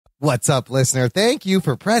What's up, listener? Thank you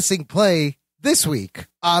for pressing play this week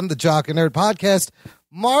on the Jock and Nerd podcast.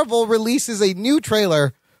 Marvel releases a new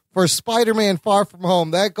trailer for Spider-Man Far From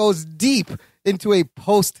Home that goes deep into a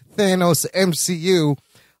post-Thanos MCU.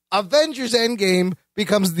 Avengers Endgame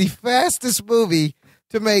becomes the fastest movie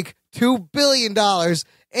to make $2 billion.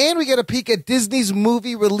 And we get a peek at Disney's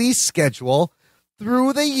movie release schedule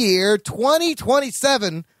through the year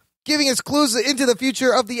 2027, giving us clues into the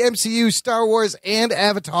future of the MCU, Star Wars, and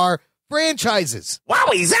Avatar franchises.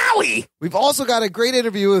 Wowie zowie! We've also got a great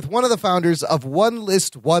interview with one of the founders of One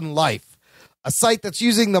List, One Life, a site that's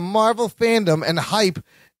using the Marvel fandom and hype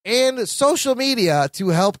and social media to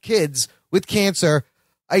help kids with cancer.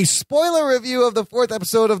 A spoiler review of the 4th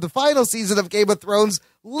episode of the final season of Game of Thrones,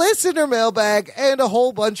 listener mailbag, and a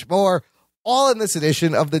whole bunch more, all in this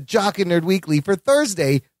edition of the Jock and Nerd Weekly for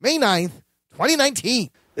Thursday, May 9th,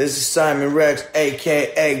 2019. This is Simon Rex,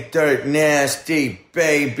 a.k.a. Dirt Nasty,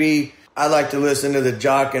 baby. I like to listen to the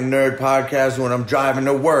Jock and Nerd podcast when I'm driving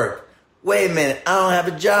to work. Wait a minute, I don't have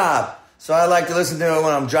a job, so I like to listen to it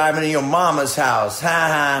when I'm driving to your mama's house. Ha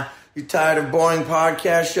ha. You tired of boring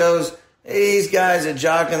podcast shows? These guys at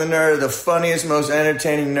Jock and the Nerd are the funniest, most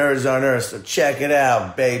entertaining nerds on earth, so check it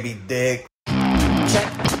out, baby dick. Check.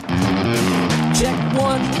 Check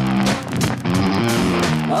one.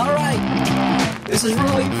 All right. This is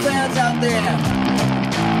really fans out there.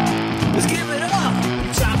 Let's give it up.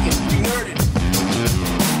 We're talking, we nerded.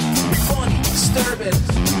 We're funny, disturbing.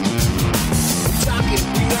 We're talking,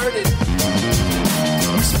 we nerded.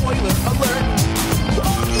 We're spoiler alert.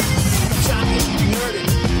 Oh yeah. We're talking, we nerded.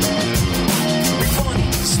 We're funny,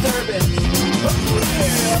 disturbing. Oh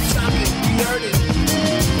yeah. We're talking, we nerded.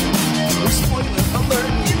 We're spoiler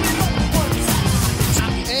alert.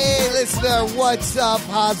 Hey, listener, what's up?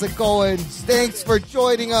 How's it going? Thanks for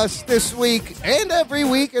joining us this week and every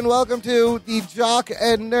week, and welcome to the Jock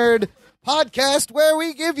and Nerd podcast, where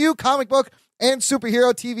we give you comic book and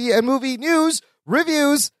superhero TV and movie news,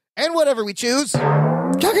 reviews, and whatever we choose.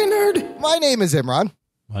 Jock and Nerd. My name is Imran.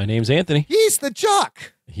 My name's Anthony. He's the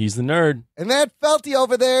Jock. He's the nerd. And that felty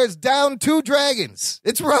over there is down 2 dragons.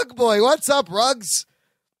 It's Rug Boy. What's up, Rugs?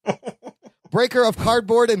 Breaker of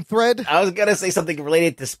cardboard and thread. I was going to say something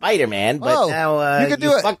related to Spider-Man, but now you can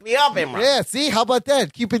do it. Fucked me up, Imran. Yeah, see? How about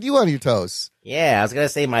that? Keeping you on your toes. Yeah, I was going to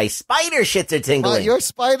say my spider shits are tingling. Your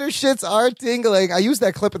spider shits are tingling. I used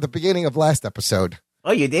that clip at the begging of last episode.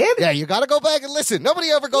 Oh, you did? Yeah, you got to go back and listen. Nobody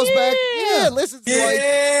ever goes back. Yeah, listen.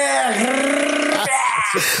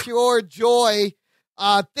 It's a pure joy.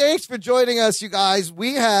 Thanks for joining us, you guys.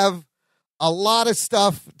 We have a lot of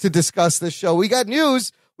stuff to discuss this show. We got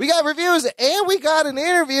news. We got reviews, and we got an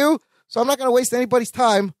interview, so I'm not going to waste anybody's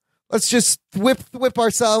time. Let's just whip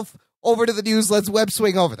ourselves over to the news. Let's web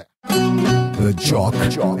swing over there. The Jock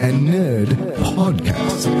and Nerd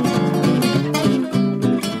podcast.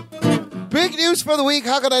 Big news for the week.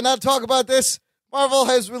 How could I not talk about this? Marvel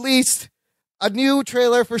has released a new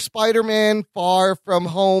trailer for Spider-Man Far From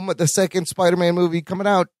Home, the second Spider-Man movie coming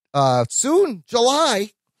out soon, July.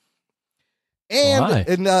 And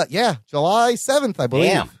July 7th, I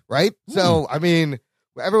believe. Damn. Right? So, I mean,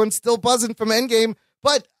 everyone's still buzzing from Endgame,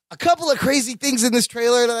 but a couple of crazy things in this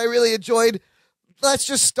trailer that I really enjoyed. Let's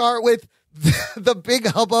just start with the big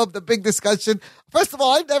hubbub, the big discussion. First of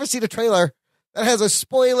all, I've never seen a trailer that has a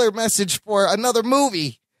spoiler message for another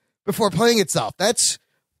movie before playing itself. That's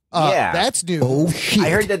new. Oh, shit. I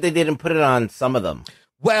heard that they didn't put it on some of them.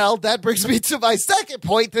 Well, that brings me to my second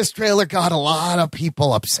point. This trailer got a lot of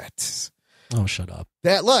people upset. Oh, shut up.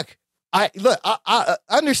 I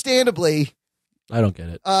understandably, I don't get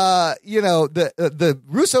it. The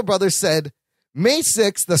Russo brothers said May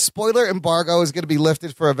 6th, the spoiler embargo is going to be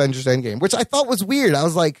lifted for Avengers Endgame, which I thought was weird. I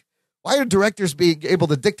was like, why are directors being able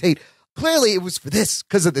to dictate? Clearly it was for this,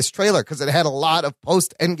 because of this trailer, because it had a lot of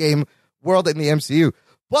post-Endgame world in the MCU.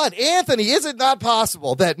 But Anthony, is it not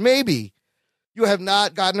possible that maybe you have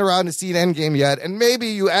not gotten around to seeing Endgame yet, and maybe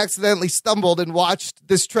you accidentally stumbled and watched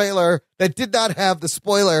this trailer that did not have the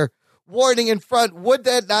spoiler warning in front? Would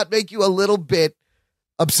that not make you a little bit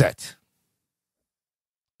upset?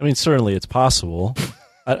 I mean, certainly it's possible.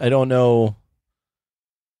 I don't know.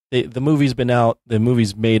 The movie's been out. The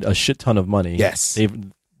movie's made a shit ton of money. Yes.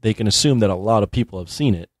 They can assume that a lot of people have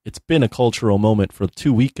seen it. It's been a cultural moment for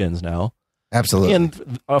 2 weekends now. Absolutely.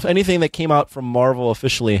 And if anything that came out from Marvel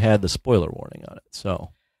officially had the spoiler warning on it.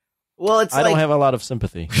 So, Well, I don't have a lot of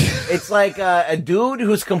sympathy. It's like a dude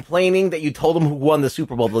who's complaining that you told him who won the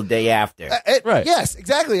Super Bowl the day after. Right. Yes,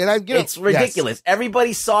 exactly. And it's ridiculous.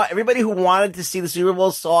 Yes. Everybody who wanted to see the Super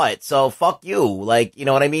Bowl saw it. So fuck you. Like, you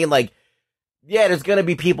know what I mean? Like, yeah, there's going to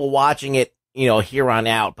be people watching it, you know, here on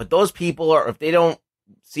out. But those people are, if they don't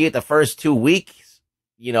see it the first 2 weeks,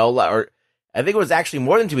 or I think it was actually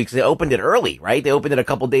more than 2 weeks. They opened it early, right? They opened it a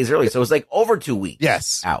couple days early. So it was like over 2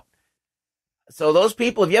 weeks out. So those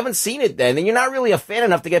people, if you haven't seen it then you're not really a fan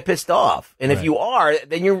enough to get pissed off. And if you are,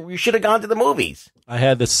 then you should have gone to the movies. I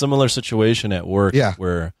had this similar situation at work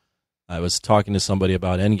where I was talking to somebody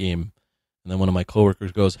about Endgame, and then one of my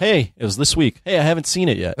coworkers goes, "Hey, it was this week. Hey, I haven't seen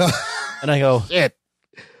it yet." And I go, "Shit,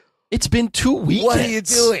 it's been 2 weeks. What are you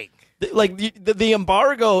doing?" Like the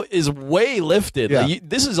embargo is way lifted. Yeah. Like,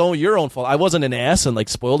 this is your own fault. I wasn't an ass and like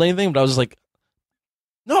spoiled anything, but I was just like,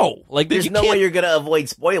 no, like there's no way you're gonna avoid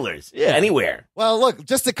spoilers anywhere. Well, look,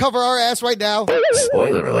 just to cover our ass right now.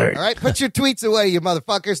 Spoiler alert! All right, put your tweets away, you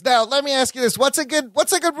motherfuckers. Now, let me ask you this: what's a good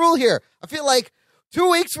rule here? I feel like 2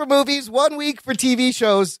 weeks for movies, 1 week for TV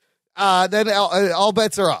shows. Then all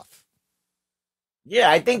bets are off. Yeah,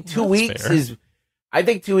 I think 2 weeks is. I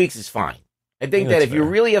think 2 weeks is fine. I think that if you're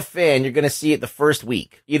really a fan, you're going to see it the first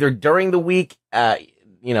week, either during the week,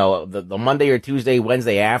 the Monday or Tuesday,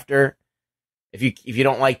 Wednesday after. If you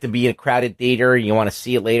don't like to be in a crowded theater and you want to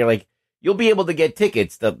see it later, like you'll be able to get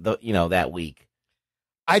tickets that week.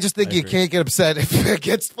 I just think you can't get upset if it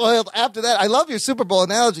gets spoiled after that. I love your Super Bowl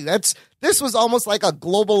analogy. This was almost like a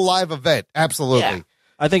global live event. Absolutely. Yeah.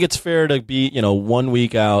 I think it's fair to be, 1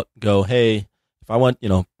 week out, go, hey, if I want,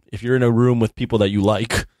 if you're in a room with people that you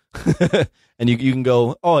like and you can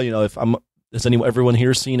go, oh, has everyone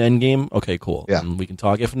here seen Endgame? Okay, cool. Yeah. And we can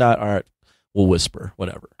talk. If not, all right, we'll whisper,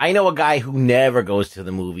 whatever. I know a guy who never goes to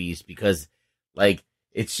the movies because, like,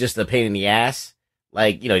 it's just a pain in the ass.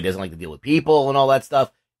 Like, he doesn't like to deal with people and all that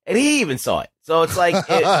stuff. And he even saw it. So it's like,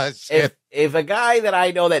 if a guy that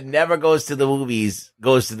I know that never goes to the movies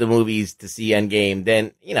to see Endgame,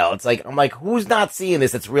 then, it's like, I'm like, who's not seeing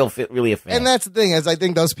this that's really a fan? And that's the thing is I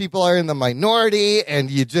think those people are in the minority and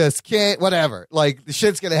you just can't, whatever. Like, the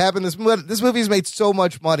shit's going to happen. This movie's made so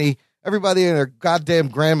much money. Everybody and their goddamn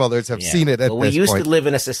grandmothers have seen it at this point. We used to live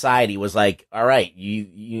in a society was like, all right,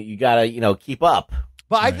 you got to, keep up.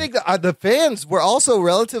 But I think the fans were also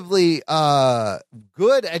relatively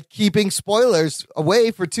good at keeping spoilers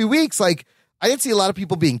away for 2 weeks. Like, I didn't see a lot of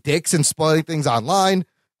people being dicks and spoiling things online.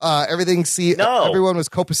 Everyone was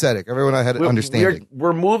copacetic. Everyone had an understanding.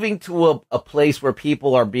 We're moving to a place where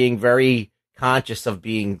people are being very conscious of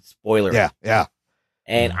being spoilery. Yeah.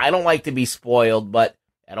 And I don't like to be spoiled,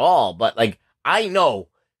 at all. But, like, I know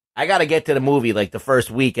I got to get to the movie, like, the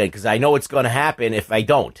first weekend because I know it's going to happen if I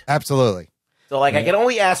don't. Absolutely. So, like, I can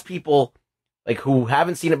only ask people, like, who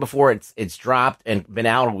haven't seen it before, it's dropped and been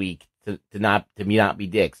out a week to not be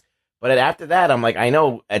dicks. But after that, I'm like, I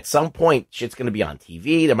know at some point shit's going to be on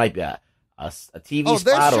TV. There might be a TV spot. Oh,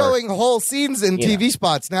 they're showing whole scenes in TV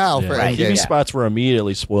spots now. For TV spots were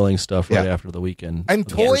immediately spoiling stuff right after the weekend. And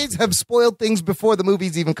toys have spoiled things before the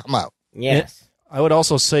movies even come out. Yes. I would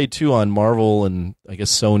also say, too, on Marvel and I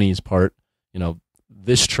guess Sony's part,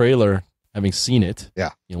 this trailer, having seen it,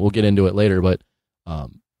 we'll get into it later, but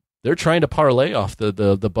they're trying to parlay off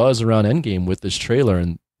the buzz around Endgame with this trailer,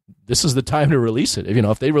 and this is the time to release it.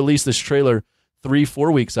 If they release this trailer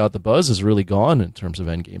 3-4 weeks out, the buzz is really gone in terms of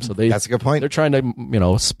Endgame. So that's a good point. They're trying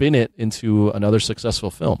to spin it into another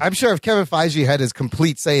successful film. I'm sure if Kevin Feige had his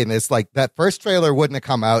complete say in this, like that first trailer wouldn't have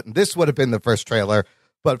come out, and this would have been the first trailer.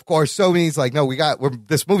 But of course, Sony's like, no,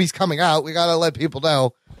 this movie's coming out. We got to let people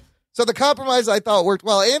know. So the compromise I thought worked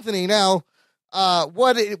well. Anthony, now,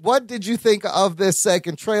 what did you think of this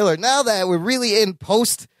second trailer? Now that we're really in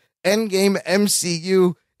post-Endgame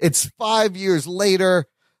MCU, it's 5 years later.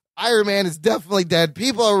 Iron Man is definitely dead.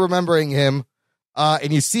 People are remembering him.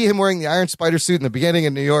 And you see him wearing the Iron Spider suit in the beginning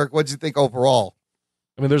in New York. What did you think overall?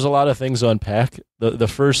 I mean, there's a lot of things to unpack. The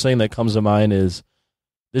first thing that comes to mind is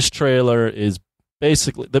this trailer is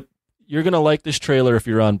basically you're going to like this trailer if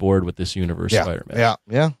you're on board with this universe, Spider-Man.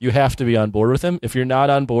 Yeah. You have to be on board with him. If you're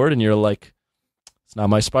not on board and you're like, it's not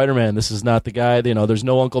my Spider-Man, this is not the guy, there's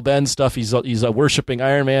no Uncle Ben stuff, he's worshiping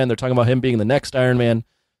Iron Man, they're talking about him being the next Iron Man,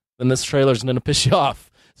 then this trailer's going to piss you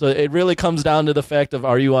off. So it really comes down to the fact of,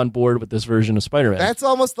 are you on board with this version of Spider-Man? That's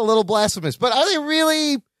almost a little blasphemous, but are they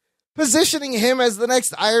really positioning him as the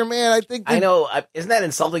next Iron Man? I know. Isn't that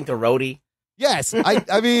insulting to Rhodey? Yes,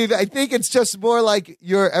 I mean, I think it's just more like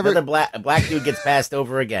another black dude gets passed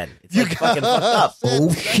over again. It's like fucking fucked up.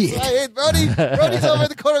 Oh shit! Rhodey's over in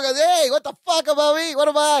the corner goes, "Hey, what the fuck about me? What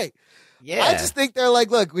am I?" Yeah, I just think they're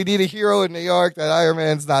like, "Look, we need a hero in New York. That Iron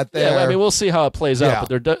Man's not there." Yeah, I mean, we'll see how it plays out.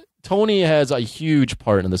 But Tony has a huge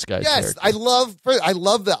part in this guy's character. I love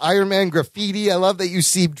the Iron Man graffiti. I love that you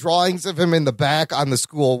see drawings of him in the back on the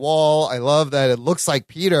school wall. I love that it looks like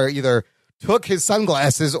Peter either took his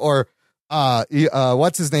sunglasses or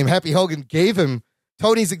what's his name? Happy Hogan gave him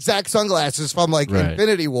Tony's exact sunglasses from like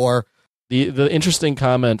Infinity War. The interesting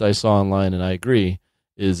comment I saw online, and I agree,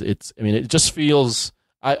 is it just feels.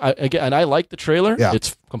 I like the trailer. Yeah.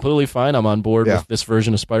 It's completely fine. I'm on board with this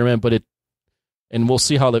version of Spider-Man, and we'll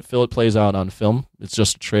see how it plays out on film. It's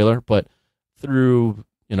just a trailer, but through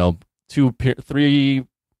three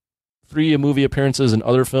movie appearances in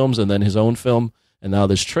other films, and then his own film, and now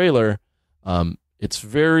this trailer,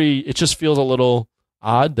 it just feels a little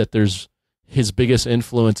odd that his biggest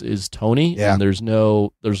influence is Tony, and there's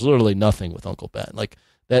literally nothing with Uncle Ben. Like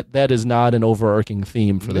that is not an overarching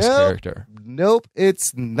theme for this character. Nope,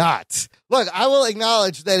 it's not. Look, I will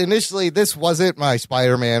acknowledge that initially this wasn't my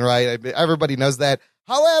Spider-Man, right? Everybody knows that.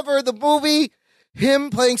 However, the movie, him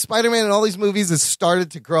playing Spider-Man in all these movies has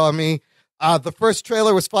started to grow on me. The first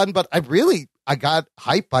trailer was fun, but I got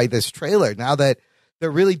hyped by this trailer. Now that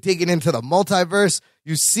they're really digging into the multiverse,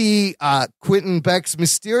 you see Quentin Beck's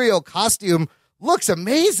Mysterio costume looks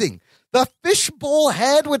amazing. The fishbowl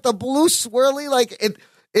head with the blue swirly, like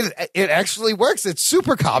it actually works. It's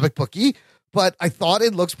super comic booky, but I thought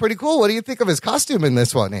it looks pretty cool. What do you think of his costume in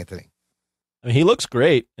this one, Anthony? I mean, he looks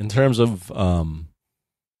great in terms of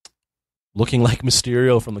looking like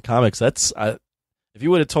Mysterio from the comics. If you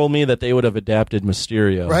would have told me that they would have adapted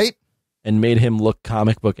Mysterio, right, and made him look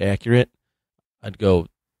comic book accurate, I'd go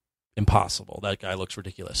impossible. That guy looks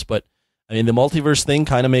ridiculous. But I mean, the multiverse thing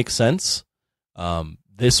kind of makes sense.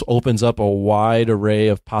 This opens up a wide array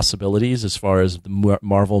of possibilities as far as the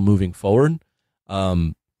Marvel moving forward.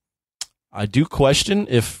 I do question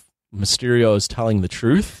if Mysterio is telling the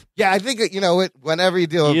truth. Yeah, I think, whenever you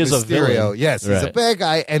deal with Mysterio, yes, he's a bad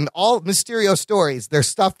guy, and all Mysterio stories, there's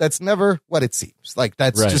stuff that's never what it seems. Like,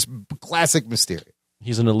 that's just classic Mysterio.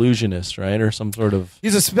 He's an illusionist, right? Or some sort of... He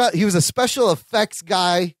was a special effects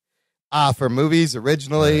guy for movies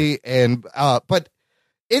originally, and but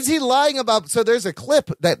is he lying about... So there's a clip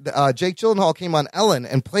that Jake Gyllenhaal came on Ellen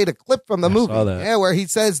and played a clip from the movie. Where he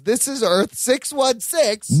says, "This is Earth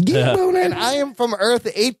 616, and I am from Earth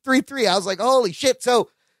 833. I was like, holy shit. So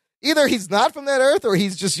either he's not from that Earth or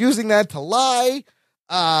he's just using that to lie.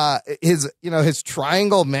 His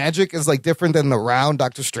triangle magic is like different than the round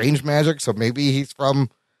Doctor Strange magic. So maybe he's from...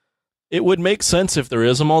 It would make sense if there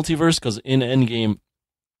is a multiverse, because in Endgame,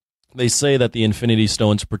 they say that the Infinity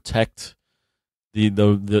Stones protect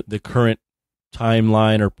the current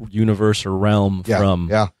timeline or universe or realm from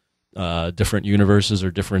different universes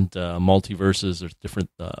or different multiverses or different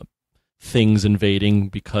things invading.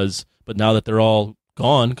 But now that they're all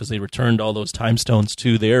gone, because they returned all those time stones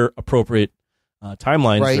to their appropriate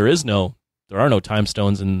timelines, there are no time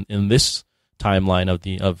stones in this timeline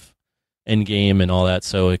of Endgame and all that.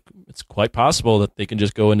 So it's quite possible that they can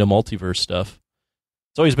just go into multiverse stuff.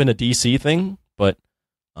 It's always been a DC thing, but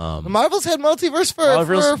Marvel's had multiverse for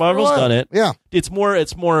Marvel's done it. Yeah, it's more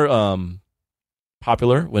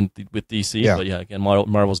popular with DC. Yeah. But yeah, again,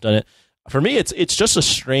 Marvel's done it. For me, it's just a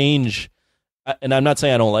strange, and I'm not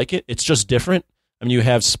saying I don't like it. It's just different. I mean, you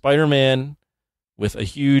have Spider-Man with a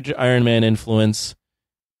huge Iron Man influence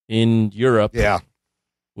in Europe. Yeah.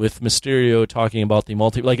 With Mysterio talking about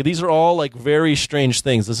the these are all like very strange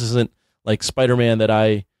things. This isn't like Spider-Man that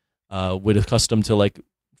I would accustom to, like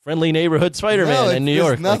friendly neighborhood Spider-Man in New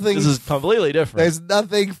York. This is completely different. There's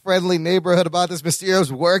nothing friendly neighborhood about this.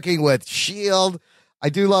 Mysterio's working with S.H.I.E.L.D. I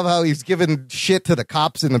do love how he's giving shit to the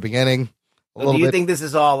cops in the beginning. Do you think this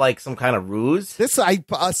is all like some kind of ruse?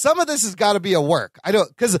 Some of this has got to be a work.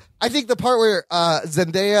 Because I think the part where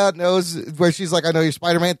Zendaya knows, where she's like, "I know you're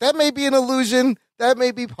Spider-Man," that may be an illusion. That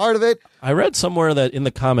may be part of it. I read somewhere that in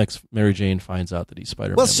the comics, Mary Jane finds out that he's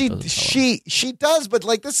Spider-Man. Well, she does, but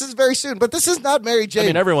like this is very soon. But this is not Mary Jane. I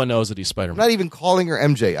mean, everyone knows that he's Spider-Man. I'm not even calling her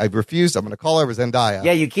MJ. I've refused. I'm going to call her Zendaya.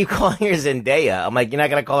 Yeah, you keep calling her Zendaya. I'm like, you're not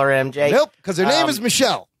going to call her MJ? Nope, because her name is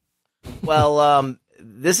Michelle. Well,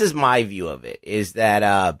 this is my view of it, is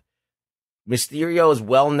that Mysterio is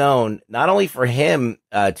well known, not only for him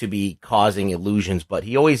to be causing illusions, but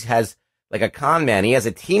he always has, like a con man, he has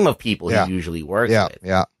a team of people he usually works with.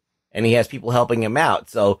 Yeah. And he has people helping him out.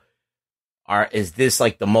 So is this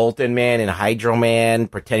like the Molten Man and Hydro Man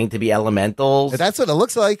pretending to be elementals? That's what it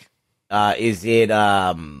looks like. Is it,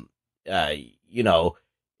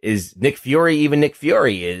 is Nick Fury even Nick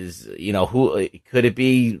Fury? Is, who could it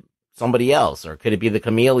be? Somebody else, or could it be the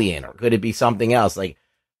Chameleon, or could it be something else? Like,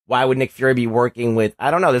 why would Nick Fury be working with? I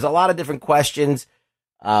don't know. There's a lot of different questions.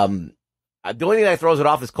 The only thing that throws it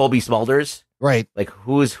off is Colby Smulders, right? Like,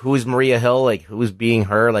 who's Maria Hill? Like, who's being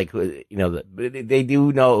her? Like, they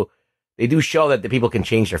do show that the people can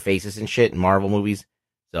change their faces and shit in Marvel movies.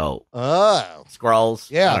 So, Skrulls.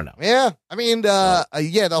 Yeah, I don't know. Yeah, I mean, the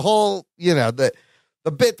whole,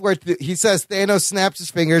 the bit where he says Thanos snaps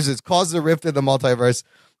his fingers, it causes a rift in the multiverse.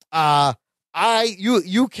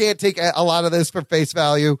 You can't take a lot of this for face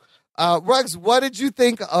value. Ruggs, what did you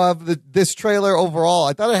think of this trailer overall?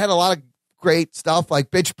 I thought it had a lot of great stuff, like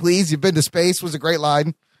 "Bitch, please, you've been to space" was a great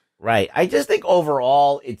line. Right. I just think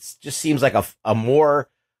overall, it just seems like a more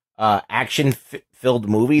action-filled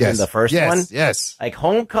movie than the first one. Yes. Like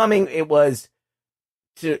Homecoming, it was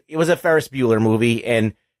a Ferris Bueller movie,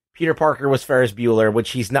 and Peter Parker was Ferris Bueller,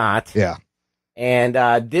 which he's not. Yeah.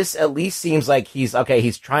 And this at least seems like he's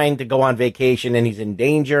trying to go on vacation and he's in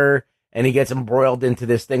danger and he gets embroiled into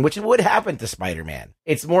this thing, which would happen to Spider-Man.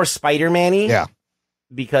 It's more Spider-Man-y. Yeah.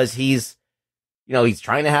 Because he's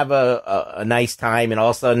trying to have a nice time and all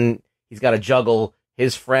of a sudden he's got to juggle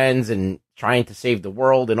his friends and trying to save the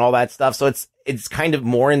world and all that stuff. So it's kind of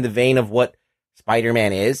more in the vein of what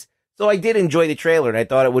Spider-Man is. So I did enjoy the trailer and I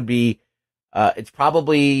thought it would be, it's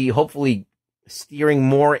probably hopefully steering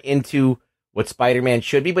more into what Spider-Man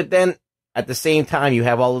should be, but then at the same time, you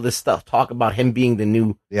have all of this stuff talk about him being the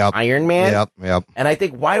new Iron Man. Yep. And I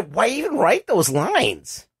think why even write those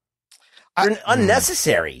lines? They're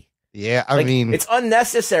unnecessary. Yeah, I mean, it's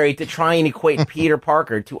unnecessary to try and equate Peter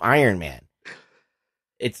Parker to Iron Man.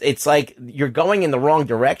 It's like you're going in the wrong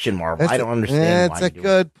direction, Marvel. I don't understand. That's a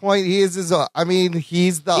good point. He is his own. I mean,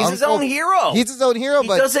 he's his own hero. He's his own hero,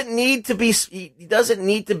 but he doesn't need to be. He doesn't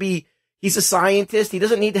need to be. He's a scientist. He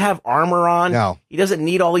doesn't need to have armor on. No. He doesn't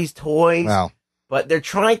need all these toys. No. But they're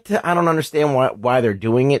trying to, I don't understand why they're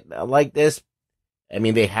doing it like this. I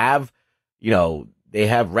mean, they have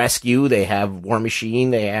Rescue, they have War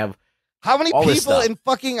Machine, they have how many people in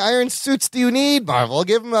fucking iron suits do you need, Marvel?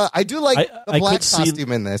 Give him I do like the black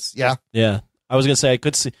costume in this. Yeah. Yeah. I was going to say, I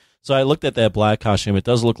could see. So I looked at that black costume. It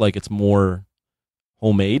does look like it's more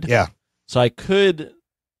homemade. Yeah. So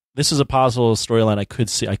this is a possible storyline I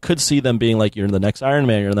could see them being like, you're the next Iron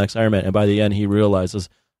Man, you're the next Iron Man. And by the end, he realizes,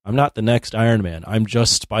 I'm not the next Iron Man. I'm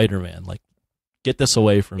just Spider-Man. Like, get this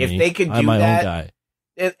away from me. If they could I'm do my that, own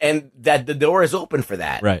guy. And that the door is open for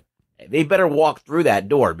that. Right. They better walk through that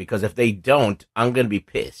door, because if they don't, I'm going to be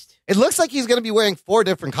pissed. It looks like he's going to be wearing 4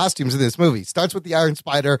 different costumes in this movie. Starts with the Iron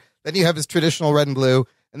Spider, then you have his traditional red and blue,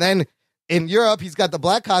 and then in Europe, he's got the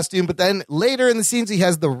black costume, but then later in the scenes, he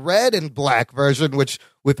has the red and black version, which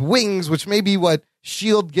with wings, which may be what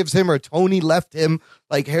S.H.I.E.L.D. gives him or Tony left him.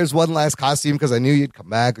 Like, here's one last costume because I knew you'd come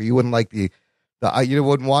back, or you wouldn't like you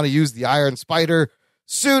wouldn't want to use the Iron Spider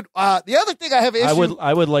suit. The other thing I have issue,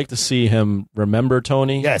 I would like to see him remember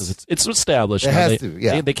Tony. Yes, it's established. It has to.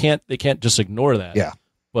 Yeah, they can't just ignore that. Yeah,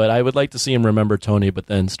 but I would like to see him remember Tony, but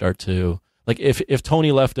then start to. Like, if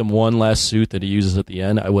Tony left him one last suit that he uses at the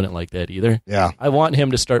end, I wouldn't like that either. Yeah. I want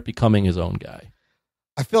him to start becoming his own guy.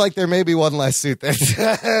 I feel like there may be one last suit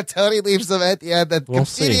that Tony leaves him at the end that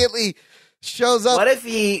immediately shows up.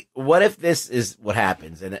 What if this is what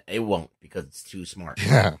happens, and it won't because it's too smart.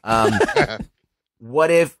 What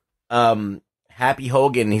if Happy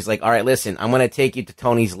Hogan, he's like, all right, listen, I'm going to take you to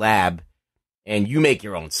Tony's lab, and you make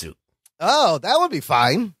your own suit. Oh, that would be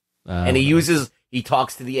fine. And he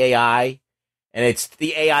talks to the AI. And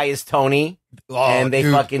the AI is Tony, and they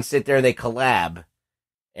fucking sit there and they collab.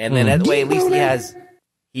 And then that way, at least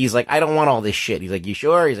he's like, I don't want all this shit. He's like, you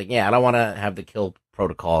sure? He's like, yeah, I don't want to have the kill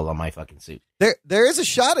protocol on my fucking suit. There is a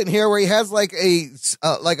shot in here where he has like a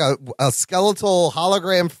skeletal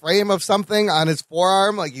hologram frame of something on his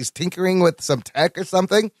forearm, like he's tinkering with some tech or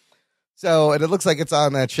something. So, and it looks like it's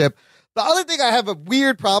on that ship. The other thing I have a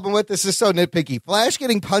weird problem with, this is so nitpicky, Flash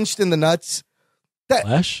getting punched in the nuts.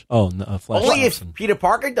 Flash? Oh, no, Flash. Only if Peter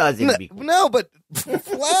Parker does it. No, but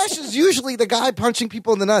Flash is usually the guy punching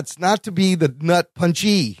people in the nuts, not to be the nut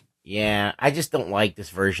punchy. Yeah, I just don't like this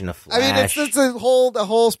version of Flash. I mean, it's the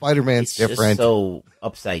whole Spider-Man's different. Just so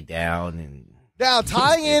upside down. And now,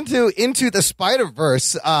 tying into the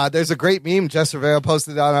Spider-Verse, there's a great meme Jess Rivera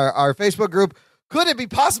posted on our Facebook group. Could it be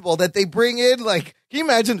possible that they bring in, like, can you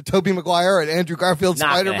imagine the Tobey Maguire and Andrew Garfield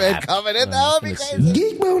Spider-Man coming in? That would be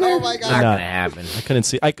crazy. Oh, my God. Not going to happen. I couldn't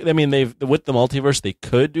see. I mean, with the multiverse, they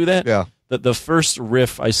could do that. Yeah. The first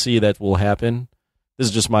riff I see that will happen, this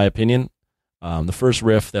is just my opinion, the first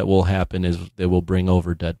riff that will happen is they will bring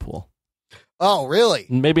over Deadpool. Oh, really?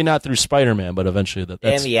 Maybe not through Spider-Man, but eventually that's...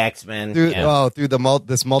 And the X-Men. Through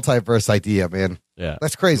this multiverse idea, man. Yeah.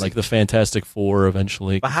 That's crazy. Like the Fantastic Four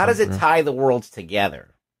eventually. But how does it tie the worlds together?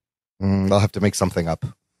 They'll have to make something up.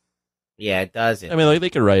 Yeah, it doesn't. I mean,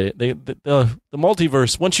 they could write it. The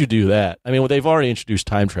multiverse, once you do that, I mean, they've already introduced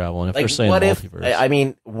time travel, and if they're saying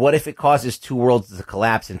multiverse... what if it causes two worlds to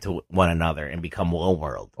collapse into one another and become one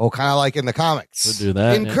world? Oh, kind of like in the comics. We'll do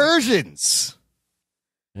that. Incursions.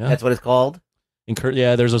 Yeah. That's what it's called?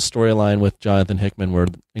 there's a storyline with Jonathan Hickman where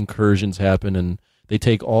incursions happen and they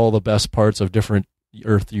take all the best parts of different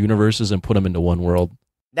Earth universes and put them into one world.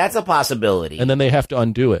 That's a possibility. And then they have to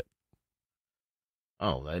undo it.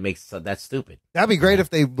 Oh, that's stupid. That'd be great if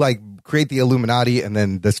they create the Illuminati and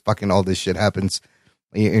then all this shit happens.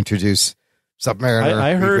 You introduce Submariner.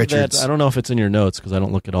 I heard that, I don't know if it's in your notes because I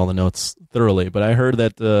don't look at all the notes thoroughly, but I heard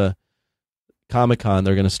that the Comic-Con,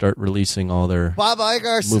 they're going to start releasing all their Bob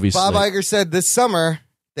Iger said this summer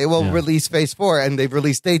they will release Phase 4, and they've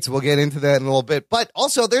released dates. We'll get into that in a little bit. But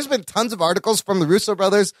also, there's been tons of articles from the Russo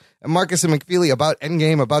brothers and Marcus and McFeely about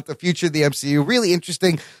Endgame, about the future of the MCU. Really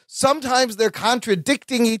interesting. Sometimes they're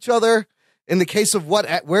contradicting each other in the case of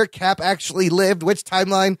where Cap actually lived, which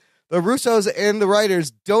timeline. The Russos and the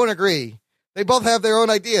writers don't agree. They both have their own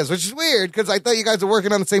ideas, which is weird because I thought you guys were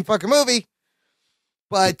working on the same fucking movie.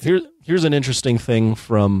 But here's an interesting thing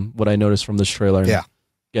from what I noticed from this trailer. Yeah.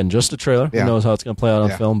 Again, just a trailer. Who knows how it's going to play out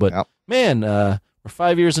on film? But man, we're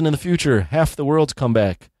 5 years into the future. Half the world's come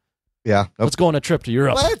back. Yeah. Let's go on a trip to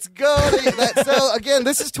Europe. Let's go. So again,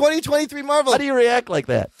 this is 2023 Marvel. How do you react like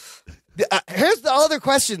that? Here's the other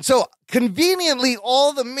question. So conveniently,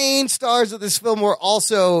 all the main stars of this film were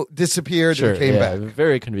also disappeared and came back.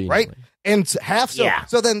 Very convenient. Right? And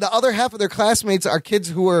so then the other half of their classmates are kids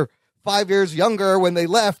who were 5 years younger when they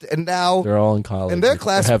left, and now they're all in college. And their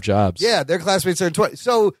class have jobs. Yeah, their classmates are 20.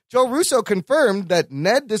 So Joe Russo confirmed that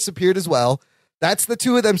Ned disappeared as well. That's the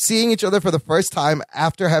two of them seeing each other for the first time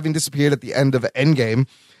after having disappeared at the end of Endgame.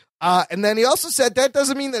 And then he also said that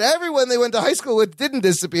doesn't mean that everyone they went to high school with didn't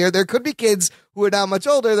disappear. There could be kids who are now much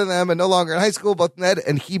older than them and no longer in high school. Both Ned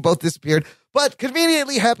and he both disappeared. But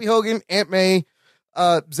conveniently, Happy Hogan, Aunt May,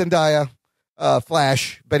 Zendaya,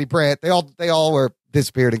 Flash, Betty Brant, they all were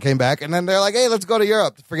disappeared and came back, and then they're like, hey, let's go to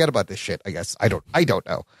Europe. Forget about this shit, I guess. I don't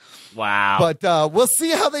know. Wow. But we'll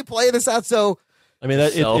see how they play this out. So I mean,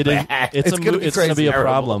 it's going to be a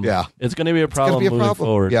problem. Yeah. It's going to be a problem moving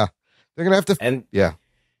forward. Yeah. They're going to have to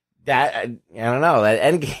that I don't know, that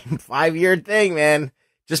Endgame 5-year thing, man.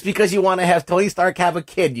 Just because you want to have Tony Stark have a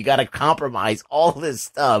kid, you got to compromise all this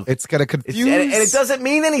stuff. It's going to confuse. And it doesn't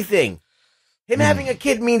mean anything. Him having a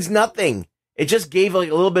kid means nothing. It just gave a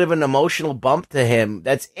little bit of an emotional bump to him.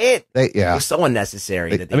 That's it. It was so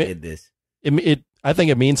unnecessary that they did this. I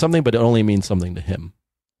think it means something, but it only means something to him.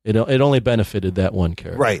 It only benefited that one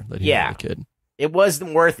character. Right. That he had a kid. It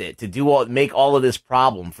wasn't worth it to make all of this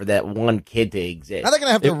problem for that one kid to exist. Now they're going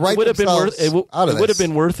to have to write themselves out of this. It would have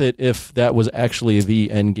been worth it if that was actually the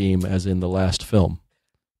Endgame, as in the last film.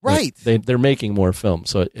 Right. They're making more films,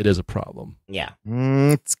 so it is a problem. Yeah.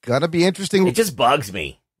 It's going to be interesting. It just bugs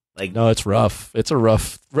me. No, it's rough. It's a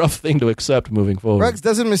rough thing to accept moving forward. Rex,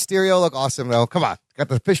 doesn't Mysterio look awesome, though? Come on. Got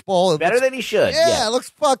the fishbowl. Better than he should. Yeah, it looks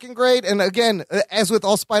fucking great. And again, as with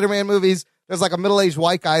all Spider-Man movies, there's like a middle-aged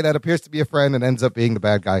white guy that appears to be a friend and ends up being the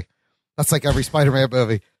bad guy. That's like every Spider-Man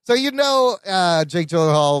movie. So Jake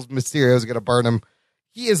Gyllenhaal's Mysterio is going to burn him.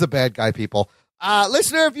 He is a bad guy, people.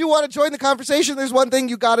 Listener, if you want to join the conversation, there's one thing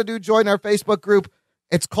you got to do. Join our Facebook group.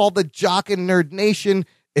 It's called the Jock and Nerd Nation.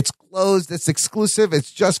 It's closed. It's exclusive. It's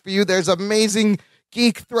just for you. There's amazing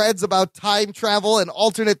geek threads about time travel and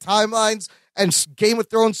alternate timelines and Game of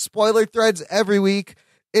Thrones spoiler threads every week.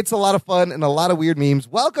 It's a lot of fun and a lot of weird memes.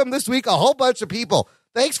 Welcome this week, a whole bunch of people.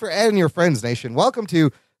 Thanks for adding your friends, Nation. Welcome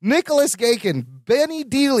to Nicholas Gakin, Benny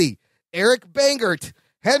Dealey, Eric Bangert,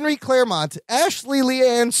 Henry Claremont, Ashley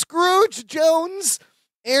Leanne, Scrooge Jones,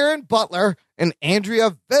 Aaron Butler, and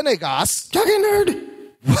Andrea Venegas. Talking nerd.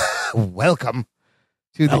 Welcome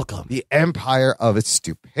to the empire of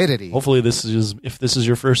stupidity. Hopefully if this is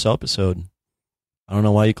your first episode. I don't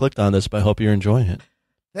know why you clicked on this, but I hope you're enjoying it.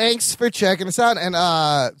 Thanks for checking us out. And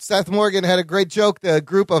Seth Morgan had a great joke. The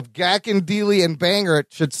group of Gacken, Dealey, and Bangert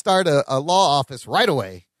should start a law office right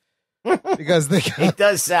away. Because it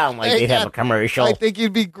does sound like they'd have a commercial. I think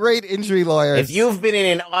you'd be great injury lawyers. If you've been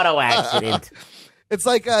in an auto accident. It's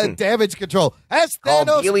like damage control. As Call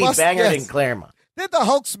Thanos Dealey, Bangert, and Claremont. Did the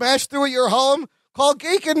Hulk smash through at your home? Call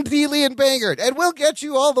Gaken, Dealey, and Bangert, and we'll get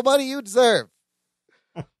you all the money you deserve.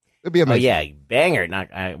 It'd be amazing. Oh yeah,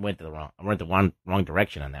 Bangert. I went the wrong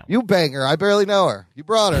direction on that one. You banger. I barely know her. You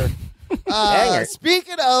brought her.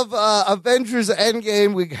 Speaking of Avengers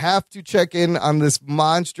Endgame, we have to check in on this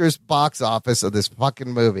monstrous box office of this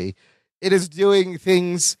fucking movie. It is doing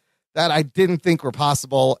things that I didn't think were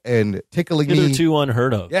possible and tickling me. Hitherto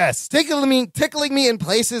unheard of. Yes, tickling me in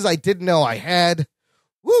places I didn't know I had.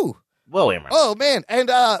 Woo. Whoa, Imran. Oh, man. And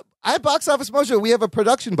at Box Office Mojo, we have a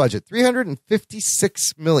production budget,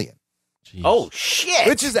 $356 million. Jeez. Oh, shit.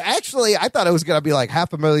 Which is actually, I thought it was going to be like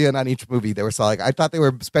 $500,000 on each movie. They were selling. I thought they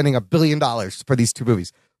were spending $1 billion for these two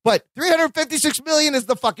movies. But $356 million is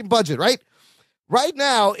the fucking budget, right? Right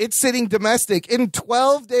now, it's sitting domestic in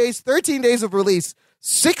 12 days, 13 days of release,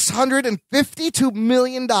 $652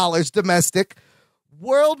 million domestic.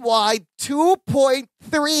 Worldwide,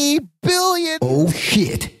 $2.3 billion. Oh,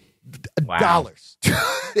 shit. Dollars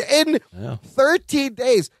in 13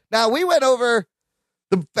 days. Now, we went over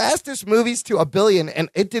the fastest movies to $1 billion, and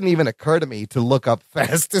it didn't even occur to me to look up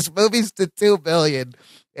fastest movies to $2 billion,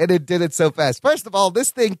 and it did it so fast. First of all,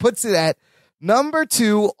 this thing puts it at number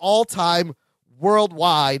 2 all-time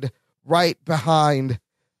worldwide, right behind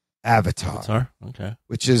Avatar. Okay.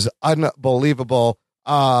 Which is unbelievable.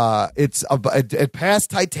 It passed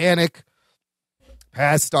Titanic,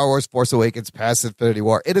 past Star Wars Force Awakens, past Infinity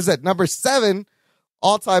War. It is at number 7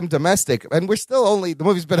 all-time domestic, and we're still the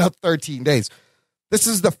movie's been out 13 days. This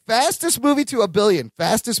is the fastest movie to $1 billion,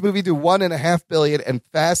 fastest movie to $1.5 billion, and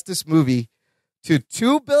fastest movie to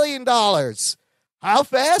 $2 billion. How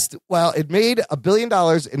fast? Well, it made $1 billion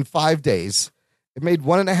in 5 days. It made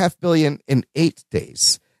 $1.5 billion in 8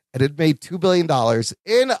 days. And it made $2 billion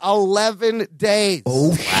in 11 days.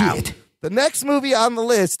 Oh, shit. The next movie on the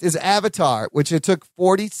list is Avatar, which it took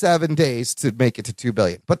 47 days to make it to $2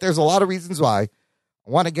 billion. But there's a lot of reasons why. I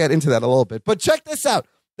want to get into that a little bit. But check this out.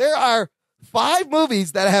 There are 5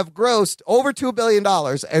 movies that have grossed over $2 billion,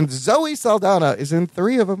 and Zoe Saldana is in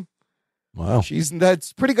 3 of them. Wow.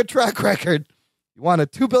 That's a pretty good track record. You want a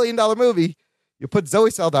 $2 billion movie, you put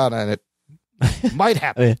Zoe Saldana in it. Might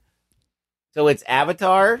happen. So it's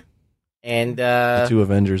Avatar and the 2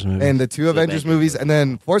 Avengers movies. And the 2 Avengers movies, and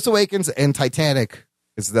then Force Awakens and Titanic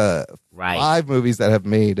is the 5 movies that have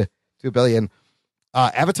made $2 billion.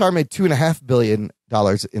 Avatar made $2.5 billion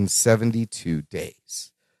in 72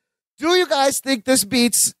 days. Do you guys think this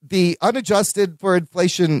beats the unadjusted for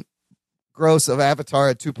inflation gross of Avatar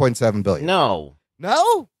at $2.7 billion? No.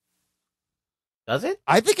 No? Does it?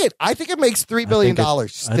 I think it makes $3 billion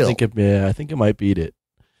still. I think it might beat it.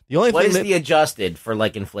 The only what thing is that, the adjusted for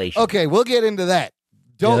like inflation? Okay, we'll get into that.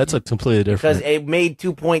 That's a completely different. Because it made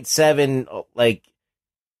 2.7 like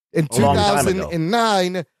in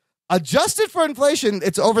 2009, adjusted for inflation,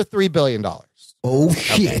 it's over $3 billion. Oh,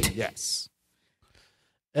 shit. Okay, yes.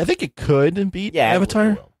 I think it could beat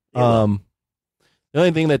Avatar. It will. The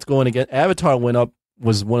only thing that's going against Avatar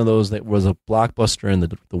was one of those that was a blockbuster in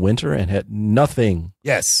the winter and had nothing.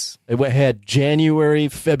 Yes. It had January,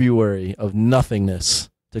 February of nothingness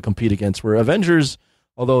to compete against. Where Avengers,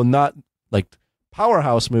 although not like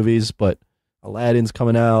powerhouse movies, but Aladdin's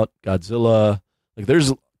coming out, Godzilla, like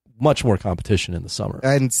there's much more competition in the summer.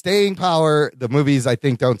 And staying power, the movies I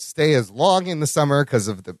think don't stay as long in the summer because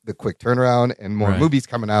of the quick turnaround and more movies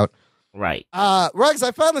coming out. Right. Ruggs,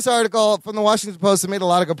 I found this article from the Washington Post that made a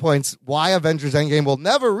lot of good points. Why Avengers Endgame will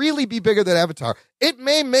never really be bigger than Avatar. It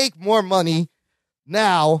may make more money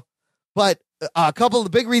now, but a couple of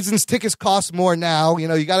the big reasons tickets cost more now. You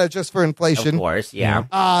know, you got to adjust for inflation. Of course, yeah.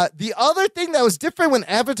 The other thing that was different when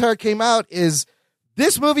Avatar came out is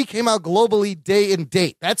this movie came out globally day and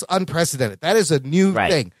date. That's unprecedented. That is a new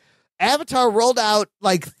thing. Avatar rolled out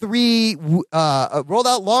rolled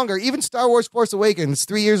out longer. Even Star Wars Force Awakens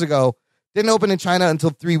 3 years ago didn't open in China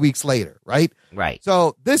until 3 weeks later, right? Right.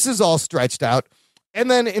 So this is all stretched out. And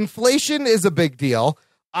then inflation is a big deal.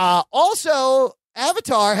 Also,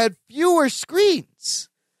 Avatar had fewer screens.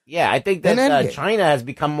 Yeah, I think that China has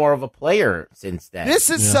become more of a player since then. This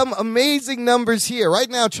is some amazing numbers here. Right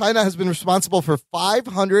now, China has been responsible for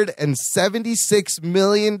 $576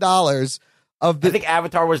 million of the... I think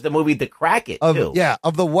Avatar was the movie to crack it, too. Yeah,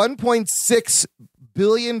 of the 1.6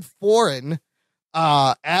 billion foreign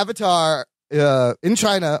Avatar in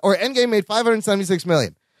China, or Endgame made $576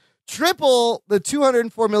 million. Triple the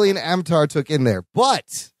 $204 million Avatar took in there.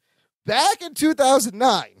 But back in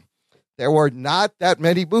 2009, there were not that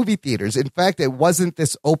many movie theaters. In fact, it wasn't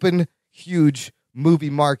this open, huge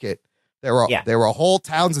movie market. There were whole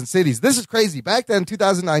towns and cities. This is crazy. Back then,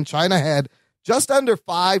 2009, China had just under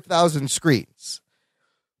 5,000 screens.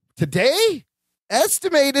 Today,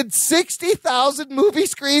 estimated 60,000 movie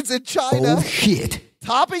screens in China. Oh, shit.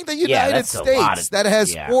 Topping the United States that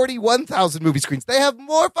has 41,000 movie screens. They have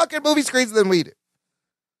more fucking movie screens than we do.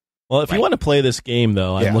 Well, if you want to play this game,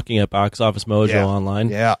 though, I'm looking at Box Office Mojo online.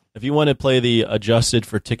 Yeah. If you want to play the adjusted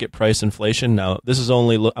for ticket price inflation, now this is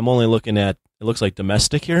I'm only looking at, it looks like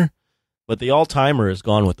domestic here, but the all-timer is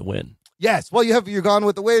Gone with the Wind. Yes. Well, you're Gone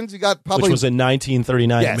with the Winds. You got probably... Which was in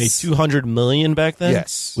 1939. It made $200 million back then.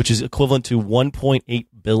 Yes. Which is equivalent to $1.8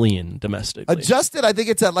 billion domestically. Adjusted, I think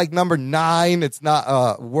it's at like number 9. It's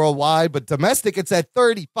not worldwide, but domestic, it's at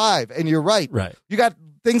 35. And you're right. Right. You got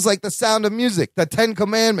things like The Sound of Music, The 10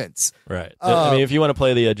 Commandments. Right. I mean, if you want to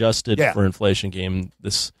play the adjusted for inflation game,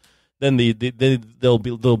 then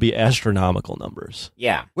there'll be astronomical numbers.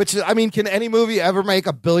 Yeah. Which, I mean, can any movie ever make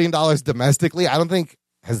 $1 billion domestically? I don't think.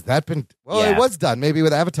 Has that been? Well, it was done. Maybe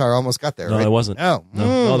with Avatar, almost got there. No, right? it wasn't.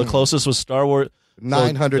 No. The closest was Star Wars.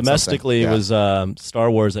 900 so domestically. It was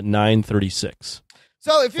Star Wars at 936.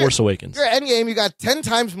 So if you're Force Awakens, you're Endgame, you got 10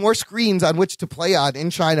 times more screens on which to play on in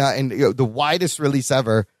China, and the widest release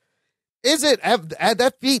ever. Is it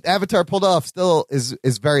that feat Avatar pulled off? Still is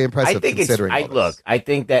very impressive. I think considering I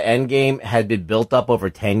think that Endgame had been built up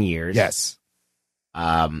over 10 years. Yes.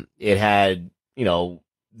 It had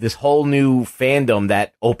this whole new fandom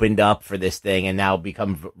that opened up for this thing, and now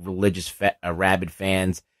become religious rabid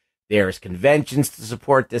fans. There's conventions to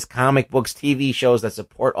support this, comic books, TV shows that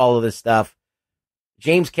support all of this stuff.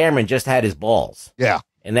 James Cameron just had his balls. Yeah.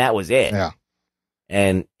 And that was it. Yeah.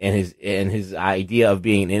 And his idea of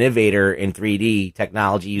being an innovator in 3D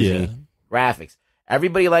technology using graphics.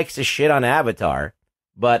 Everybody likes to shit on Avatar,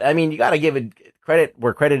 but I mean, you got to give it credit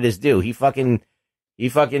where credit is due. He fucking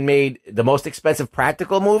made the most expensive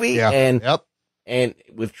practical movie and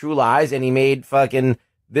with True Lies, and he made fucking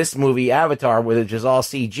this movie Avatar, which is all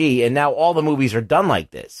CG, and now all the movies are done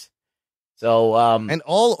like this. So and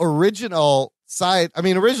all original side. I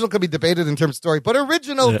mean, original could be debated in terms of story, but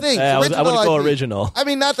original things. I would go original. I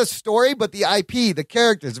mean, not the story, but the IP, the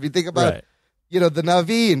characters. If you think about, the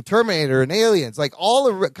Na'vi and Terminator and Aliens, like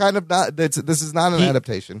all kind of not. This is not an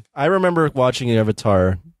adaptation. I remember watching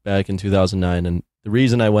Avatar back in 2009, and the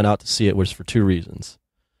reason I went out to see it was for two reasons.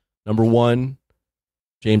 Number one,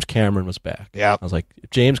 James Cameron was back. Yeah, I was like, if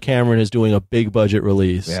James Cameron is doing a big budget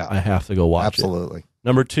release, I have to go watch it. Absolutely.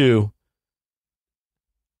 Number two,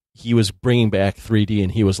 he was bringing back 3D,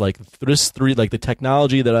 and he was like, the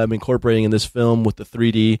technology that I'm incorporating in this film with the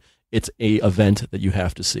 3D, it's a event that you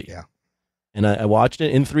have to see. Yeah. And I watched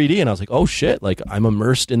it in 3D, and I was like, oh shit, like I'm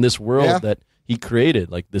immersed in this world that he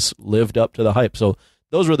created. Like this lived up to the hype. So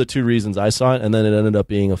those were the two reasons I saw it, and then it ended up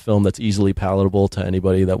being a film that's easily palatable to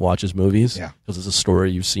anybody that watches movies. Yeah, because it's a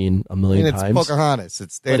story you've seen a million times. It's Pocahontas.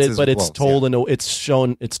 It's but it's told in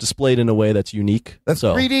it's displayed in a way that's unique. That's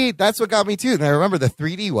 3D. That's what got me too. And I remember the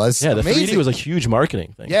 3D was amazing. 3D was a huge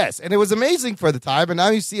marketing thing. Yes, and it was amazing for the time. And now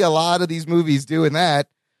you see a lot of these movies doing that.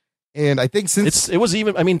 And I think since it was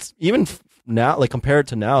even now, like compared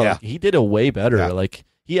to now, like, he did a way better. Yeah. Like.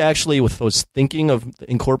 He actually was thinking of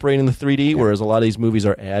incorporating the 3D, whereas a lot of these movies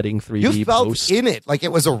are adding 3D. You felt in it, like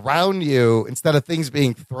it was around you instead of things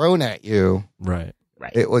being thrown at you. Right.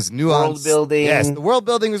 It was nuanced. World building. Yes, the world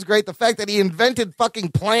building was great. The fact that he invented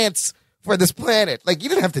fucking plants for this planet. Like, you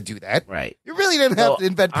didn't have to do that. Right. You really didn't have to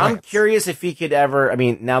invent plants. I'm curious if he could ever, I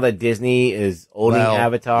mean, now that Disney is owning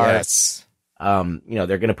Avatar, yes. They're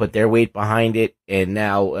going to put their weight behind it. And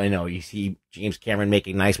now, you see James Cameron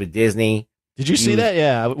making nice with Disney. Did you see that?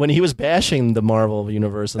 Yeah, when he was bashing the Marvel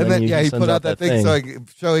universe, and then he put out that thing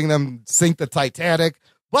showing them sink the Titanic.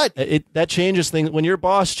 But that changes things. When your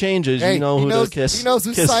boss changes, you know who to kiss. He knows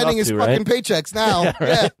who's signing his fucking paychecks now.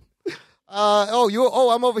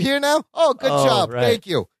 I'm over here now. Oh, good job. Right. Thank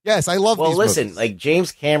you. Yes, I love. Well, these listen, movies. like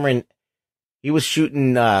James Cameron, he was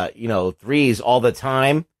shooting, threes all the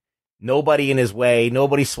time. Nobody in his way.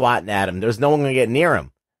 Nobody swatting at him. There's no one going to get near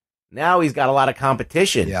him. Now he's got a lot of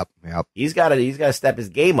competition. Yep. He's got to step his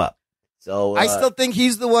game up. So I still think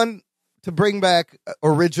he's the one to bring back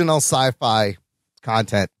original sci-fi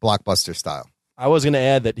content, blockbuster style. I was going to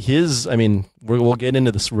add that we'll get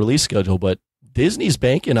into this release schedule, but Disney's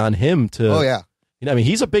banking on him to. Oh yeah.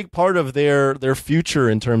 He's a big part of their future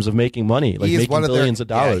in terms of making money, like making billions of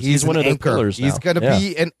dollars. He's one of their anchor. pillars now. He's going to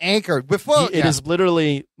be an anchor. Before it is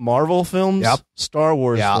literally Marvel films, Star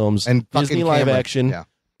Wars films, and Disney live action.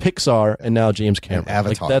 Pixar, and now James Cameron.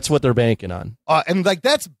 Avatar. Like, that's what they're banking on. And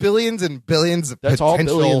that's billions and billions of that's all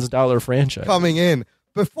billions dollar franchise coming in.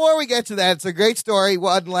 Before we get to that, it's a great story.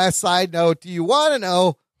 One last side note. Do you want to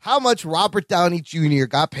know how much Robert Downey Jr.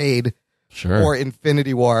 got paid for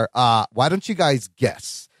Infinity War? Why don't you guys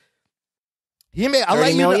guess?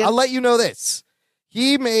 I'll let you know this.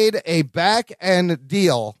 He made a back end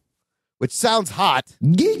deal, which sounds hot.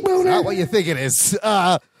 Geek boner. Not what you think it is.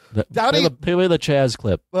 Downey, play the Chaz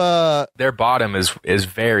clip. Their bottom is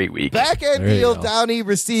very weak. Back end deal Downey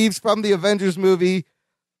receives from the Avengers movie.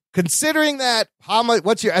 Considering that, how much?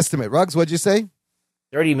 What's your estimate, Ruggs? What'd you say?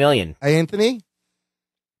 $30 million. Hey, Anthony?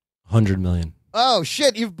 $100 million. Oh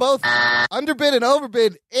shit! You've both underbid and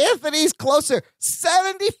overbid. Anthony's closer.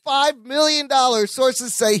 $75 million.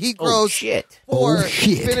 Sources say he grows for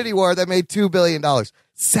Infinity War that made $2 billion.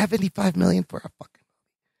 $75 million for a fucking.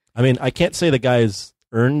 I mean, I can't say the guy's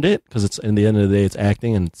earned it because it's in the end of the day it's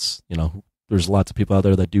acting, and it's there's lots of people out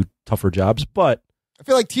there that do tougher jobs, but I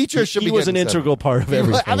feel like teachers should be. He was an integral part of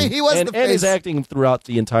everything. I mean, he was and his acting throughout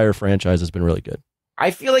the entire franchise has been really good.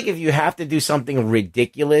 I feel like if you have to do something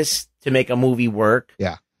ridiculous to make a movie work,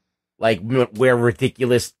 like wear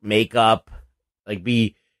ridiculous makeup, like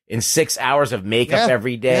be in 6 hours of makeup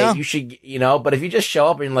every day, you should, but if you just show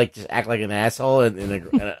up and like just act like an asshole on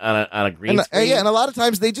a green screen. And a lot of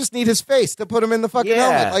times they just need his face to put him in the fucking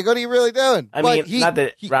helmet. Like, what are you really doing? I mean, not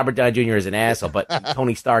that Robert Downey Jr. is an asshole, but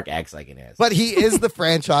Tony Stark acts like an asshole. But he is the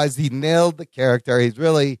franchise. He nailed the character. He's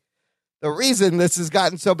really the reason this has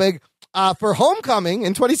gotten so big. For Homecoming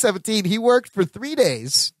in 2017, he worked for 3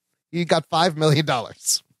 days. He got $5 million.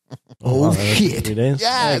 Oh, shit. 3 days?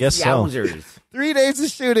 Yeah, I guess so. 3 days of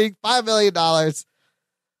shooting, $5 million.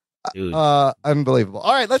 Dude, unbelievable.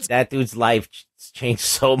 All right, that dude's life changed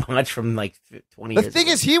so much from like 20 years The thing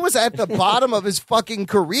ago. is, he was at the bottom of his fucking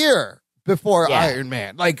career before Iron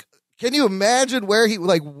Man. Like, can you imagine where he,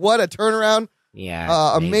 like, what a turnaround?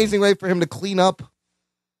 Yeah. Amazing way for him to clean up.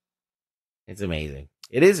 It's amazing.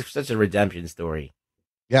 It is such a redemption story.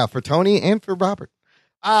 Yeah, for Tony and for Robert.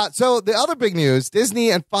 So the other big news,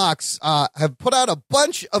 Disney and Fox have put out a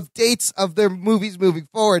bunch of dates of their movies moving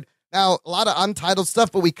forward. Now, a lot of untitled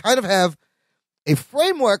stuff, but we kind of have a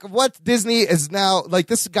framework of what Disney is now, like,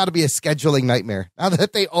 this has got to be a scheduling nightmare. Now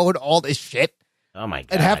that they own all this shit. Oh, my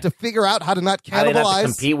God. And have to figure out how to not cannibalize. How they not to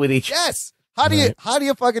compete with each other. Yes. How do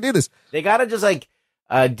you fucking do this? They got to just, like,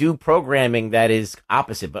 do programming that is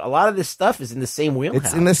opposite, but a lot of this stuff is in the same wheelhouse.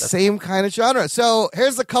 It's in the same kind of genre. So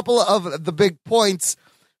here's a couple of the big points.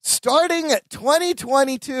 Starting at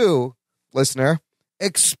 2022, listener,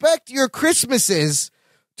 expect your Christmases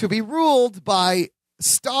to be ruled by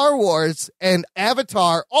Star Wars and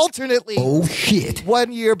Avatar alternately. Oh, shit.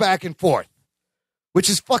 1 year back and forth, which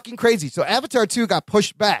is fucking crazy. So Avatar 2 got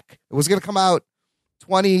pushed back. It was going to come out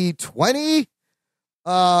 2020,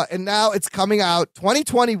 and now it's coming out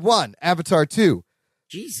 2021, Avatar 2.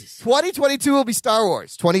 Jesus. 2022 will be Star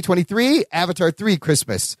Wars. 2023, Avatar 3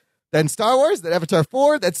 Christmas. Then Star Wars, then Avatar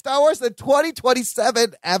 4, then Star Wars, then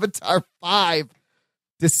 2027, Avatar 5,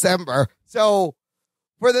 December. So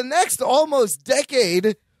for the next almost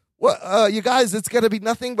decade, you guys, it's going to be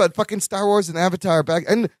nothing but fucking Star Wars and Avatar back.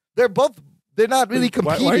 And they're not really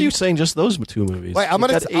competing. Why are you saying just those two movies? Wait, I'm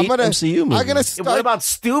gonna MCU movies. I'm gonna start. What about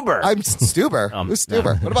Stuber? I'm Stuber. Who's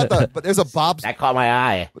Stuber? What about but there's a Bob's. That caught my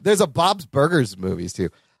eye. There's a Bob's Burgers movies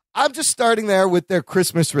too. I'm just starting there with their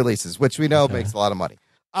Christmas releases, which we know makes a lot of money.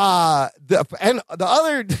 The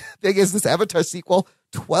other thing is this Avatar sequel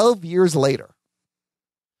 12 years later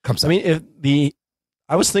comes out. I mean,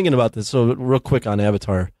 I was thinking about this, so real quick on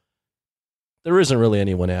Avatar. There isn't really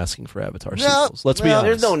anyone asking for Avatar sequels. Let's be honest.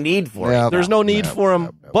 There's no need for it. There's no need for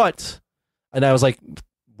them, but, and I was like,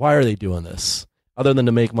 why are they doing this? Other than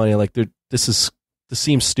to make money, like, this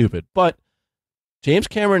seems stupid. But James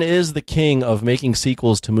Cameron is the king of making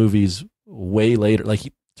sequels to movies way later.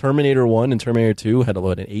 Like, Terminator 1 and Terminator 2 had an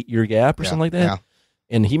 8-year gap or something like that. Yeah.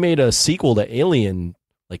 And he made a sequel to Alien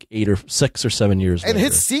like 6 or 7 years later. And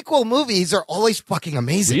his sequel movies are always fucking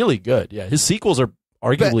amazing. Really good. Yeah. His sequels are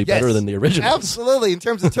arguably better than the originals. Absolutely. In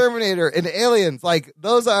terms of Terminator and Aliens, like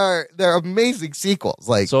they're amazing sequels.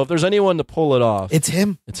 Like, so if there's anyone to pull it off, it's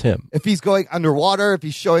him. It's him. If he's going underwater, if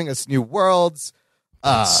he's showing us new worlds.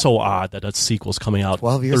 It's so odd that sequel's coming out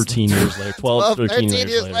 13 years later. 13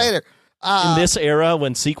 years later. In this era,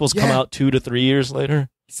 when sequels come out 2 to 3 years later.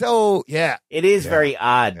 So, yeah. It is very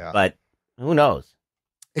odd, but who knows?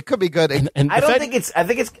 It could be good. And I think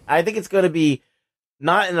it's going to be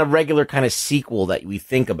not in a regular kind of sequel that we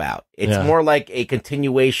think about. It's more like a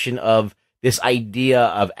continuation of this idea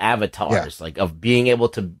of avatars, like of being able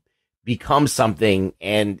to become something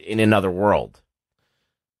and in another world.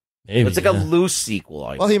 Maybe, it's like a loose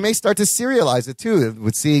sequel. Well, he may start to serialize it too,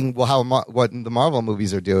 with seeing what the Marvel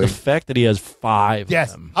movies are doing. The fact that he has 5 of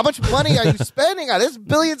them. How much money are you spending on it? It's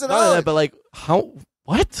billions of dollars. That, but like, how?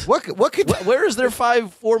 What? What could? Where is there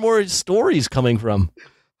 4 more stories coming from?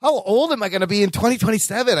 How old am I going to be in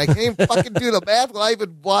 2027? I can't even fucking do the math. Will I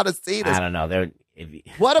even want to see this? I don't know.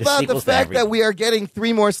 What about the fact that we are getting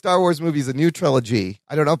 3 more Star Wars movies, a new trilogy?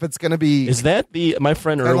 I don't know if it's going to be. Is that my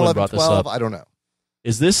friend Erwin brought 12, this up? I don't know.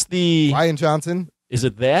 Is this the Rian Johnson? Is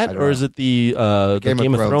it that, or is it the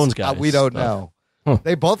Game of Thrones guys? We don't know.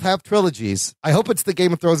 They both have trilogies. I hope it's the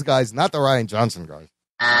Game of Thrones guys, not the Rian Johnson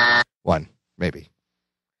guys. One, maybe.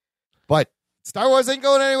 But Star Wars ain't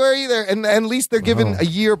going anywhere either, and at least they're given a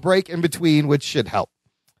year break in between, which should help.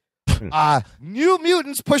 New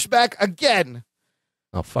Mutants push back again.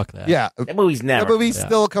 Oh, fuck that. Yeah. That movie's never. The movie's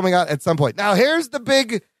still coming out at some point. Now, here's the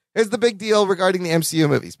big here's the big deal regarding the MCU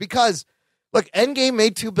movies. Because, look, Endgame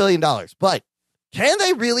made $2 billion, but can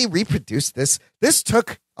they really reproduce this? This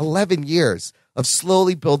took 11 years of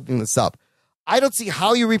slowly building this up. I don't see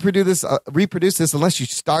how you reproduce this unless you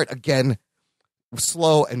start again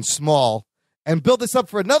slow and small and build this up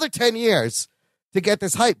for another 10 years to get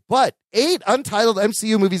this hype. But 8 untitled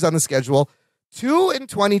MCU movies on the schedule, 2 in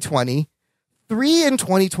 2020, 3 in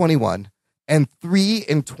 2021, and 3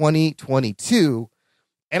 in 2022.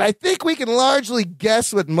 And I think we can largely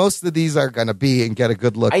guess what most of these are going to be and get a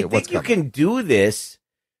good look at what's coming. I think you can do this,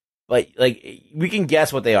 but like we can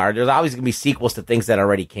guess what they are. There's always going to be sequels to things that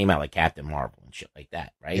already came out, like Captain Marvel and shit like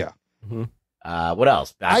that, right? Yeah. Mm-hmm. What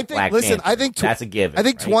else? I think that's a given. I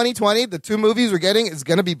think right? 2020, the 2 movies we're getting is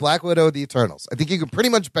going to be Black Widow and The Eternals. I think you can pretty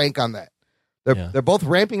much bank on that. They're both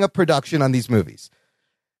ramping up production on these movies.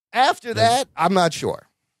 After that, I'm not sure.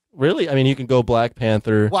 Really? I mean, you can go Black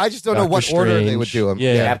Panther. Well, I just don't know what order they would do them.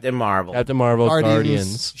 Yeah. Captain Marvel,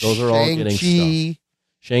 Guardians. Those are all getting stuff.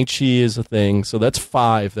 Shang-Chi is a thing. So that's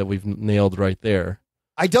 5 that we've nailed right there.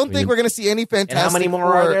 I don't think we're going to see any Fantastic And how many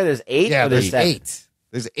more are there? There's 8? Yeah, or there's 7? 8.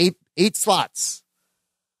 There's 8 slots.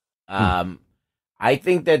 I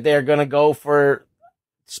think that they're going to go for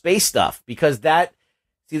space stuff because the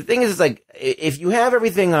thing is like, if you have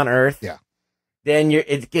everything on Earth, then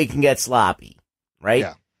it can get sloppy, right?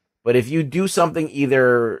 Yeah. But if you do something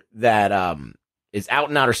either that is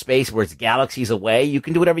out in outer space where it's galaxies away, you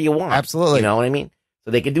can do whatever you want. Absolutely. You know what I mean?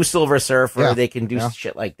 So they can do Silver Surfer. They can do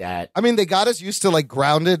shit like that. I mean, they got us used to like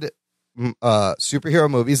grounded superhero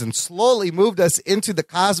movies and slowly moved us into the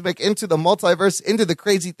cosmic, into the multiverse, into the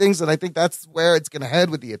crazy things. And I think that's where it's going to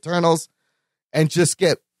head with the Eternals and just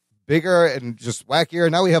get bigger and just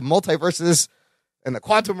wackier. Now we have multiverses and the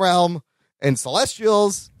quantum realm and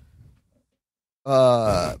Celestials.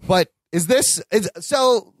 But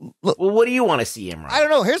so? Well, what do you want to see, Imran? I don't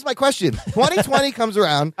know. Here's my question. 2020 comes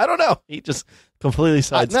around. I don't know. He just completely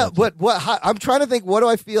sidestepped. I'm trying to think. What do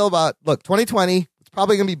I feel about? Look, 2020. It's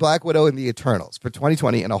probably going to be Black Widow and the Eternals for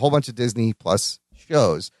 2020, and a whole bunch of Disney Plus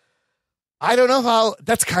shows. I don't know how.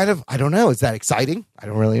 That's kind of. I don't know. Is that exciting? I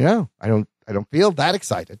don't really know. I don't feel that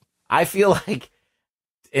excited. I feel like,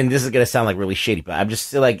 and this is going to sound like really shitty, but I'm just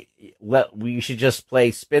still like, we should just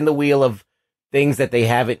spin the wheel of things that they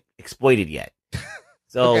haven't exploited yet.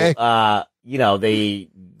 So, Okay.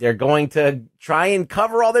 They're going to try and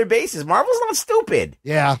cover all their bases. Marvel's not stupid.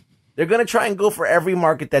 Yeah. They're going to try and go for every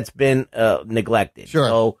market that's been neglected. Sure.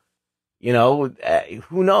 So,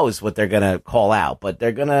 who knows what they're going to call out, but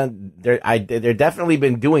they're definitely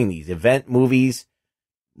been doing these event movies,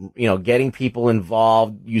 getting people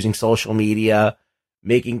involved using social media,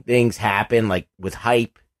 making things happen like with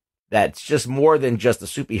hype. That's just more than just a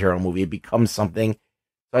superhero movie. It becomes something.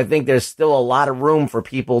 So I think there's still a lot of room for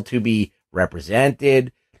people to be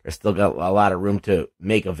represented. There's still got a lot of room to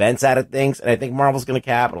make events out of things. And I think Marvel's going to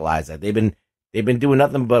capitalize that. They've been doing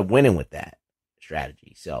nothing but winning with that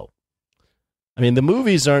strategy. So, I mean, the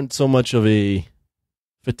movies aren't so much of a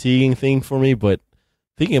fatiguing thing for me, but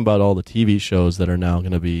thinking about all the TV shows that are now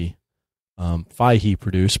going to be Feige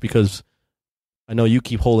produced, because I know you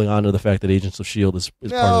keep holding on to the fact that Agents of S.H.I.E.L.D. is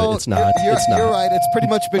part of it. It's not. It's not. You're right. It's pretty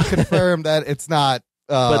much been confirmed that it's not.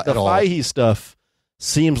 But the Feige stuff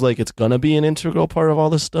seems like it's going to be an integral part of all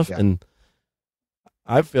this stuff. Yeah. And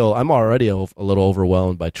I feel I'm already a little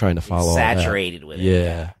overwhelmed by trying to follow saturated with it.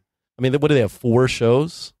 Yeah. I mean, what do they have? 4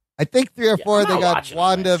 shows? I think 3 or 4. They got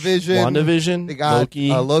WandaVision. They got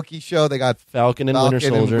Loki show. They got Falcon and Winter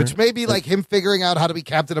Soldier. Which may be like him figuring out how to be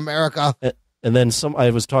Captain America. And then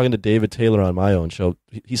I was talking to David Taylor on my own show.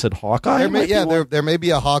 He said Hawkeye. There may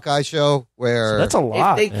be a Hawkeye show where that's a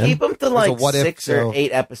lot. If they keep them to like 6 or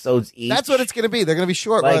 8 episodes each, that's what it's going to be. They're going to be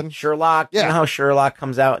short like run. Sherlock. Yeah. You know how Sherlock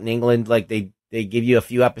comes out in England? Like they give you a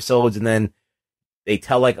few episodes and then they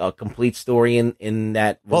tell like a complete story in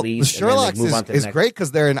that release. Well, Sherlock is great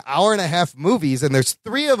because they're 1.5 hour movies and there's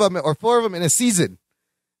 3 of them or 4 of them in a season.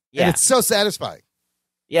 Yeah, and it's so satisfying.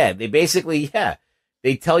 Yeah, they basically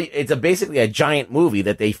They tell you it's basically a giant movie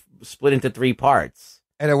that they split into 3 parts,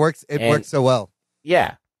 and it works. It works so well.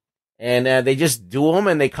 Yeah, and they just do them,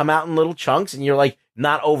 and they come out in little chunks, and you're like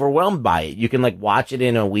not overwhelmed by it. You can like watch it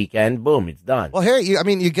in a weekend. Boom, it's done. Well, here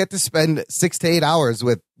you get to spend 6 to 8 hours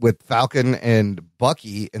with Falcon and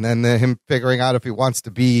Bucky, and then him figuring out if he wants to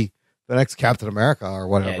be the next Captain America or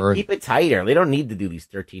whatever. Yeah, keep it tighter. They don't need to do these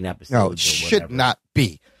 13 episodes. No, it should not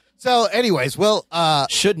be. So, anyways,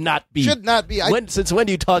 should not be. Should not be. Since when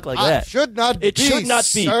do you talk like that? Should not be. It should not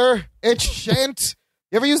be, sir. It shan't.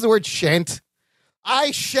 You ever use the word shan't?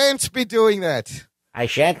 I shan't be doing that. I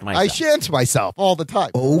shan't myself. I shan't myself all the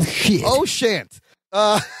time. Oh shit. Oh shan't.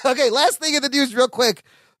 Okay, last thing in the news, real quick.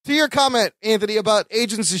 to your comment, Anthony, about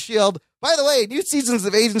Agents of S.H.I.E.L.D., by the way, new seasons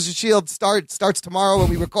of Agents of S.H.I.E.L.D. starts tomorrow when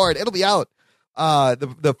we record. It'll be out.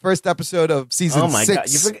 The first episode of season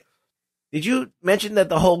 6. God. Did you mention that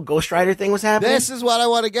the whole Ghost Rider thing was happening? This is what I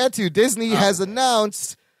want to get to. Disney has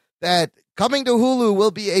announced that coming to Hulu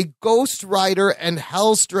will be a Ghost Rider and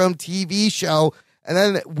Hellstrom TV show. And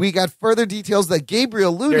then we got further details that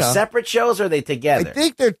Gabriel Luna. They're separate shows, or are they together? I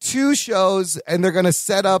think they're 2 shows, and they're going to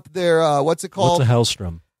set up their, what's it called? What's a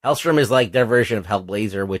Hellstrom? Hellstrom is like their version of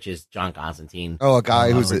Hellblazer, which is John Constantine. Oh, a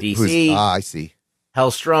guy who's DC. I see.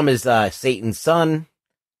 Hellstrom is Satan's son.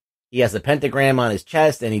 He has the pentagram on his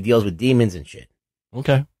chest, and he deals with demons and shit.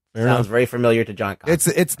 Okay. Sounds very familiar to John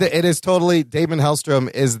Constantine. It is totally, Damon Hellstrom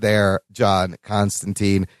is there, John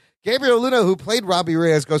Constantine. Gabriel Luna, who played Robbie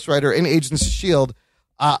Reyes, Ghost Rider in Agents of S.H.I.E.L.D.,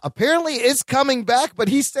 apparently is coming back, but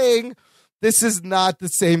he's saying this is not the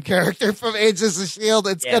same character from Agents of S.H.I.E.L.D.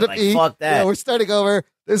 It's going to be, fuck that. We're starting over.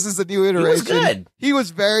 This is a new iteration. He was good. He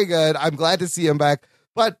was very good. I'm glad to see him back.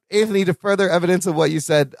 But, Anthony, to further evidence of what you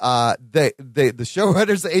said, the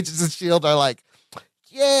showrunners of Agents of S.H.I.E.L.D. are like,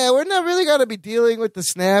 yeah, we're not really going to be dealing with the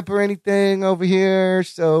snap or anything over here,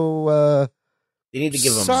 so they need to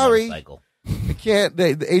give him a motorcycle. I can't.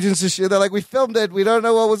 The Agents of S.H.I.E.L.D., they're like, we filmed it. We don't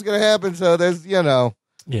know what was going to happen, so there's,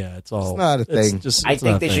 Yeah, it's not a thing. I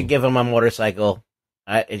think they should give him a motorcycle.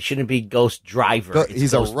 It shouldn't be Ghost Driver.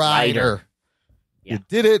 He's Ghost a rider. Yeah. You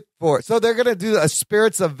did it so they're going to do a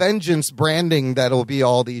Spirits of Vengeance branding that'll be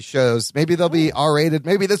all these shows. Maybe they'll be R-rated.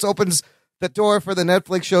 Maybe this opens the door for the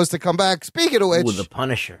Netflix shows to come back. Speaking of which, The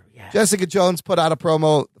Punisher. Yeah. Jessica Jones put out a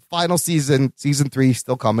promo. Final season 3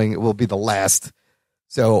 still coming. It will be the last.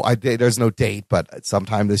 So there's no date, but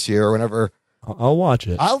sometime this year or whenever. I'll watch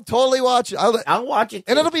it. I'll totally watch it. I'll watch it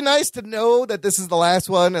too. And it'll be nice to know that this is the last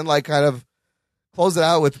one and like kind of close it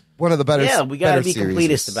out with one of the better. Yeah, we got to be series.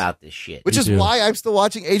 completist about this shit. Which is why I'm still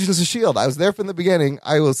watching Agents of S.H.I.E.L.D. I was there from the beginning.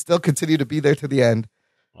 I will still continue to be there to the end.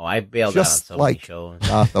 Oh, I bailed out on so many shows.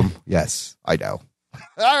 Gotham. Yes, I know.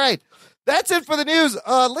 All right. That's it for the news.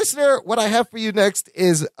 Listener, what I have for you next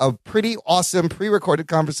is a pretty awesome pre-recorded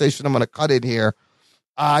conversation I'm going to cut in here.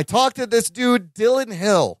 I talked to this dude, Dylan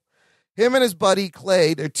Hill. Him and his buddy,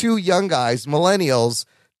 Clay, they're 2 young guys, millennials,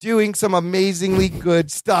 doing some amazingly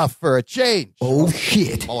good stuff for a change. Oh,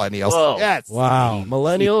 shit. Millennials. Whoa. Yes. Wow.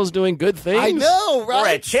 Millennials doing good things. I know, right? For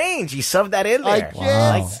a change, he subbed that in there. I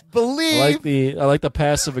can't believe. I like the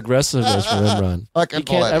passive aggressiveness from Imran. He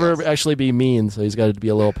can't ever actually be mean, so he's got to be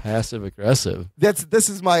a little passive aggressive. This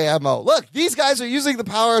is my MO. Look, these guys are using the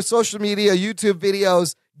power of social media, YouTube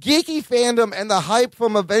videos, geeky fandom, and the hype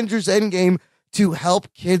from Avengers Endgame to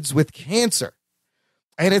help kids with cancer.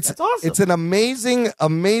 And it's awesome. It's an amazing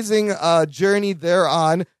journey they're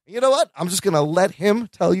on. You know what? I'm just going to let him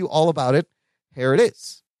tell you all about it. Here it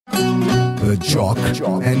is. The Jock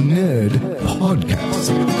and Nerd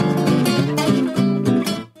Podcast.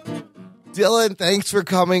 Dylan, thanks for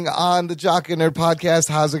coming on the Jock and Nerd Podcast.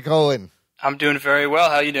 How's it going? I'm doing very well.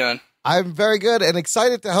 How you doing? I'm very good and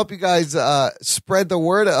excited to help you guys spread the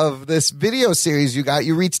word of this video series you got.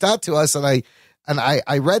 You reached out to us, and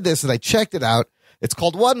I read this and I checked it out. It's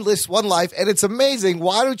called One List, One Life, and it's amazing.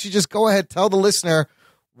 Why don't you just go ahead, tell the listener,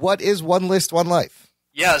 what is One List, One Life?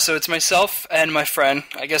 Yeah, so it's myself and my friend,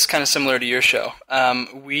 I guess kind of similar to your show.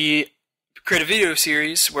 We create a video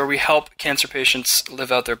series where we help cancer patients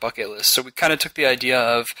live out their bucket list. So we kind of took the idea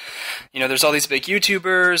of, there's all these big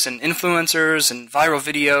YouTubers and influencers and viral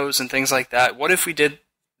videos and things like that. What if we did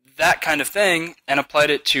that kind of thing and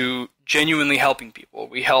applied it to genuinely helping people?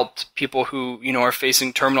 We helped people who, are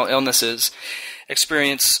facing terminal illnesses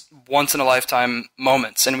experience once-in-a-lifetime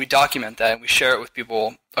moments, and we document that and we share it with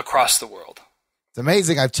people across the world. It's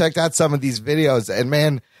amazing. I've checked out some of these videos, and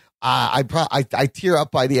man, I tear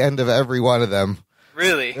up by the end of every one of them.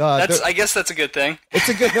 Really? I guess that's a good thing. It's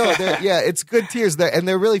a good it's good tears there, and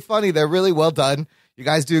they're really funny. They're really well done. You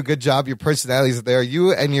guys do a good job. Your personalities are there.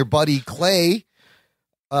 You and your buddy Clay,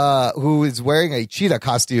 who is wearing a cheetah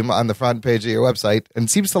costume on the front page of your website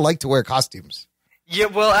and seems to like to wear costumes. Yeah,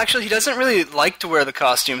 well, actually, he doesn't really like to wear the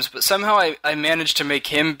costumes, but somehow I managed to make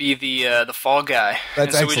him be the fall guy.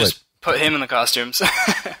 That's so excellent. We just put him in the costumes.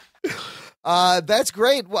 That's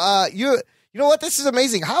great. You know what? This is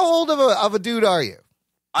amazing. How old of a dude are you?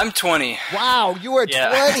 I'm 20. Wow, you are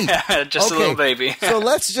 20. Just a little baby. So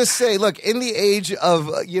let's just say, look, in the age of,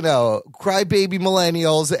 crybaby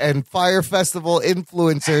millennials and Fire Festival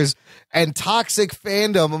influencers and toxic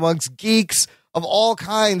fandom amongst geeks of all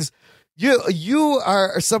kinds, you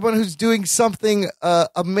are someone who's doing something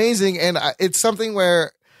amazing, and it's something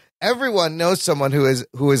where everyone knows someone who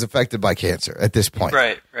is affected by cancer at this point.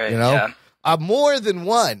 Right. Yeah. More than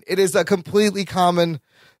one. It is a completely common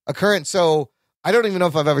occurrence. So I don't even know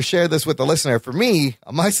if I've ever shared this with the listener. For me,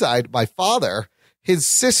 on my side, my father,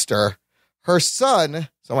 his sister, her son,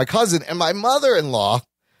 so my cousin, and my mother-in-law.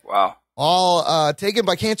 Wow. All taken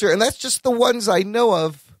by cancer, and that's just the ones I know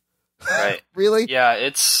of. Right. Really? Yeah,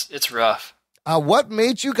 it's rough. What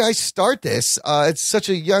made you guys start this at such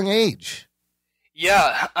a young age?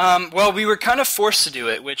 Yeah, well, we were kind of forced to do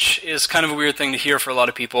it, which is kind of a weird thing to hear for a lot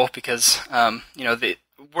of people because,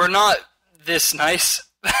 we're not this nice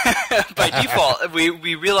by default.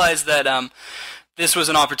 We realized that this was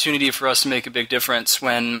an opportunity for us to make a big difference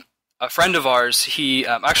when a friend of ours, he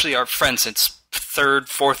actually our friend since 3rd,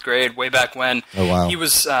 4th grade, way back when, he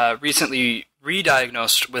was recently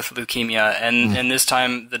re-diagnosed with leukemia, and this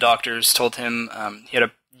time the doctors told him he had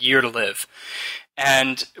a year to live.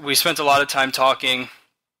 And we spent a lot of time talking,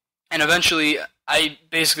 and eventually I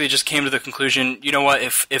basically just came to the conclusion, you know what,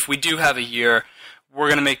 if we do have a year, we're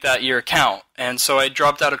going to make that year count. And so I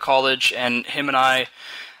dropped out of college, and him and I,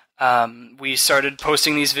 we started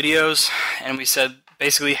posting these videos, and we said,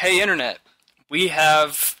 basically, hey, Internet, we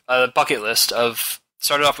have a bucket list of,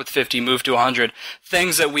 started off with 50, moved to 100,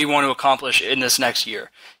 things that we want to accomplish in this next year.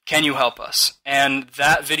 Can you help us? And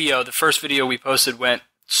that video, the first video we posted, went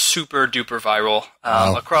super duper viral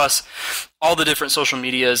across all the different social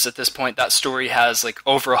medias. At this point, that story has like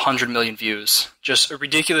over 100 million views, just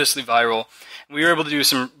ridiculously viral. We were able to do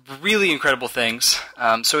some really incredible things.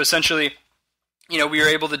 So essentially, we were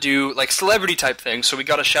able to do like celebrity type things. So we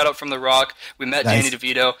got a shout out from The Rock. We met Danny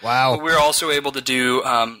DeVito. Wow. But we were also able to do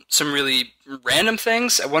some really random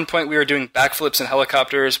things. At one point, we were doing backflips in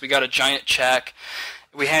helicopters. We got a giant check.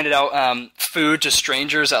 We handed out food to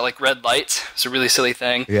strangers at like red lights. It's a really silly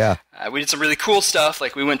thing. Yeah. We did some really cool stuff.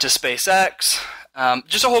 Like we went to SpaceX.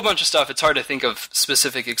 Just a whole bunch of stuff. It's hard to think of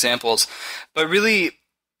specific examples. But really,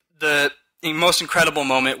 the most incredible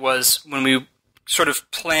moment was when we sort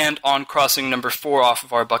of planned on crossing number 4 off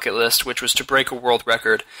of our bucket list, which was to break a world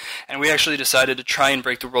record. And we actually decided to try and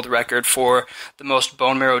break the world record for the most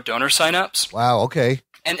bone marrow donor signups. Wow, okay.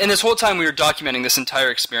 And this whole time we were documenting this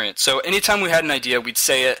entire experience. So anytime we had an idea, we'd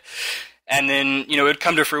say it, and then it would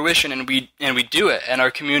come to fruition, and we'd do it. And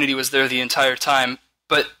our community was there the entire time.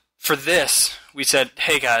 But for this, we said,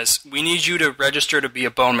 hey guys, we need you to register to be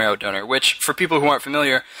a bone marrow donor, which for people who aren't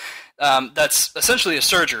familiar, that's essentially a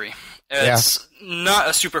surgery. It's not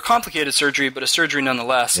a super complicated surgery, but a surgery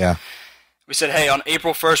nonetheless. Yeah. We said, hey, on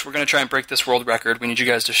April 1st, we're going to try and break this world record. We need you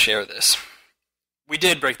guys to share this. We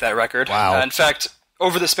did break that record. Wow. In fact,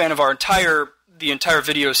 over the span of the entire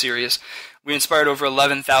video series, we inspired over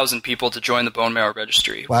 11,000 people to join the bone marrow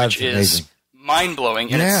registry, which is mind-blowing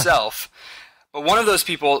in itself. But one of those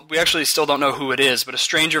people, we actually still don't know who it is, but a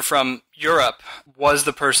stranger from Europe was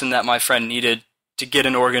the person that my friend needed to get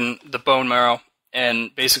an organ, the bone marrow,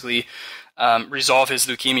 and basically resolve his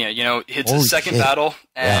leukemia. It's his second battle,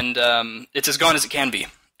 and it's as gone as it can be.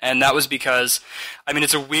 And that was because,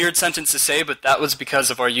 it's a weird sentence to say, but that was because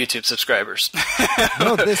of our YouTube subscribers.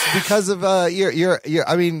 No, this because of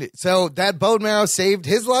so that bone marrow saved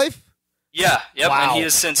his life? Yeah, yep. Wow. And he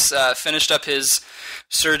has since finished up his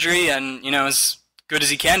surgery and, as good as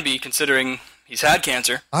he can be considering he's had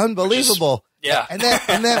cancer. Unbelievable. Yeah. And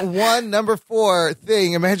that one number 4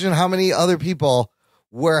 thing, imagine how many other people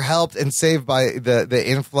were helped and saved by the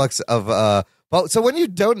influx of so when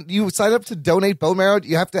you sign up to donate bone marrow,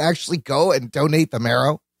 you have to actually go and donate the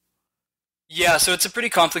marrow? Yeah, so it's a pretty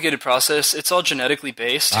complicated process. It's all genetically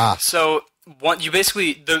based. So you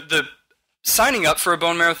basically the signing up for a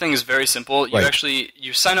bone marrow thing is very simple.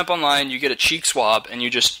 You sign up online, you get a cheek swab, and you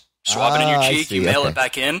just swab it in your cheek, you mail it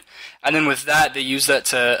back in, and then with that, they use that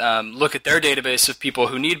to look at their database of people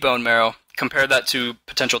who need bone marrow, compare that to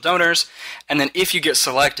potential donors, and then if you get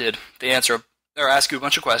selected, they ask you a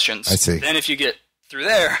bunch of questions. I see. Then if you get through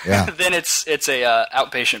there, then it's a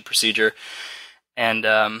outpatient procedure, and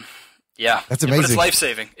that's amazing. But it's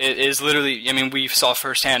life-saving. It is literally, we saw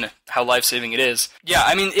firsthand how life-saving it is. Yeah,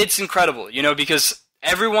 it's incredible, because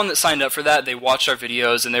everyone that signed up for that, they watched our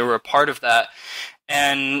videos and they were a part of that.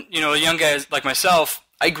 And, a young guy like myself,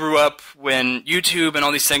 I grew up when YouTube and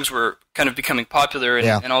all these things were kind of becoming popular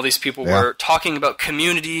and all these people were talking about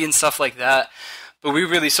community and stuff like that. But we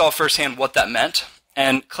really saw firsthand what that meant.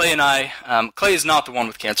 And Clay and I, Clay is not the one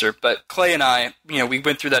with cancer, but Clay and I, we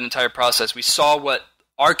went through that entire process. We saw what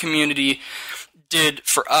our community did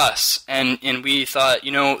for us, and we thought,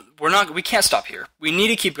 we can't stop here. We need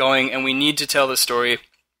to keep going, and we need to tell the story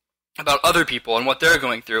about other people and what they're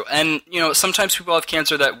going through. And, sometimes people have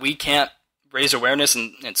cancer that we can't raise awareness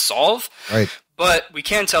and solve, right? But we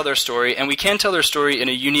can tell their story, and we can tell their story in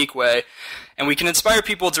a unique way, and we can inspire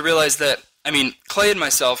people to realize that, Clay and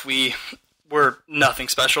myself, we we're nothing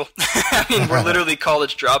special. I mean, we're literally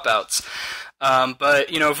college dropouts. But,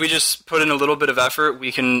 if we just put in a little bit of effort,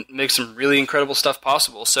 we can make some really incredible stuff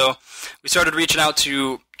possible. So we started reaching out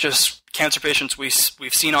to just cancer patients we've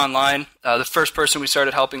seen online. The first person we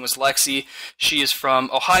started helping was Lexi. She is from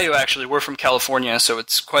Ohio, actually. We're from California, so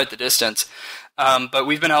it's quite the distance. But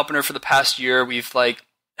we've been helping her for the past year. We've,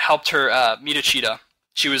 helped her meet a cheetah.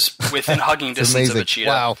 She was within hugging distance of a cheetah.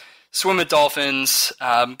 Wow. Swim with dolphins,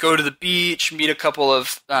 go to the beach, meet a couple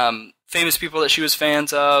of famous people that she was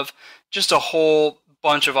fans of, just a whole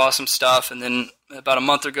bunch of awesome stuff. And then about a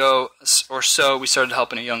month ago or so, we started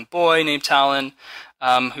helping a young boy named Talon,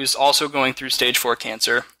 who's also going through stage 4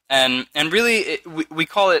 cancer. And really, we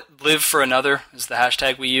call it Live for Another is the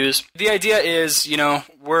hashtag we use. The idea is,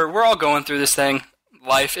 we're all going through this thing.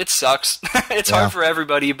 Life, it sucks. It's hard for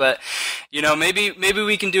everybody, but maybe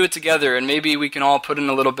we can do it together, and maybe we can all put in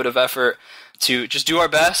a little bit of effort to just do our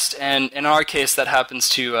best. And in our case, that happens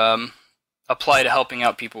to apply to helping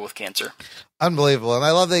out people with cancer. Unbelievable. And I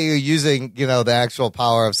love that you're using, the actual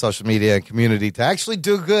power of social media and community to actually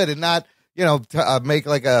do good and not, make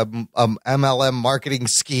like a MLM marketing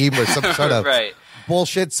scheme or some sort of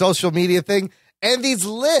bullshit social media thing. And these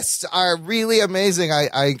lists are really amazing.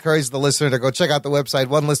 I encourage the listener to go check out the website,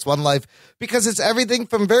 One List, One Life, because it's everything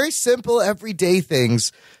from very simple everyday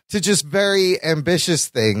things to just very ambitious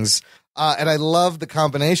things. And I love the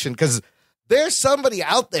combination because there's somebody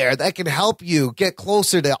out there that can help you get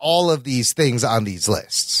closer to all of these things on these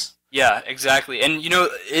lists. Yeah, exactly. And,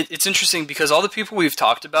 it's interesting because all the people we've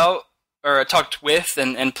talked about or talked with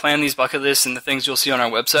and planned these bucket lists and the things you'll see on our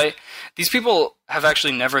website, these people have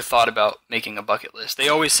actually never thought about making a bucket list. They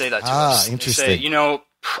always say that to us. Interesting. They say,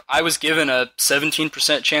 I was given a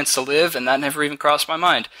 17% chance to live, and that never even crossed my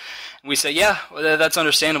mind. And we say, yeah, well, that's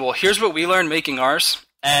understandable. Here's what we learned making ours.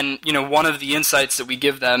 And, one of the insights that we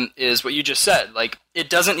give them is what you just said.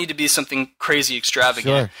 It doesn't need to be something crazy extravagant.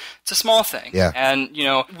 Sure. It's a small thing. Yeah. And,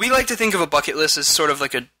 we like to think of a bucket list as sort of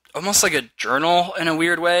almost like a journal in a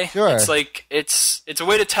weird way. Sure. It's it's a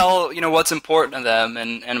way to tell, what's important to them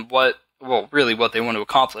and what they want to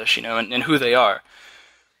accomplish, and who they are.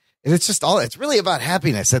 And it's just it's really about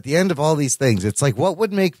happiness at the end of all these things. It's like, what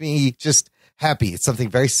would make me just happy? It's something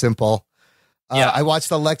very simple. I watched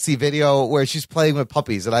the Lexi video where she's playing with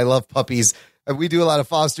puppies, and I love puppies. And we do a lot of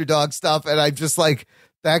foster dog stuff, and I just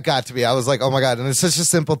that got to me. I was like, oh my God. And it's such a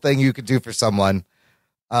simple thing you could do for someone.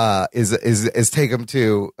 Is take them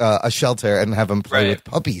to a shelter and have them play with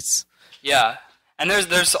puppies. Yeah, and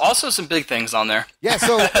there's also some big things on there. Yeah,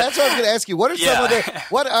 so that's what I was going to ask you. What are some of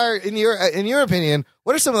what are in your opinion?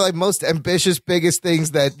 What are some of the most ambitious, biggest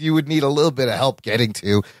things that you would need a little bit of help getting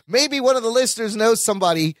to? Maybe one of the listeners knows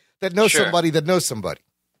somebody that knows somebody that knows somebody.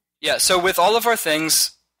 Yeah. So with all of our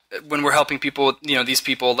things, when we're helping people, these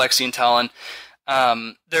people, Lexi and Talon,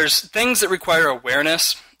 there's things that require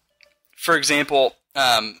awareness. For example,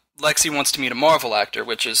 Lexi wants to meet a Marvel actor,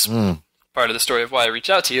 which is part of the story of why I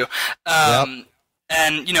reached out to you. And,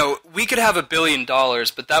 we could have $1 billion,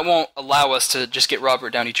 but that won't allow us to just get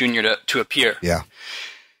Robert Downey Jr. to appear. Yeah.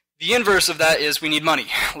 The inverse of that is we need money.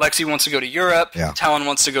 Lexi wants to go to Europe. Yeah. Talon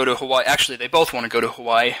wants to go to Hawaii. Actually, they both want to go to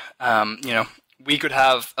Hawaii. We could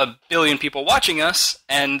have 1 billion people watching us,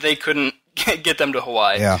 and they couldn't get them to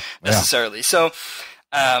Hawaii necessarily. Yeah. So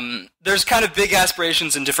there's kind of big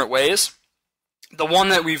aspirations in different ways. The one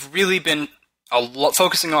that we've really been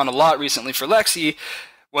focusing on a lot recently for Lexi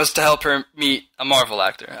was to help her meet a Marvel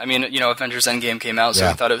actor. I mean, Avengers Endgame came out, so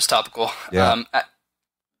we thought it was topical. Yeah.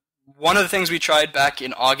 One of the things we tried back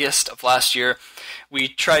in August of last year, we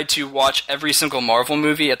tried to watch every single Marvel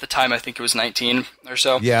movie. At the time, I think it was 19 or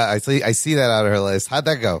so. Yeah, I see that on her list. How'd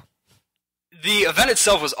that go? The event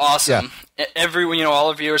itself was awesome. Yeah. All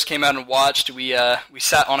our viewers came out and watched. We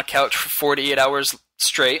sat on a couch for 48 hours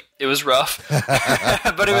straight. It was rough,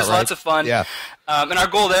 but it was lots of fun. Yeah. And our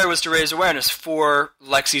goal there was to raise awareness for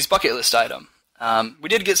Lexi's bucket list item. We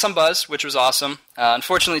did get some buzz, which was awesome.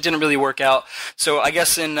 Unfortunately, it didn't really work out. So I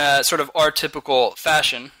guess in sort of our typical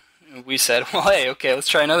fashion, we said, well, hey, okay, let's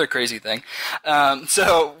try another crazy thing.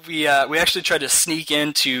 So we actually tried to sneak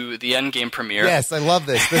into the Endgame premiere. Yes, I love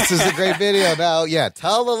this. This is a great video. Now,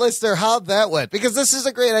 tell the listener how that went, because this is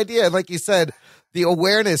a great idea. And like you said, the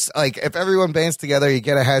awareness, if everyone bands together, you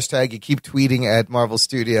get a hashtag, you keep tweeting at Marvel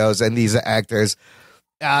Studios and these actors,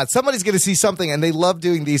 somebody's going to see something, and they love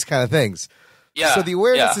doing these kind of things. Yeah. So the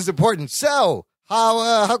awareness is important. So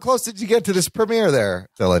how close did you get to this premiere there,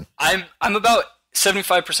 Dylan? I'm about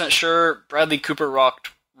 75% sure Bradley Cooper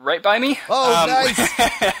walked right by me. Oh, nice.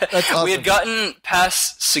 That's awesome. We had gotten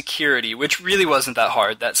past security, which really wasn't that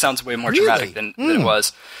hard. That sounds way more dramatic than it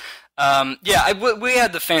was. We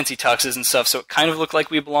had the fancy tuxes and stuff, so it kind of looked like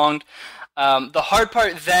we belonged. The hard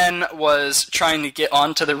part then was trying to get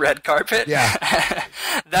onto the red carpet. Yeah.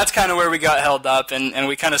 That's kind of where we got held up, and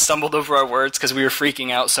we kind of stumbled over our words because we were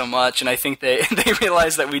freaking out so much, and I think they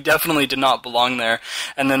realized that we definitely did not belong there,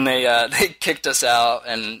 and then they kicked us out,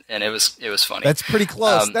 and it was funny. That's pretty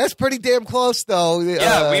close. That's pretty damn close, though.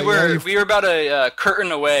 We were about a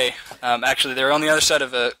curtain away. Actually, they were on the other side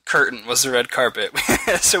of a curtain was the red carpet,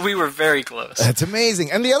 so we were very close. That's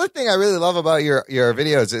amazing. And the other thing I really love about your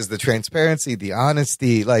videos is the transparency, the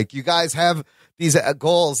honesty. Like, you guys have these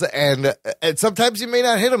goals, and sometimes you may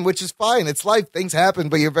not hit them, which is fine. It's life. Things happen,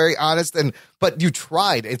 but you're very honest, but you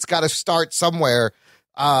tried. It's got to start somewhere.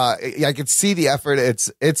 I can see the effort.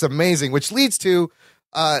 It's amazing, which leads to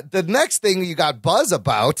the next thing you got buzz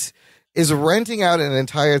about is renting out an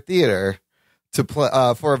entire theater to play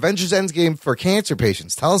for Avengers Endgame for cancer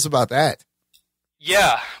patients. Tell us about that.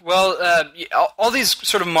 Yeah, well, all these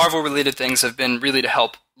sort of Marvel-related things have been really to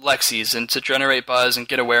help Lexi's and to generate buzz and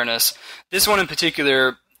get awareness. This one in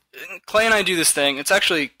particular, Clay and I do this thing. It's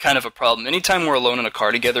actually kind of a problem. Anytime we're alone in a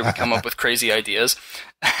car together, we come up with crazy ideas.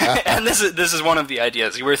 And this is one of the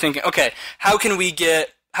ideas. We were thinking, okay, how can we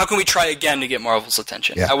try again to get Marvel's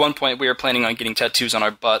attention? Yeah. At one point, we were planning on getting tattoos on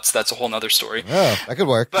our butts. That's a whole nother story. Oh, that could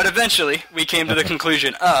work. But eventually, we came to the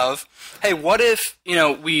conclusion of, hey, what if,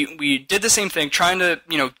 we did the same thing, trying to,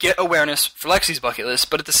 get awareness for Lexi's bucket list,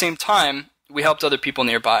 but at the same time, we helped other people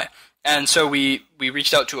nearby. And so we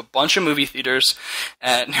reached out to a bunch of movie theaters,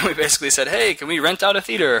 and we basically said, hey, can we rent out a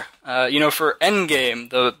theater, for Endgame,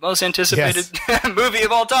 the most anticipated movie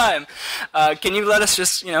of all time? Can you let us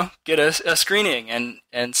just, get a screening?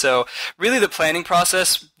 And so really the planning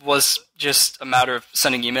process was just a matter of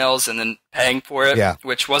sending emails and then paying for it,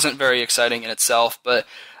 which wasn't very exciting in itself. But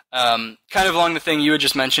kind of along the thing you had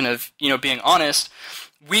just mentioned of, being honest,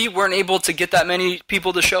 we weren't able to get that many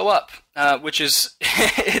people to show up, which is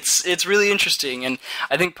it's really interesting. And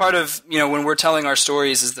I think part of when we're telling our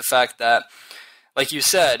stories is the fact that, like you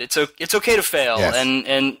said, it's okay to fail,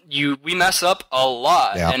 and we mess up a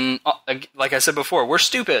lot. Yeah. And like I said before, we're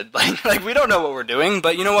stupid. Like we don't know what we're doing,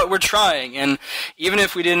 but you know what? We're trying. And even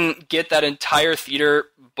if we didn't get that entire theater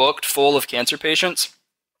booked full of cancer patients,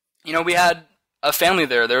 we had a family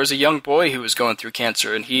there. There was a young boy who was going through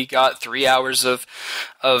cancer, and he got 3 hours of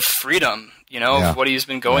freedom, of what he's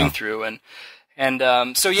been going through. And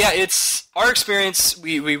so it's our experience.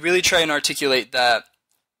 We really try and articulate that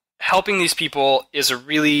helping these people is a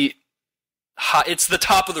really high, it's the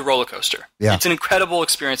top of the roller coaster. Yeah. It's an incredible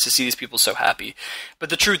experience to see these people so happy. But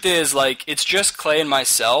the truth is, it's just Clay and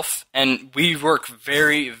myself, and we work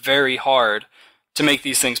very, very hard to make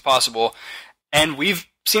these things possible. And we've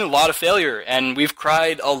seen a lot of failure, and we've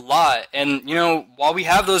cried a lot, and while we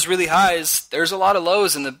have those really highs, there's a lot of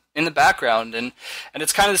lows in the background, and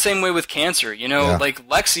it's kind of the same way with cancer. Like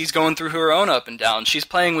Lexi's going through her own up and down. She's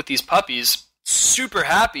playing with these puppies, super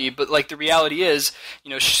happy, but the reality is,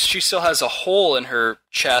 she still has a hole in her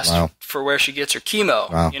chest for where she gets her chemo.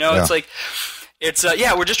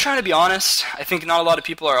 We're just trying to be honest. I think not a lot of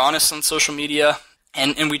people are honest on social media.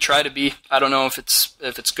 And we try to be. I don't know if it's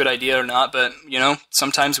a good idea or not, but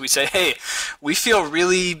sometimes we say, hey, we feel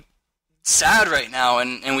really sad right now,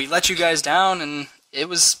 and we let you guys down, and it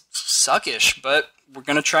was suckish, but we're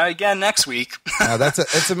gonna try again next week.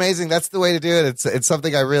 It's amazing. That's the way to do it. It's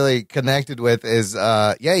something I really connected with. Is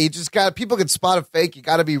you just got, people can spot a fake. You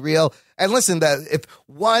got to be real. And listen, that if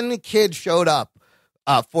one kid showed up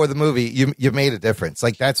for the movie, you made a difference.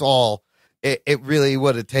 That's all. It really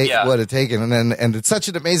would have taken, and it's such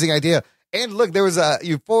an amazing idea. And look, there was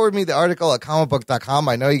you forwarded me the article at comicbook.com.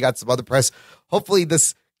 I know you got some other press. Hopefully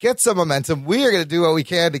this gets some momentum. We are going to do what we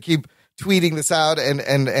can to keep tweeting this out and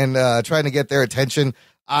trying to get their attention.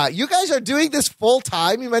 You guys are doing this full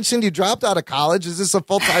time. You mentioned you dropped out of college. Is this a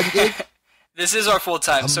full time gig? This is our full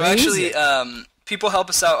time. So actually, people help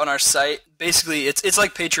us out on our site. Basically, it's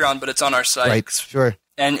like Patreon, but it's on our site. Right. Sure.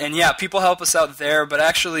 And people help us out there, but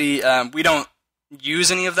actually we don't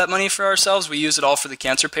use any of that money for ourselves. We use it all for the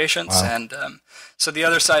cancer patients. Wow. And so the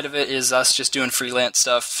other side of it is us just doing freelance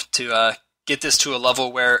stuff to get this to a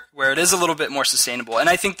level where it is a little bit more sustainable. And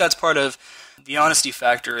I think that's part of the honesty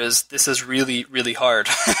factor is this is really, really hard.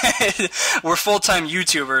 We're full-time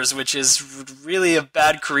YouTubers, which is really a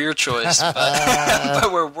bad career choice,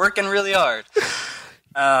 but we're working really hard.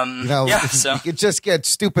 You could just get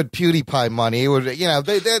stupid PewDiePie money.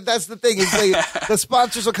 That's the thing is the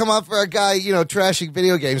sponsors will come out for a guy, trashing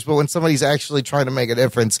video games, but when somebody's actually trying to make a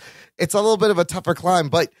difference, it's a little bit of a tougher climb.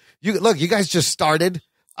 But you guys just started.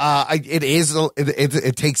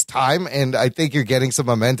 It takes time, and I think you're getting some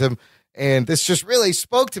momentum. And this just really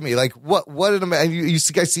spoke to me. Like, what and you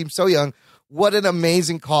guys seem so young. What an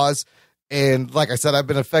amazing cause. And like I said, I've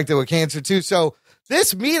been affected with cancer too. So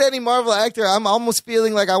this Meet Any Marvel Actor, I'm almost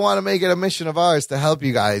feeling like I want to make it a mission of ours to help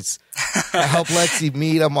you guys, to help Lexi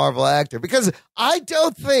meet a Marvel actor. Because I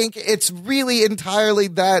don't think it's really entirely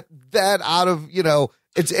that out of,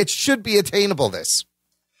 it should be attainable, this.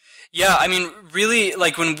 Yeah, I mean, really,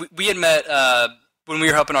 like when we had met, when we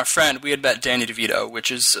were helping our friend, we had met Danny DeVito,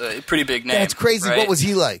 which is a pretty big name. That's crazy. Right? What was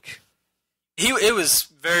he like? It was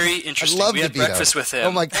very interesting. We had breakfast with him.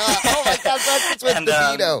 Oh my god! Breakfast with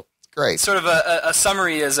DeVito. It's great. Sort of a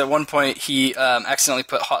summary is at one point he accidentally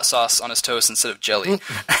put hot sauce on his toast instead of jelly,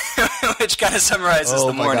 which kind of summarizes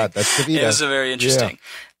the morning. God, that's DeVito. It was very interesting.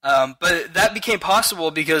 Yeah. But that became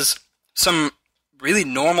possible because some really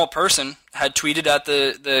normal person had tweeted at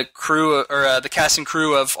the crew or the cast and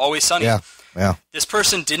crew of Always Sunny. Yeah. This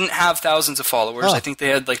person didn't have thousands of followers. I think they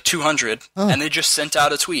had like 200, and they just sent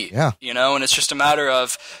out a tweet. Yeah. And it's just a matter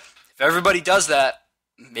of if everybody does that,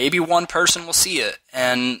 maybe one person will see it,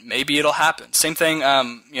 and maybe it'll happen. Same thing,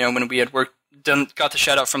 when we had got the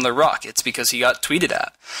shout out from The Rock, it's because he got tweeted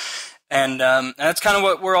at. And that's kind of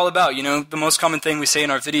what we're all about. The most common thing we say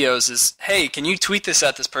in our videos is, hey, can you tweet this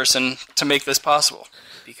at this person to make this possible?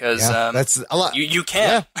 Because that's a lot. You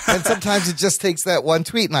can. Yeah. And sometimes it just takes that one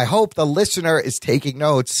tweet. And I hope the listener is taking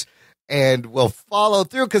notes and will follow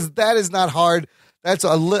through, because that is not hard. That's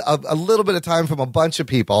a little bit of time from a bunch of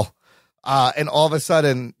people. And all of a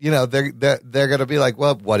sudden, they're going to be like,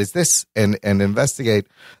 well, what is this? And investigate.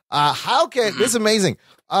 How can this is amazing.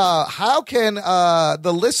 How can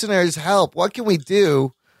the listeners help? What can we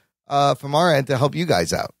do from our end to help you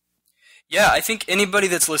guys out? Yeah, I think anybody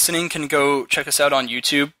that's listening can go check us out on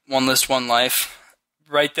YouTube, One List, One Life.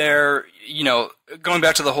 Right there, going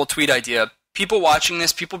back to the whole tweet idea, people watching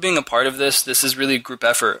this, people being a part of this is really a group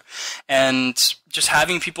effort. And just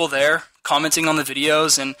having people there commenting on the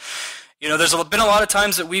videos, and there's been a lot of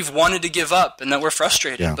times that we've wanted to give up and that we're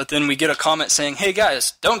frustrated, but then we get a comment saying, hey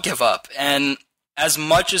guys, don't give up. And as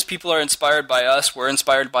much as people are inspired by us, we're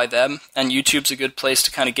inspired by them, and YouTube's a good place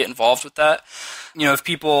to kind of get involved with that. If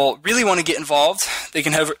people really want to get involved, they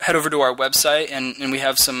can head over to our website, and we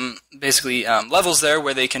have some basically levels there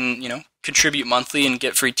where they can, contribute monthly and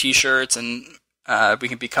get free t-shirts, and we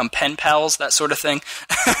can become pen pals, that sort of thing.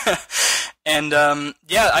 And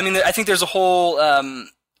I think there's a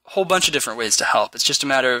whole bunch of different ways to help. It's just a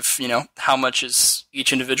matter of, how much is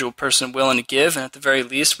each individual person willing to give, and at the very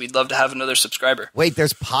least, we'd love to have another subscriber. Wait,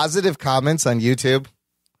 there's positive comments on YouTube?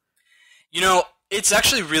 It's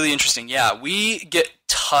actually really interesting. Yeah, we get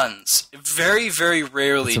tons. Very, very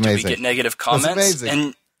rarely do we get negative comments.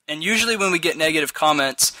 And usually when we get negative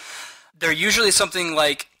comments, they're usually something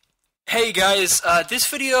like, hey guys, this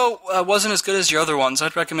video wasn't as good as your other ones.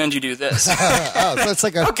 I'd recommend you do this. So it's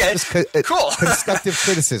like cool. Constructive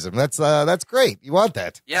criticism. That's great. You want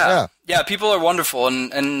that? Yeah. People are wonderful,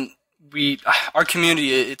 and our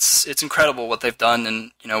community, it's incredible what they've done,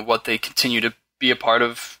 and what they continue to be a part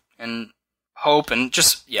of, and hope, and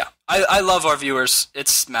just I love our viewers.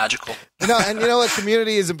 It's magical. What,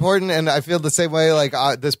 community is important, and I feel the same way. Like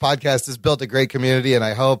this podcast has built a great community, and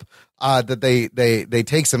I hope that they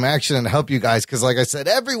take some action and help you guys, because like I said,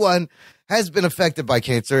 everyone has been affected by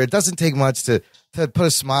cancer. It doesn't take much to put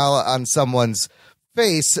a smile on someone's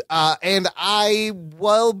face, and I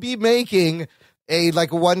will be making a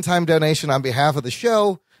one-time donation on behalf of the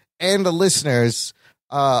show and the listeners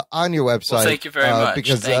on your website. Well, thank you very much.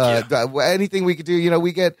 Because anything we could do,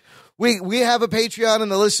 we have a Patreon,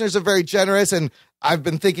 and the listeners are very generous, and I've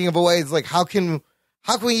been thinking of a way. It's like, how can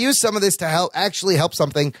we use some of this to actually help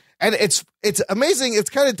something? And it's amazing. It's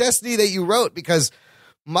kind of destiny that you wrote, because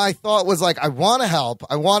my thought was like, I want to help.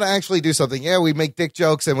 I want to actually do something. Yeah, we make dick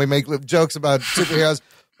jokes and we make jokes about superheroes,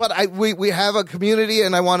 but we have a community,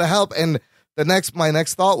 and I want to help. And my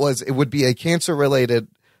next thought was it would be a cancer related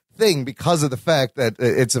thing, because of the fact that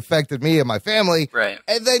it's affected me and my family. Right.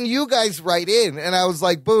 And then you guys write in, and I was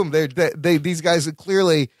like, boom, these guys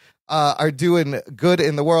clearly are doing good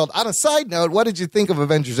in the world. On a side note, what did you think of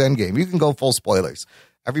Avengers Endgame? You can go full spoilers.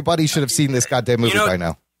 Everybody should have seen this goddamn movie by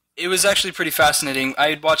now. It was actually pretty fascinating. I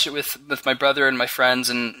had watched it with my brother and my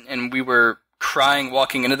friends, and we were crying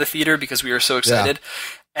walking into the theater because we were so excited.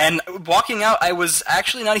 Yeah. And walking out, I was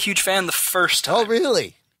actually not a huge fan the first time. Oh,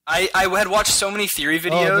 really? I had watched so many theory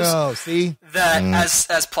videos that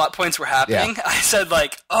as plot points were happening, I said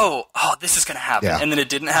oh, this is going to happen. And then it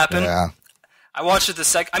didn't happen. Yeah. I watched it the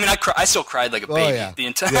second. I mean, I still cried like a baby the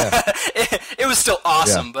entire. Yeah. it was still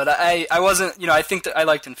awesome, but I wasn't. I think that I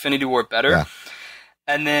liked Infinity War better. Yeah.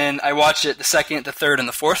 And then I watched it the second, the third, and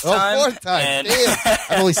the fourth time. Fourth time. And Damn.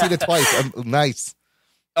 I've only seen it twice. Nice.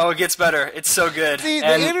 Oh, it gets better. It's so good. See,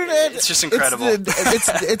 and the internet, it's just incredible.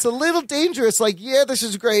 It's a little dangerous. Like, yeah, this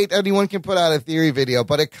is great. Anyone can put out a theory video,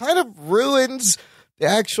 but it kind of ruins the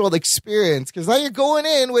actual experience, because now you're going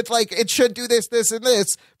in with, like, it should do this, this, and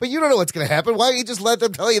this, but you don't know what's going to happen. Why don't you just let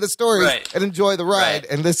them tell you the story and enjoy the ride?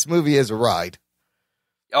 And this movie is a ride.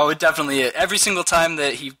 Oh, it definitely is. Every single time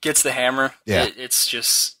that he gets the hammer, I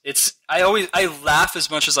laugh as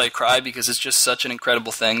much as I cry, because it's just such an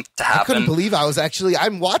incredible thing to happen. I couldn't believe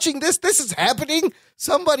I'm watching this. This is happening.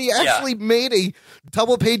 Somebody actually made a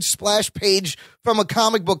double-page splash page from a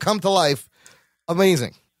comic book come to life.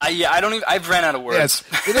 Amazing. I've ran out of words. Yes,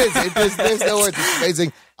 it is. There's no words. It's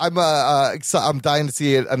amazing. I'm dying to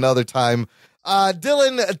see it another time.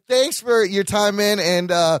 Dylan, thanks for your time, man, and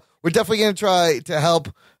we're definitely going to try to help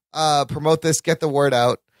promote this, get the word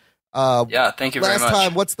out. Thank you very much. Last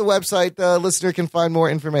time, what's the website the listener can find more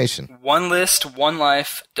information?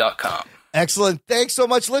 OneListOneLife.com. Excellent. Thanks so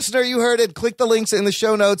much, listener. You heard it. Click the links in the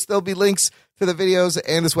show notes. There'll be links to the videos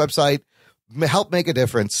and this website. Help make a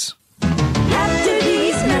difference. After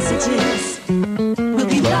these messages, we'll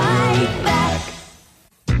be right back.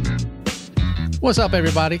 What's up,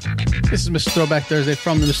 everybody? This is Mr. Throwback Thursday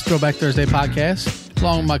from the Mr. Throwback Thursday podcast,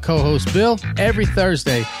 along with my co-host Bill. Every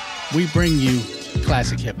Thursday, we bring you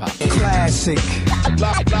classic hip-hop. Classic.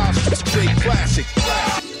 Classic.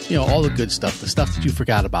 You know, all the good stuff, the stuff that you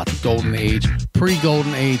forgot about, the golden age,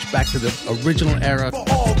 pre-golden age, back to the original era. For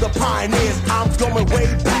all the pioneers, I'm going way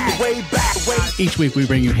back. Each week, we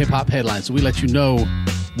bring you hip-hop headlines, so we let you know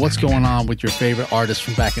what's going on with your favorite artists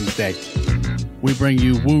from back in the day. We bring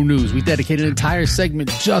you Wu News. We dedicate an entire segment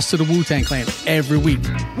just to the Wu-Tang Clan every week.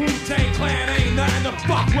 Wu-Tang Clan ain't nothing to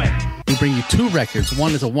fuck with. We bring you 2 records.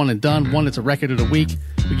 One is a one and done. One is a record of the week.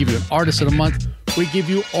 We give you an artist of the month. We give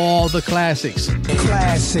you all the classics.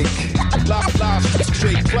 Classic.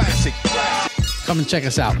 Straight classic. Come and check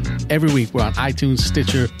us out. Every week we're on iTunes,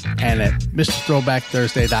 Stitcher, and at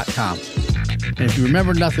MrThrowbackThursday.com. And if you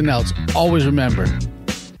remember nothing else, always remember,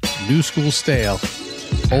 new school stale,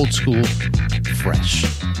 old school fresh.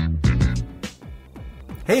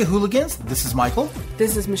 Hey, hooligans, this is Michael.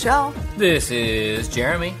 This is Michelle. This is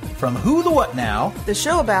Jeremy. From Who the What Now? The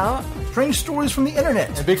show about strange stories from the internet.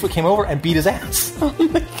 And Bigfoot came over and beat his ass. Oh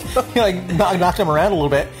my God. He knocked him around a little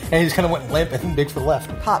bit, and he just kind of went limp, and Bigfoot left.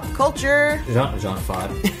 Pop culture.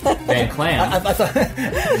 Jean-Claude Van Clam.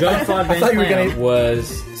 Jean-Claude Van Clam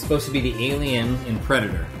was supposed to be the alien in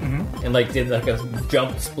Predator. Mm-hmm. And did a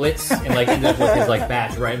jump splits and ended up with his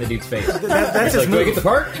batch right in the dude's face. That's his move. Do I get the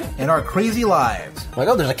part? In our crazy lives. I'm like,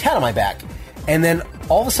 oh, there's a cat on my back. And then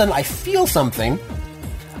all of a sudden I feel something.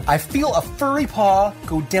 I feel a furry paw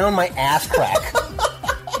go down my ass crack.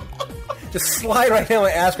 Just slide right down my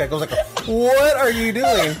ass crack. I was like, what are you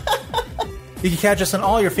doing? You can catch us on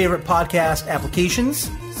all your favorite podcast applications.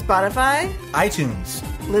 Spotify. iTunes.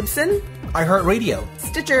 Libsyn. iHeartRadio.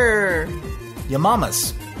 Stitcher. Your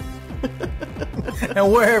mamas.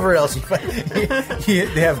 And wherever else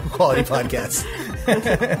they have quality podcasts.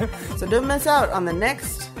 So don't miss out on the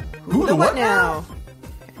next Who the What Now?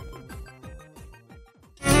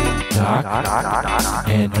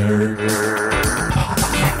 And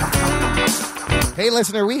Hey,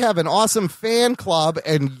 listener, we have an awesome fan club,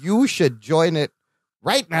 and you should join it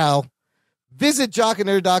right now. Visit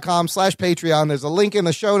jockandnerd.com/Patreon. There's a link in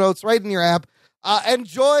the show notes right in your app. And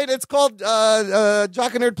join. It's called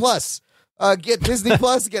Jock and Nerd Plus. Get Disney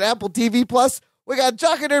Plus, get Apple TV Plus. We got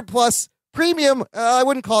Jock and Nerd Plus premium. I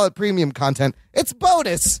wouldn't call it premium content. It's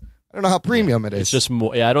bonus. I don't know how premium it is. It's just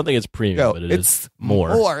more. Yeah, I don't think it's premium, but it's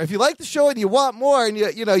more. If you like the show and you want more, and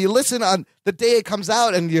you listen on the day it comes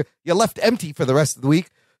out, and you're left empty for the rest of the week,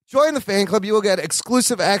 join the fan club. You will get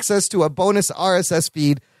exclusive access to a bonus RSS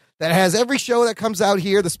feed that has every show that comes out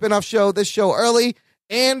here, the spinoff show, this show early,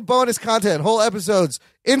 and bonus content, whole episodes,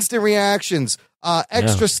 instant reactions,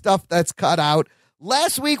 extra stuff that's cut out.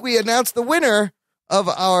 Last week we announced the winner of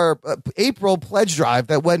our April pledge drive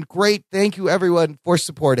that went great. Thank you, everyone, for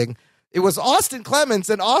supporting. It was Austin Clements,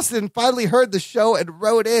 and Austin finally heard the show and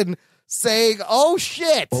wrote in saying, oh,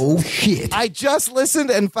 shit. I just listened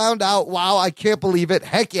and found out, wow, I can't believe it.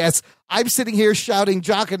 Heck yes. I'm sitting here shouting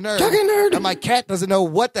Jock and Nerd. Jock and Nerd. And my cat doesn't know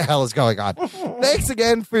what the hell is going on. Thanks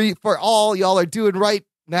again for all y'all are doing right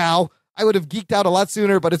now. I would have geeked out a lot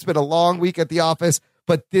sooner, but it's been a long week at the office.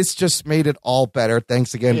 But this just made it all better.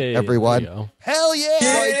 Thanks again, everyone. Hell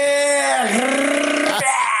yeah!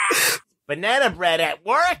 Banana bread at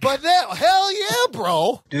work? Hell yeah,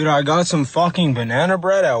 bro! Dude, I got some fucking banana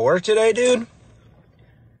bread at work today, dude.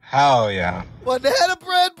 Hell yeah. Banana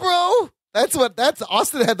bread, bro? That's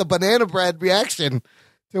Austin had the banana bread reaction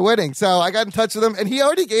to winning. So I got in touch with him, and he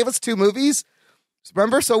already gave us 2 movies.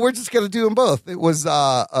 Remember? So we're just going to do them both. It was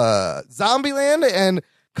Zombieland and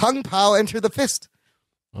Kung Pao Enter the Fist.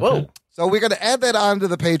 Whoa. So we're going to add that on to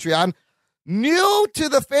the Patreon. New to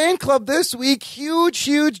the fan club this week,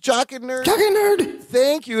 huge Jock and Nerd.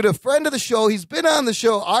 Thank you to friend of the show. He's been on the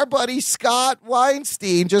show. Our buddy Scott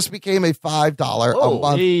Weinstein just became a $5 a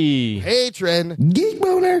month patron. Geek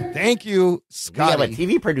Boner. Thank you, Scott. We have a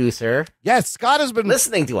TV producer. Yes, Scott has been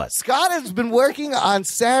listening to us. Scott has been working on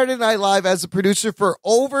Saturday Night Live as a producer for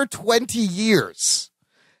over 20 years.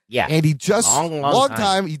 Yeah. And he just, long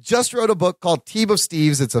time. He just wrote a book called Team of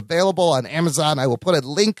Steves. It's available on Amazon. I will put a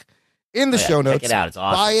link in the show notes. Check it out. It's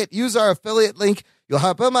awesome. Buy it. Use our affiliate link. You'll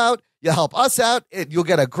help him out. You'll help us out. You'll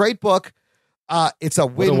get a great book. It's a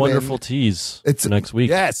win-win. What a wonderful tease. It's next week.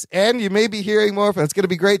 Yes. And you may be hearing more from him. It's going to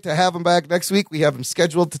be great to have him back next week. We have him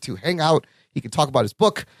scheduled to hang out. He can talk about his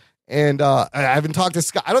book. And I haven't talked to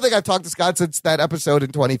Scott. I don't think I've talked to Scott since that episode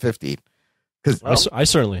in 2015. Because I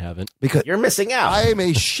certainly haven't. Because you're missing out. I am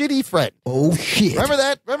a shitty friend. Oh, shit. Remember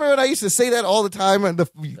that? Remember when I used to say that all the time?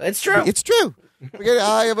 It's true. It's true.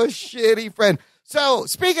 I am a shitty friend. So,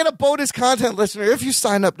 speaking of bonus content, listener, if you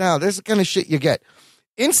sign up now, there's the kind of shit you get.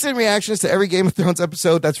 Instant reactions to every Game of Thrones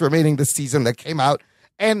episode that's remaining this season that came out.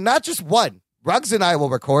 And not just one. Ruggs and I will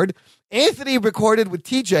record. Anthony recorded with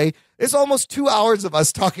TJ. It's almost 2 hours of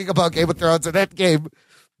us talking about Game of Thrones and Endgame.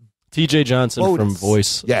 TJ Johnson bonus. from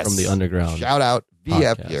Voice Yes. from the Underground. Shout out,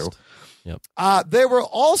 VFU. Yep. There will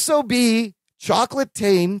also be Chocolate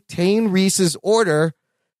Tane Reese's Order,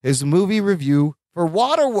 his movie review for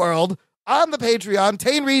Waterworld on the Patreon.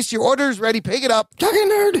 Tane Reese, your order is ready. Pick it up. Talking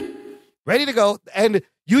Nerd. Ready to go. And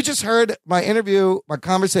you just heard my interview, my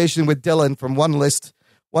conversation with Dylan from One List,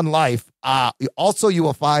 One Life. Also, you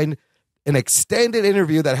will find an extended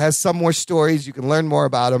interview that has some more stories. You can learn more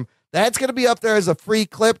about him. That's going to be up there as a free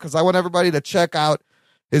clip because I want everybody to check out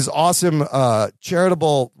his awesome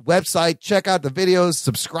charitable website. Check out the videos,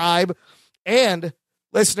 subscribe. And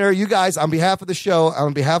listener, you guys, on behalf of the show,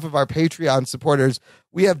 on behalf of our Patreon supporters,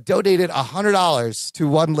 we have donated $100 to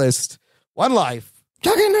One List, One Life,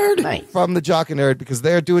 Jock and Nerd, from the Jock and Nerd because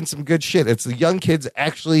they're doing some good shit. It's the young kids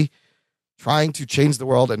actually trying to change the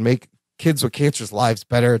world and make kids with cancer's lives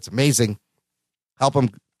better. It's amazing. Help them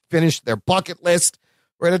finish their bucket list.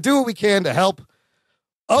 We're going to do what we can to help.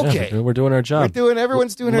 Okay. Yeah, we're doing our job.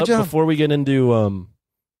 Everyone's doing their job. Before we get into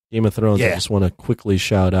Game of Thrones, I just want to quickly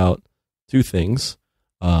shout out 2 things,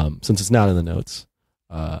 since it's not in the notes.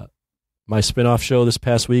 My spinoff show this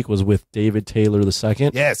past week was with David Taylor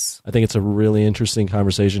II. Yes. I think it's a really interesting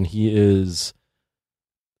conversation. He is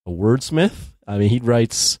a wordsmith. I mean, he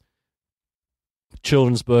writes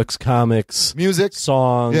children's books, comics, music,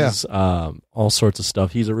 songs, all sorts of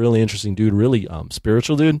stuff. He's a really interesting dude, really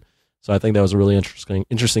spiritual dude. So I think that was a really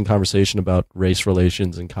interesting conversation about race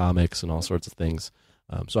relations and comics and all sorts of things.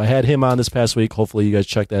 So I had him on this past week. Hopefully you guys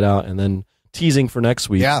check that out. And then teasing for next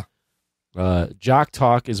week. Yeah. Jock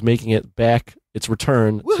Talk is making it back, its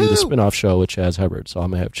return to the spinoff show with Chaz Hubbard. So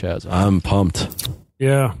I'm going to have Chaz on. I'm pumped.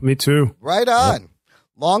 Yeah, me too. Right on.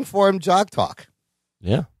 Long form Jock Talk.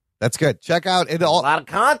 Yeah. That's good. Check out it all. A lot of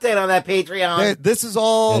content on that Patreon. This is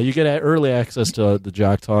all. Yeah, you get early access to the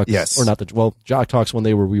Jock Talks. Yes. Or not Jock Talks when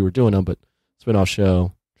we were doing them, but spinoff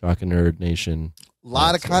show, Jock and Nerd Nation. A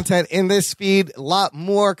lot of content in this feed. A lot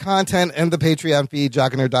more content in the Patreon feed,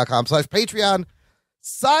 jockandnerd.com/Patreon.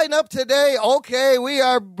 Sign up today. Okay, we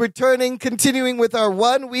are continuing with our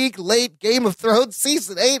 1 week late Game of Thrones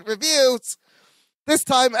Season 8 reviews. This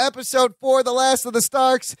time, Episode 4, The Last of the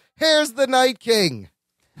Starks. Here's the Night King.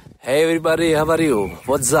 Hey everybody, how are you?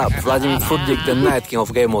 What's up? Vladimir Fudjik, the Night King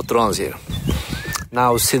of Game of Thrones here.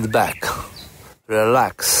 Now sit back,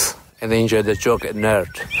 relax, and enjoy the Jock and Nerd.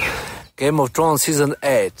 Game of Thrones Season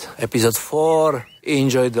 8, Episode 4.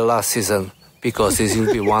 Enjoy the last season, because this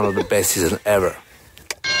will be one of the best seasons ever.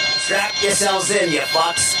 Strap yourselves in, you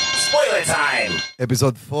fucks. Spoiler time.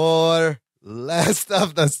 Episode 4, Last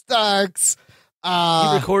of the Starks.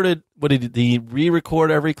 He recorded, did he re-record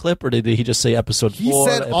every clip, or did he just say episode 4,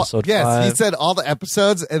 episode 5? Yes, he said all the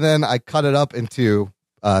episodes, and then I cut it up into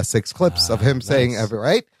 6 clips of him saying every,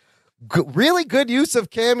 right? Really good use of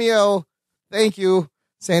cameo. Thank you,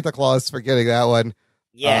 Santa Claus, for getting that one.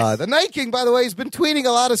 Yes. The Night King, by the way, has been tweeting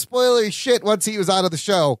a lot of spoilery shit once he was out of the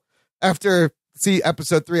show after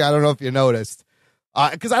episode 3. I don't know if you noticed.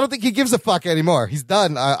 Because I don't think he gives a fuck anymore. He's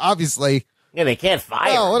done, obviously. Yeah, they can't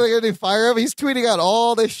fire him. What are they going to do, fire him? He's tweeting out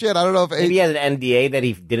all this shit. I don't know if... Maybe he has an NDA that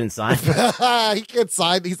he didn't sign. He can't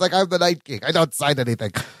sign. He's like, I'm the Night King. I don't sign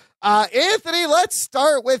anything. Anthony, let's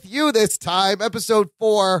start with you this time. Episode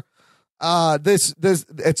 4,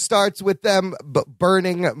 It starts with them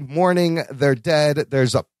mourning their dead.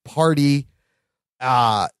 There's a party.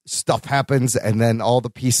 Stuff happens, and then all the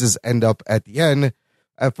pieces end up at the end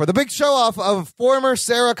for the big show off of former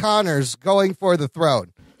Sarah Connors going for the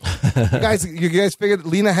throne. you guys figured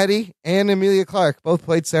Lena Headey and Emilia Clarke both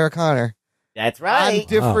played Sarah Connor. That's right. On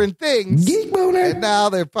different things. And now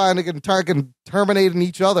they're finally going to terminating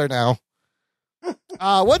each other now.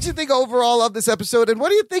 What do you think overall of this episode, and what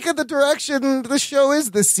do you think of the direction the show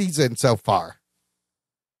is this season so far?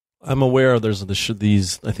 I'm aware there's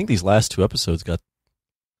these. I think these last 2 episodes got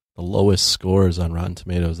the lowest scores on Rotten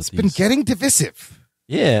Tomatoes. It's been getting divisive.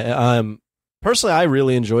 Yeah. Personally, I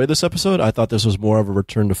really enjoyed this episode. I thought this was more of a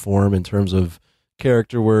return to form in terms of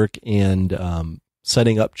character work and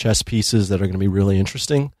setting up chess pieces that are going to be really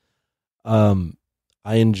interesting. I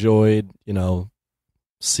enjoyed,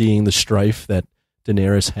 seeing the strife that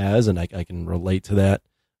Daenerys has, and I can relate to that.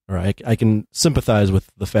 Or I can sympathize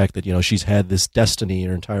with the fact that, she's had this destiny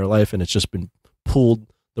her entire life, and it's just been pulled.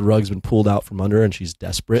 The rug's been pulled out from under, and she's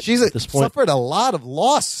desperate. She's at this point. Suffered a lot of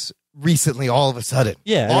loss recently. All of a sudden,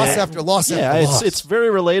 loss after loss. After loss. It's very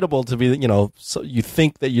relatable to be. So you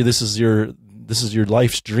think that this is your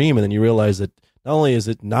life's dream, and then you realize that not only is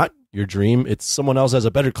it not your dream, it's someone else has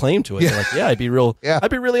a better claim to it. You're like, I'd be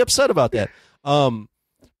really upset about that.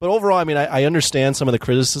 But overall, I understand some of the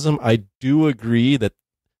criticism. I do agree that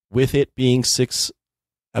with it being 6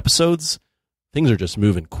 episodes, things are just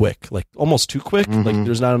moving quick, like almost too quick. Mm-hmm. Like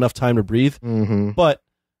there's not enough time to breathe. Mm-hmm. But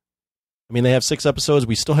they have 6 episodes.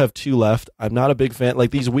 We still have 2 left. I'm not a big fan.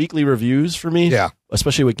 Like these weekly reviews for me,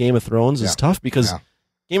 especially with Game of Thrones, is tough because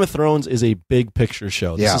Game of Thrones is a big picture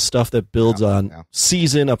show. This is stuff that builds on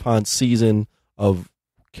season upon season of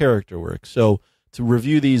character work. So to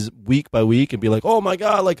review these week by week and be like, oh my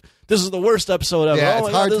God, like this is the worst episode ever. Yeah, oh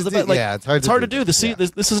my God, this is the best. Like, it's hard to do. This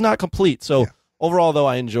is not complete. So overall, though,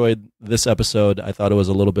 I enjoyed this episode. I thought it was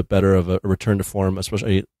a little bit better of a return to form,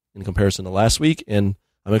 especially in comparison to last week. And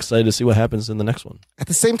I'm excited to see what happens in the next one. At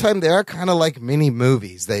the same time, they are kind of like mini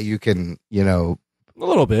movies that you can, a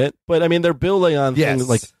little bit, but they're building on things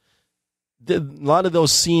like a lot of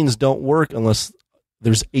those scenes don't work unless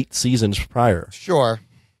there's 8 seasons prior. Sure.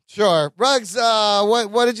 Ruggs,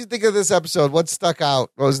 what did you think of this episode? What stuck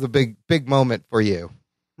out? What was the big moment for you?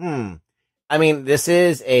 This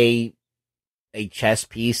is a chess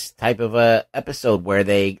piece type of a episode where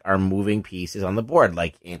they are moving pieces on the board.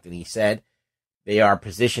 Like Anthony said, they are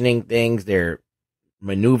positioning things. They're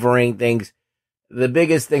maneuvering things. The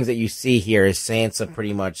biggest things that you see here is Sansa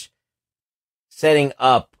pretty much setting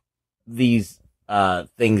up these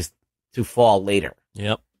things to fall later.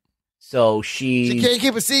 Yep. So she can't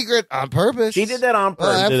keep a secret on purpose. She did that on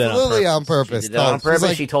purpose. Absolutely on purpose. She did that on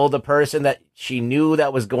purpose. She told the person that she knew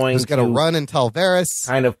that was going to run and tell Varys.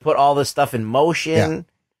 Kind of put all this stuff in motion.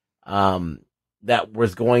 That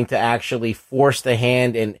was going to actually force the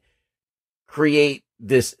hand and create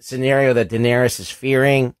this scenario that Daenerys is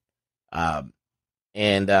fearing. Of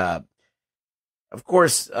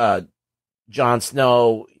course, Jon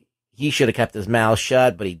Snow, he should have kept his mouth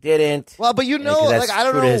shut, but he didn't. Well, but I don't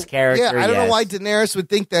know his character. Yeah, I don't know why Daenerys would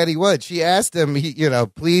think that he would. She asked him,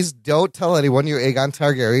 please don't tell anyone you're Aegon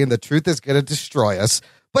Targaryen. The truth is going to destroy us.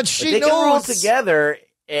 But she knows. They can rule together.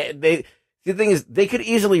 The thing is, they could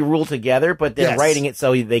easily rule together, but they're writing it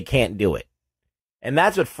so they can't do it. And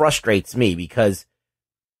that's what frustrates me because,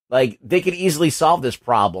 they could easily solve this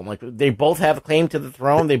problem. Like, they both have a claim to the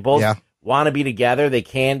throne. They both want to be together. They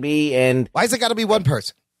can be. And why has it got to be one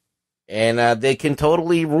person? And they can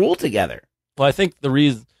totally rule together. Well, I think the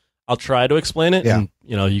reason I'll try to explain it, and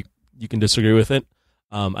you can disagree with it.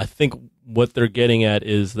 I think what they're getting at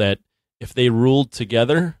is that if they ruled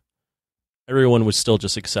together, everyone would still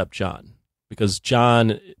just accept Jon because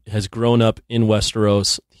Jon has grown up in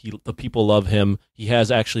Westeros. The people love him. He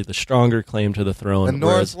has actually the stronger claim to the throne. The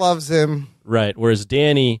North loves him, right? Whereas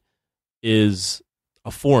Dany is a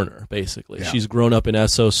foreigner, basically. Yeah. She's grown up in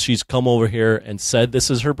Essos. She's come over here and said this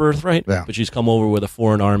is her birthright, but she's come over with a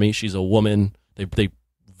foreign army. She's a woman. They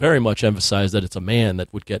very much emphasize that it's a man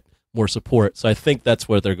that would get more support. So I think that's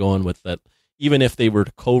where they're going with that. Even if they were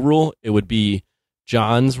to co-rule, it would be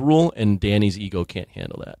Jon's rule, and Dany's ego can't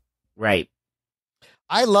handle that. Right.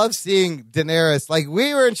 I love seeing Daenerys. Like,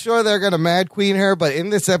 we weren't sure they're going to Mad Queen her, but in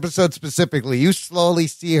this episode specifically, you slowly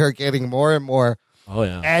see her getting more and more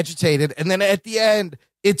agitated, and then at the end,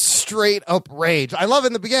 it's straight up rage. I love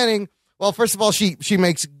in the beginning. Well, first of all, she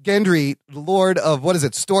makes Gendry Lord of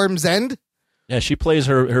Storm's End. Yeah, she plays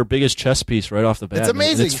her biggest chess piece right off the bat. It's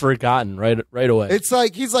amazing. It's forgotten right away. It's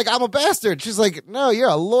like he's like, I'm a bastard. She's like, no, you're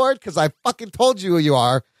a lord because I fucking told you who you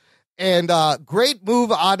are. And great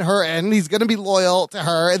move on her end. He's going to be loyal to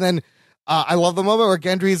her. And then I love the moment where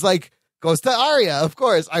Gendry's like, goes to Arya, of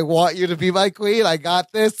course. I want you to be my queen. I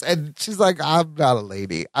got this. And she's like, I'm not a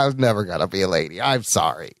lady. I was never going to be a lady. I'm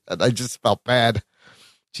sorry. And I just felt bad.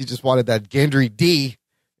 She just wanted that Gendry D.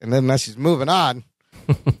 And then now she's moving on.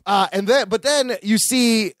 But then you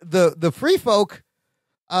see the free folk,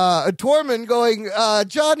 Tormund going,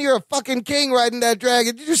 John, you're a fucking king riding that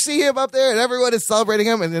dragon. Did you see him up there? And everyone is celebrating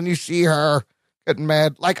him. And then you see her getting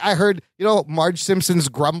mad. Like I heard, Marge Simpson's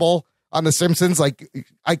grumble on The Simpsons. Like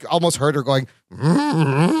I almost heard her going,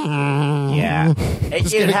 yeah.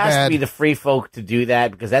 It has to be the free folk to do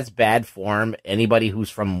that because that's bad form. Anybody who's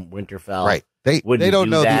from Winterfell, right? They don't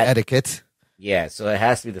know the etiquette. Yeah, so it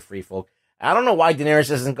has to be the free folk. I don't know why Daenerys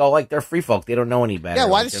doesn't go like they're free folk. They don't know any better. Yeah,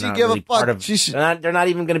 why does she give a fuck? They're not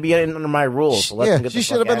even going to be under my rules. So let them get she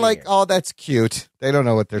should have been like, "Oh, that's cute." They don't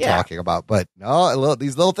know what they're talking about, but no,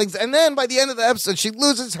 these little things. And then by the end of the episode, she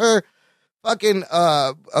loses her fucking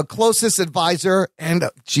a closest advisor, and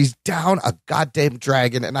she's down a goddamn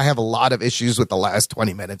dragon. And I have a lot of issues with the last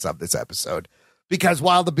 20 minutes of this episode. Because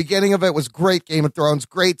while the beginning of it was great, Game of Thrones,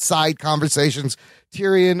 great side conversations,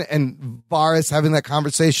 Tyrion and Varys having that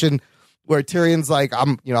conversation where Tyrion's like,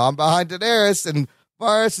 I'm behind Daenerys, and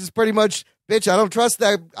Varys is pretty much, bitch, I don't trust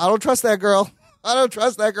that girl. I don't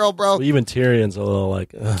trust that girl, bro. Well, even Tyrion's a little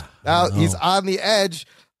like, now he's on the edge.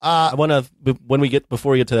 I want to,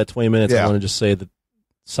 before we get to that 20 minutes, I want to just say that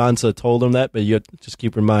Sansa told him that, but you have to just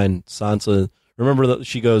keep in mind, Sansa, remember that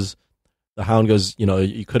the Hound goes,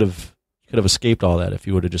 you could have escaped all that if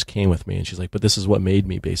you would have just came with me. And she's like, but this is what made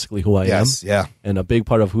me basically who I am. Yeah. And a big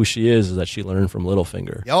part of who she is that she learned from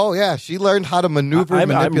Littlefinger. Oh, yeah. She learned how to maneuver and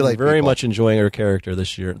manipulate I'm very people. much enjoying her character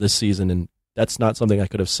this season. And that's not something I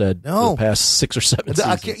could have said for the past 6 or 7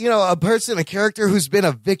 seasons. A character who's been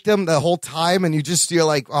a victim the whole time. And you're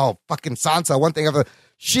like, oh, fucking Sansa. One thing when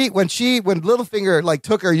Littlefinger like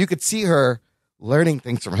took her, you could see her learning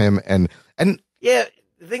things from him. And yeah,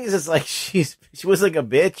 the thing is, it's like she was like a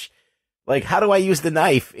bitch. Like, how do I use the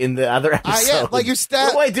knife in the other episode? Like you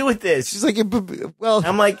stab. What do I do with this? She's like, well,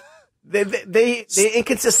 I'm like, they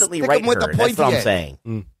inconsistently write her. That's what I'm saying.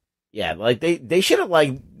 Mm. Yeah, like they should have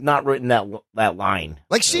like not written that line.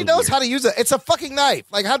 Like she knows how to use it. It's a fucking knife.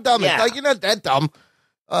 Like how dumb? Yeah. Like you're not that dumb.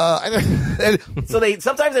 So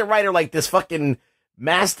sometimes they write her like this fucking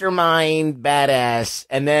mastermind badass,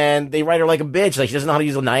 and then they write her like a bitch, like she doesn't know how to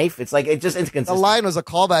use a knife. It's like it's just inconsistent. The line was a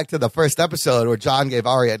callback to the first episode where Jon gave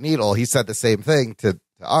Arya a needle. He said the same thing to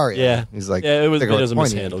Arya. Yeah, he's like, it was a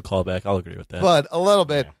mishandled callback. I'll agree with that. But a little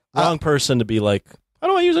bit wrong person to be like, how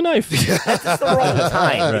do I use a knife? That's just the wrong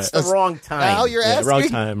time. Right. It's the wrong time. Now you're asking. Wrong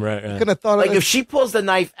time. Right. Could have thought like of if she pulls the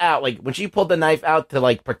knife out, like when she pulled the knife out to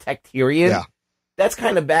like protect Tyrion, that's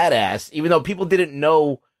kind of badass. Even though people didn't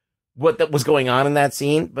know what was going on in that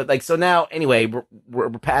scene, but like so now anyway we're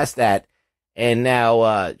past that, and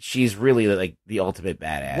now she's really like the ultimate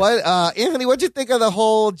badass. What Anthony, what'd you think of the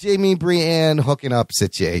whole Jaime Brienne hooking up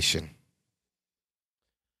situation?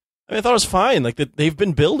 I thought it was fine. Like they've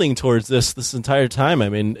been building towards this entire time. I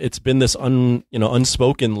mean, it's been this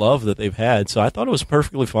unspoken love that they've had. So I thought it was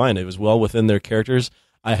perfectly fine. It was well within their characters.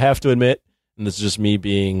 I have to admit, and this is just me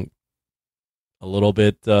being a little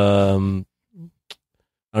bit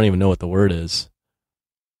I don't even know what the word is.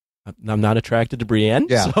 I'm not attracted to Brienne.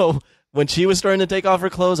 Yeah. So when she was starting to take off her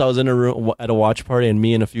clothes, I was in a room at a watch party, and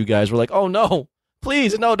me and a few guys were like, "Oh no,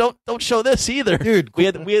 please, no, don't show this either, dude." We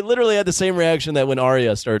literally had the same reaction that when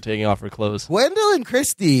Arya started taking off her clothes. Gwendolyn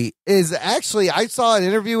Christie is actually, I saw an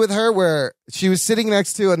interview with her where she was sitting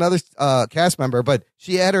next to another cast member, but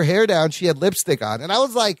she had her hair down, she had lipstick on, and I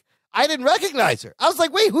was like, I didn't recognize her. I was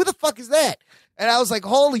like, wait, who the fuck is that? And I was like,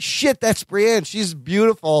 holy shit, that's Brienne. She's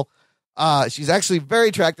beautiful. She's actually very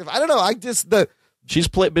attractive. I don't know. She's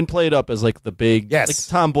been played up as like the big, like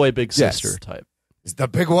tomboy big sister type. Is the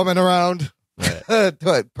big woman around? Right.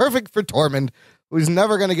 Perfect for Tormund, who's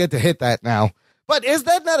never going to get to hit that now. But is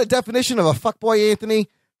that not a definition of a fuckboy, Anthony?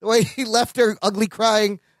 The way he left her ugly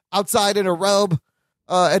crying outside in a robe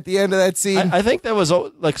at the end of that scene. I think that was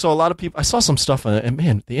like, so a lot of people, I saw some stuff on it, and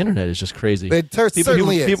man, the internet is just crazy. It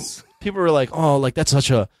certainly is. People were like, oh, like that's such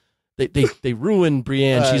a, they ruined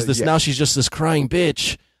Brienne. She's this, now she's just this crying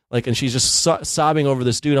bitch. Like, and she's just sobbing over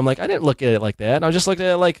this dude. I'm like, I didn't look at it like that. I just looked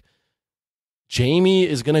at it like Jaime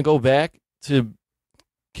is going to go back to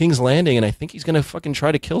King's Landing, and I think he's going to fucking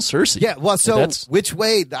try to kill Cersei. Yeah, well, so which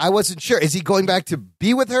way? I wasn't sure. Is he going back to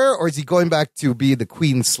be with her, or is he going back to be the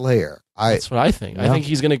Queen Slayer? That's what I think. I think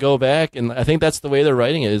he's going to go back, and I think that's the way they're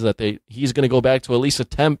writing it, is that he's going to go back to at least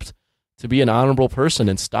attempt to be an honorable person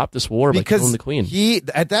and stop this war by killing the queen. He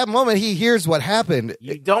at that moment he hears what happened.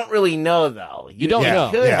 You don't really know though. You don't know.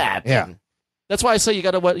 It could happen. Yeah. That's why I say you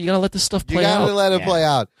gotta let this stuff play out. You gotta let it play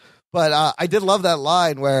out. But I did love that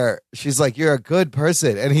line where she's like, "You're a good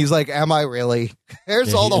person," and he's like, "Am I really?"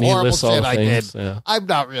 Here's all the horrible shit I did. Yeah. I'm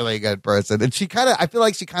not really a good person, and I feel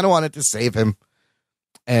like she kind of wanted to save him,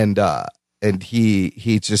 and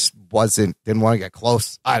he just didn't want to get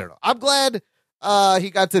close. I don't know. I'm glad he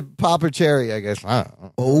got to pop her cherry. I guess. I don't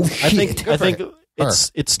know. Oh shit! I think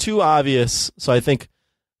it's too obvious. So I think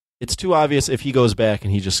it's too obvious if he goes back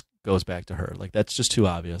and he just goes back to her. Like, that's just too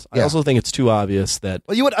obvious. I also think it's too obvious that...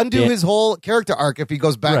 Well, you would undo his whole character arc if he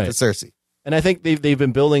goes back to Cersei. And I think they've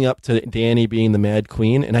been building up to Dany being the Mad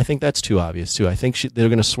Queen, and I think that's too obvious, too. I think they're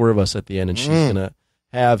going to swerve us at the end, and she's going to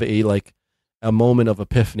have a moment of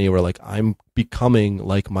epiphany where, like, I'm becoming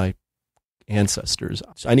like my ancestors.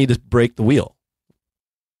 I need to break the wheel.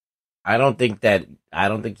 I don't think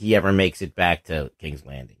he ever makes it back to King's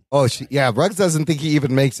Landing. Oh, Ruggs doesn't think he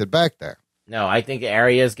even makes it back there. No, I think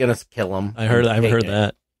Arya's gonna kill him. I've heard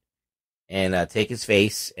that. And take his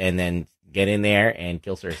face, and then get in there and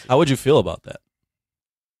kill Cersei. How would you feel about that?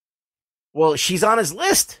 Well, she's on his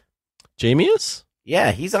list. Jaime is?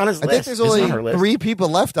 Yeah, he's on his list. I think there's only 3 people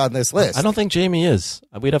left on this list. I don't think Jaime is.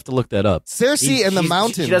 We'd have to look that up. Cersei and the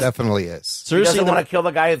Mountain definitely is. Cersei doesn't want to kill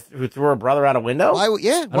the guy who threw her brother out a window? Why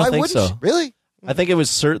wouldn't so. she? Really? I think it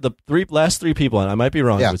was the last 3 people, and I might be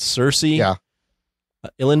wrong. It was Cersei,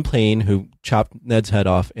 Ilyn Payne, who chopped Ned's head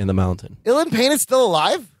off in the Mountain. Ilyn Payne is still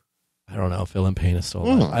alive? I don't know if Ilyn Payne is still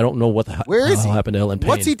alive. I don't know what the hell happened to Ilyn Payne.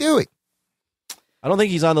 What's he doing? I don't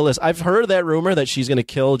think he's on the list. I've heard that rumor that she's going to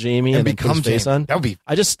kill Jaime and put his face on. That would be.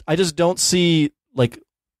 I just don't see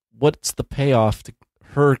what's the payoff to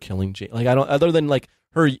her killing Jaime. Like, I don't, other than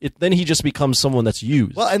her. Then he just becomes someone that's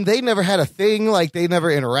used. Well, and they never had a thing. Like, they never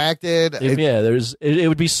interacted. It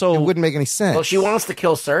would be so. It wouldn't make any sense. Well, she wants to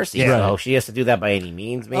kill Cersei, so she has to do that by any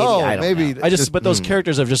means. Maybe. Oh, I don't know. But those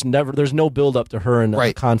characters have just never. There's no build up to her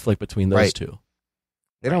and conflict between those two.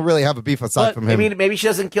 They don't really have a beef aside from him. Maybe she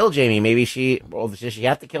doesn't kill Jaime. Maybe does she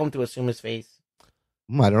have to kill him to assume his face?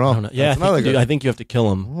 I don't know. Yeah, I think you have to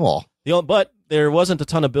kill him. Oh. But there wasn't a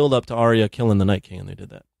ton of build up to Arya killing the Night King, and they did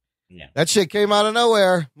that. Yeah. That shit came out of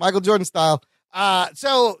nowhere, Michael Jordan style.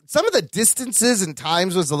 So some of the distances and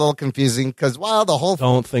times was a little confusing because while the whole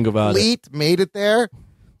fleet made it there,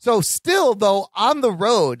 so still though on the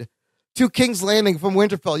road to King's Landing from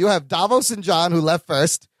Winterfell, you have Davos and Jon who left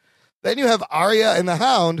first. Then you have Arya and the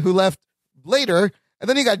Hound who left later, and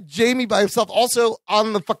then you got Jaime by himself also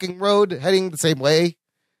on the fucking road heading the same way.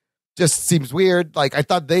 Just seems weird. Like, I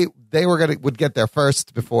thought they would get there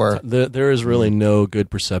first before. There is really no good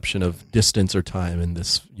perception of distance or time in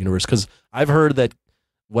this universe because I've heard that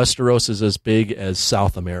Westeros is as big as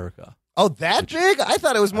South America. Oh, that big? I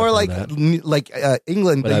thought it was more like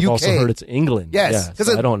England, but the I've UK. Also heard it's England. Yes, because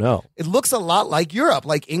I don't know. It looks a lot like Europe,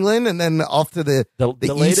 like England, and then off to the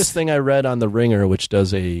latest thing I read on The Ringer, which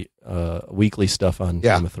does a weekly stuff on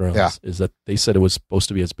Game of Thrones, is that they said it was supposed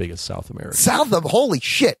to be as big as South America. Holy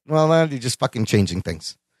shit! Well, now you're just fucking changing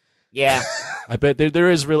things. Yeah, I bet there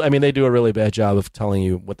is really. I mean, they do a really bad job of telling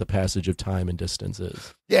you what the passage of time and distance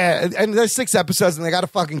is. Yeah, and there's 6 episodes, and they got to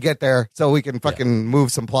fucking get there so we can fucking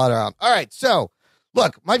move some plot around. All right, so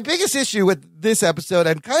look, my biggest issue with this episode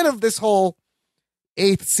and kind of this whole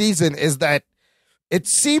 8th season is that it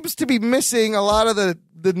seems to be missing a lot of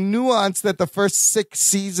the nuance that the first 6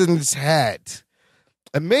 seasons had,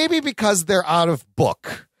 and maybe because they're out of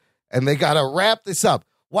book and they got to wrap this up.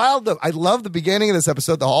 While I love the beginning of this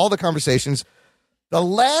episode, all the conversations, the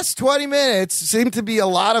last 20 minutes seem to be a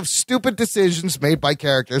lot of stupid decisions made by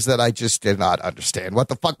characters that I just did not understand what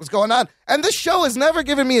the fuck was going on. And this show has never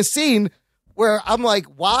given me a scene where I'm like,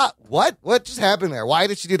 what just happened there? Why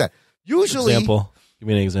did she do that? Usually, example. Give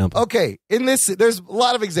me an example. Okay, in this, there's a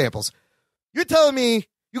lot of examples. You're telling me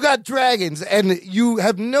you got dragons and you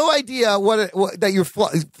have no idea that you're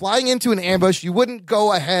flying into an ambush. You wouldn't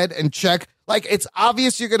go ahead and check. Like, it's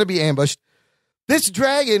obvious you're going to be ambushed. This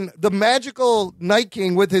dragon, the magical Night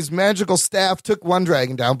King with his magical staff, took one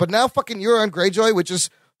dragon down. But now fucking Euron Greyjoy, which is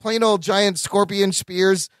plain old giant scorpion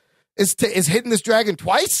spears, is hitting this dragon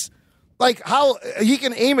twice? Like, how he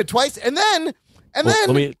can aim it twice? And then...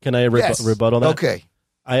 Can I rebuttal that? Okay.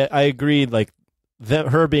 I agree, like, that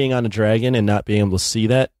her being on a dragon and not being able to see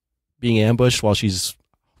that, being ambushed while she's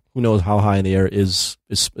who knows how high in the air is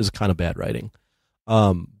kind of bad writing.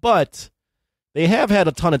 But... they have had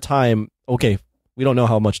a ton of time. Okay, we don't know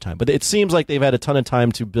how much time, but it seems like they've had a ton of time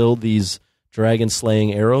to build these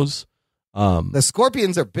dragon-slaying arrows. The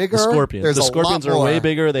scorpions are bigger. The scorpions are way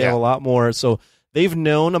bigger. They have a lot more. So they've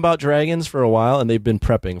known about dragons for a while, and they've been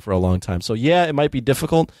prepping for a long time. So yeah, it might be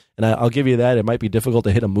difficult, and I'll give you that. It might be difficult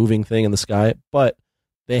to hit a moving thing in the sky, but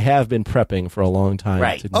they have been prepping for a long time.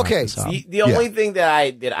 Right. To knock this out. The only thing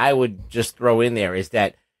that I would just throw in there is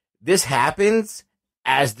that this happens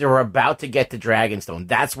as they're about to get to Dragonstone.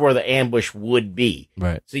 That's where the ambush would be.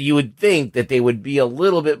 Right. So you would think that they would be a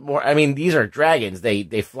little bit more. I mean, these are dragons. They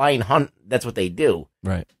fly and hunt. That's what they do.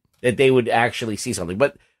 Right. That they would actually see something.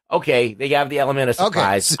 But okay, they have the element of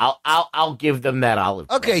surprise. Okay. I'll give them that olive.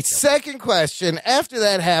 Okay, second question. After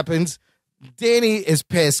that happens, Danny is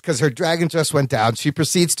pissed because her dragon just went down. She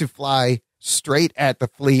proceeds to fly straight at the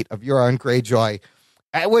fleet of Euron Greyjoy,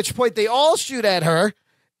 at which point they all shoot at her.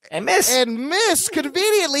 And miss.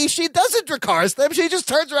 Conveniently, she doesn't Dracarys them. She just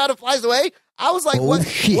turns around and flies away. I was like,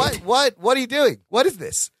 what are you doing? What is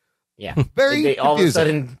this? Yeah. Very they all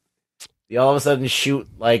confusing. all of a sudden shoot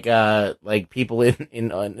like people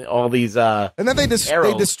in all these and then they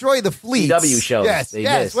destroy the fleet. CW shows. Yes.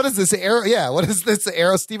 Miss. What is this arrow? Yeah. What is this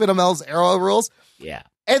arrow? Stephen Amell's arrow rules. Yeah.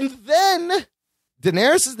 And then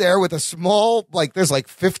Daenerys is there with a small, there's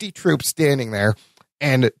 50 troops standing there,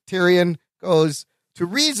 and Tyrion goes to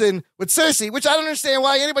reason with Cersei, which I don't understand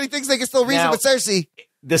why anybody thinks they can still reason with Cersei.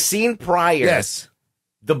 The scene prior,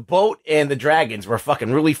 the boat and the dragons were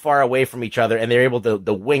fucking really far away from each other, and they're able to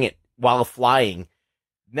wing it while flying.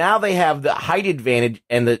 Now they have the height advantage,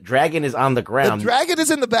 and the dragon is on the ground. The dragon is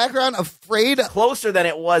in the background, afraid. Closer than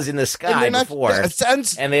it was in the sky before.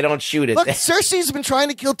 And they don't shoot it. Look, Cersei's been trying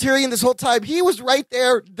to kill Tyrion this whole time. He was right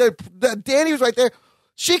there. Dany was right there.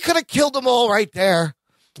 She could have killed them all right there.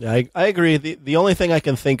 Yeah, I agree. The only thing I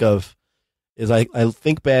can think of is I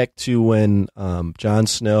think back to when Jon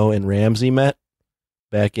Snow and Ramsay met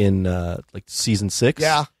back in season 6.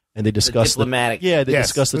 Yeah. And they discussed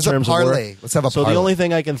discussed the terms of war. Let's have a So parlay. the only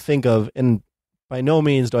thing I can think of, and by no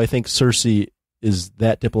means do I think Cersei is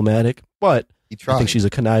that diplomatic, but I think she's a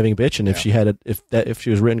conniving bitch, and if she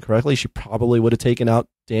was written correctly, she probably would have taken out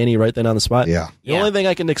Dany right then on the spot. Yeah. The only thing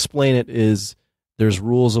I can explain it is there's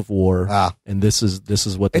rules of war, and this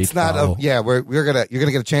is what they follow. You're gonna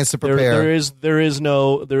get a chance to prepare. There is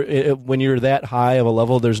no when you're that high of a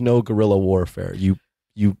level, there's no guerrilla warfare.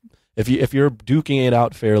 If you're duking it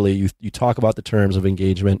out fairly, you talk about the terms of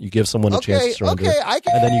engagement, you give someone a chance to surrender,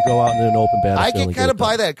 and then you go out in an open battlefield. I can kind of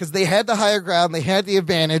buy that because they had the higher ground, they had the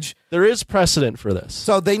advantage. There is precedent for this,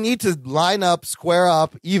 so they need to line up, square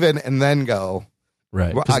up, even, and then go.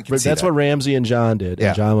 Right. Well, that's what Ramsay and Jon did. Yeah.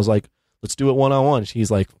 And Jon was like, "Let's do it one-on-one." He's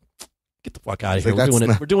like, "Get the fuck out of here!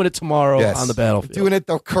 We're doing it tomorrow on the battlefield. We're doing it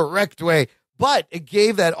the correct way." But it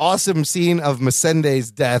gave that awesome scene of Missandei's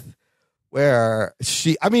death, where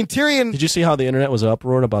Tyrion. Did you see how the internet was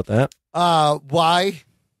uproar about that? Why?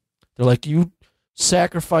 They're like, you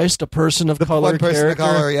sacrificed a person of color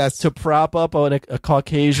character to prop up a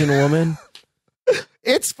Caucasian woman.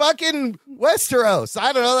 It's fucking Westeros.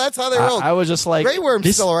 I don't know. That's how they roll. I was just like, Grey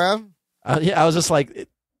Worm's still around. I was just like,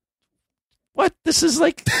 what? This is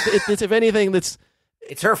like, it's if anything, it's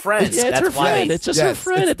her friend. Yeah, it's her friend. It's just her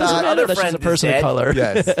friend. It doesn't matter that she's a person of color.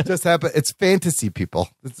 Yes, just happen. It's fantasy, people.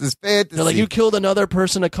 It's fantasy. They're like, you killed another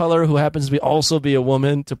person of color who happens to also be a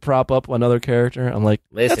woman to prop up another character. I'm like,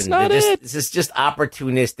 listen, that's not it. This is just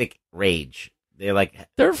opportunistic rage. They're like,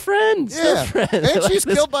 they're friends. Yeah. They're friends. And she's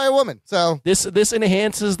killed by a woman. So this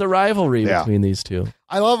enhances the rivalry between these two.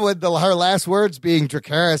 I love when her last words being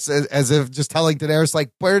Dracarys, as if just telling Daenerys, like,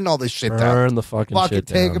 burn all this shit down. Burn the fucking shit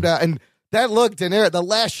down. Take him down. And that look, Daenerys, the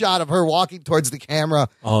last shot of her walking towards the camera.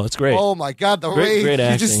 Oh, it's great. Oh my God, the rage. Great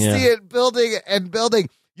acting, you just see it building and building.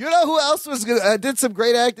 You know who else did some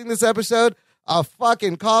great acting this episode? A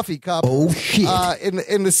fucking coffee cup. Oh shit!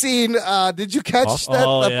 In the scene, did you catch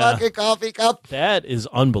that? Fucking coffee cup. That is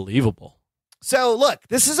unbelievable. So look,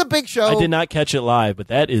 this is a big show. I did not catch it live, but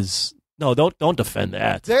that is don't defend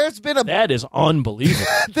that. That is unbelievable.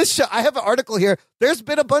 This show, I have an article here. There's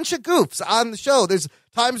been a bunch of goofs on the show. There's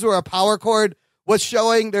times where a power cord was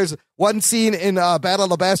showing. There's one scene in Battle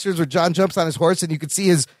of the Bastards where Jon jumps on his horse and you can see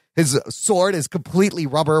his sword is completely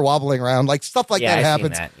rubber wobbling around, like stuff like that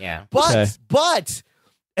happens. But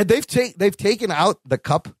and they've taken out the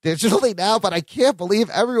cup digitally now, but I can't believe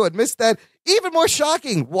everyone missed that. Even more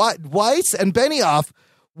shocking, Weiss and Benioff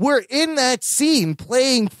were in that scene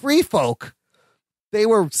playing Free Folk. They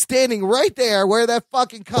were standing right there where that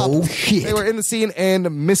fucking cup. Oh shit! They were in the scene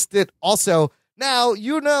and missed it. Also, now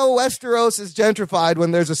you know Westeros is gentrified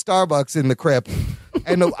when there's a Starbucks in the crypt.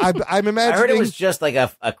 And I'm imagining. I heard it was just like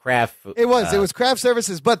a craft food. It was craft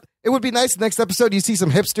services, but it would be nice. Next episode, you see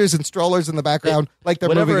some hipsters and strollers in the background, like they're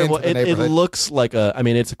moving into the neighborhood. It looks like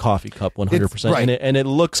it's a coffee cup, 100%, right. and it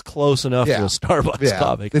looks close enough to a Starbucks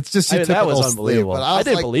coffee. It's just that was unbelievable. I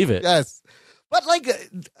didn't believe it. Yes, but like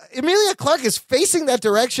Emilia Clarke is facing that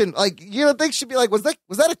direction. Like you don't think she'd be like, was that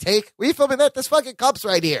a take? Were you filming that? This fucking cup's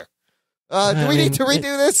right here. Do we need to redo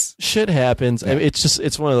this? Shit happens. Yeah. I mean,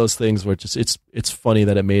 it's one of those things where it's funny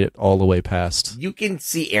that it made it all the way past. You can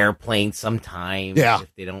see airplanes sometimes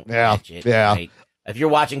if they don't catch it. Yeah. Right? If you're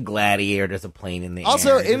watching Gladiator, there's a plane in the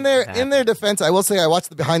also, air. in their defense, I will say I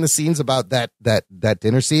watched the behind the scenes about that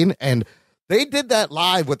dinner scene, and they did that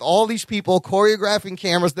live with all these people choreographing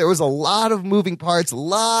cameras. There was a lot of moving parts, a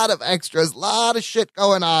lot of extras, a lot of shit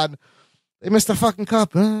going on. They missed a fucking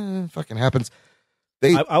cup. Fucking happens.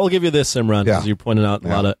 I will give you this, Imran, because you pointed out a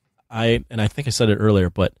lot of I think I said it earlier,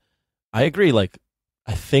 but I agree. Like,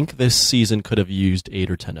 I think this season could have used 8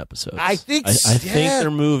 or 10 episodes. I think they're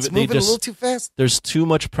moving. It's moving a little too fast. There's too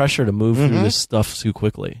much pressure to move through this stuff too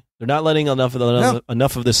quickly. They're not letting enough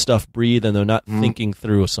of this stuff breathe, and they're not thinking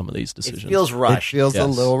through some of these decisions. It feels rushed. It feels a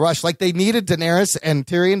little rushed. Like they needed Daenerys and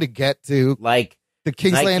Tyrion to get to like the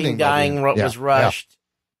King's Night Landing. King dying was rushed.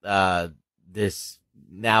 This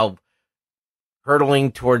now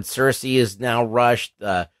hurtling towards Cersei is now rushed.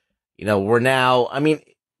 We're now. I mean,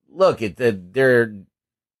 look, they're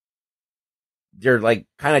like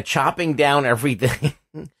kind of chopping down everything.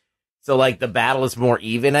 So like the battle is more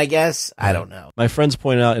even, I guess. I don't know. My friends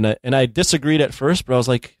pointed out, and I disagreed at first, but I was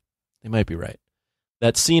like, they might be right.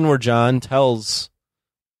 That scene where Jon tells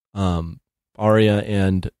Arya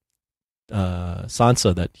and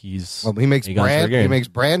Sansa that he's he makes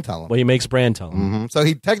Bran tell him. Well, he makes Bran tell him. Mm-hmm. So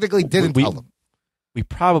he technically didn't tell them. We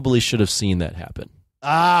probably should have seen that happen.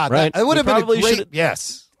 Right. It would have been a great.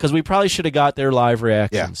 Yes, because we probably should have got their live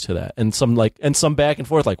reactions to that, and some back and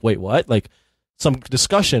forth. Like, wait, what? Like some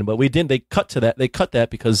discussion, but we didn't. They cut to that. They cut that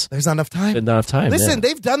because there's not enough time. There's not enough time. Listen,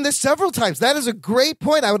 they've done this several times. That is a great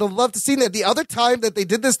point. I would have loved to see that. The other time that they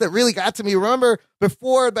did this that really got to me, remember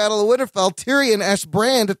before Battle of Winterfell, Tyrion asked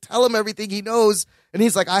Bran to tell him everything he knows, and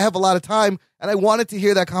he's like, I have a lot of time, and I wanted to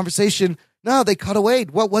hear that conversation. No, they cut away.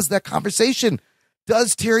 What was that conversation?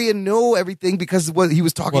 Does Tyrion know everything because he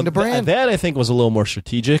was talking to Bran? That I think was a little more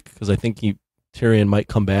strategic because I think Tyrion might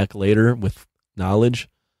come back later with knowledge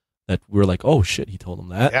that we're like, oh shit, he told him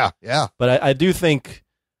that. Yeah. But I do think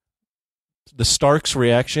the Stark's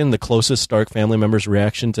reaction, the closest Stark family member's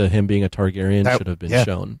reaction to him being a Targaryen should have been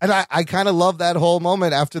shown. And I kind of love that whole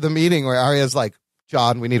moment after the meeting where Arya's like,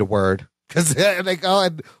 Jon, we need a word. Because they go,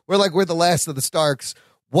 and we're the last of the Starks.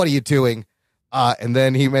 What are you doing? And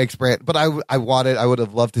then he makes Bran. But I would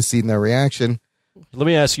have loved to see their reaction. Let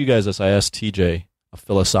me ask you guys this. I asked TJ a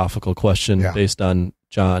philosophical question based on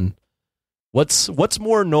Jon. What's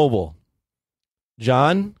more noble?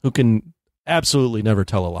 Jon, who can absolutely never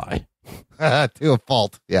tell a lie. To a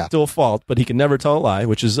fault. Yeah. To a fault, but he can never tell a lie,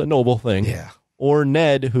 which is a noble thing. Yeah. Or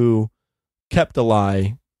Ned, who kept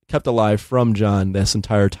alive from Jon this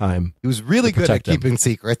entire time. He was really good at keeping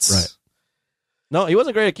secrets. Right. No, he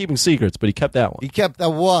wasn't great at keeping secrets, but he kept that one. He kept the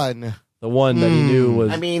one. The one that he knew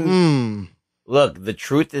was... I mean, look, the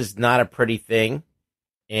truth is not a pretty thing.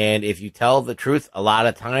 And if you tell the truth, a lot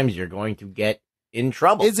of times you're going to get in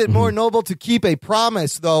trouble. Is it more noble to keep a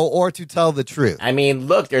promise, though, or to tell the truth? I mean,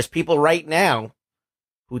 look, there's people right now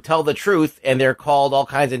who tell the truth, and they're called all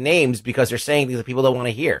kinds of names because they're saying things that people don't want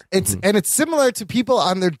to hear. And it's similar to people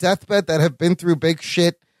on their deathbed that have been through big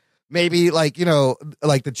shit, maybe like the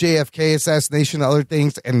JFK assassination, other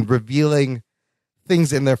things, and revealing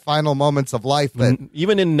things in their final moments of life. That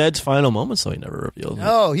even in Ned's final moments, though, he never revealed.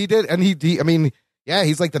 No, he did, and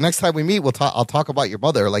he's like, the next time we meet, I'll talk about your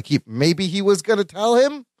mother. Like maybe he was going to tell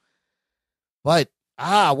him, but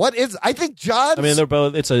I think Jon's. I mean, they're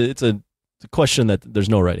both. It's a question that there's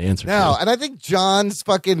no right answer. No, to. And I think Jon's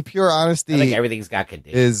fucking pure honesty. I think everything's got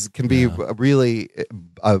conditions. Can be really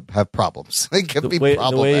have problems. It can be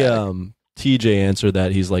problematic. The way TJ answered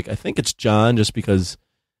that, he's like, I think it's Jon just because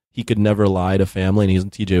he could never lie to family,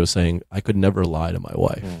 and TJ was saying, I could never lie to my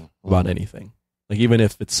wife about anything, like even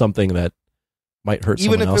if it's something that might hurt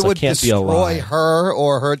someone else. Even if it would can't destroy her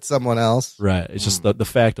or hurt someone else. Right. It's just the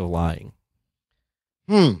fact of lying.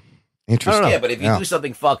 Interesting. Yeah, but if you do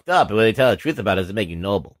something fucked up, and when they tell the truth about it, does it make you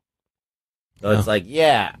noble? So it's like,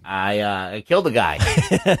 I killed a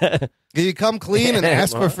guy. Do you come clean and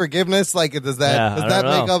ask for forgiveness? Like, does that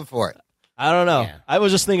make up for it? I don't know. Yeah. I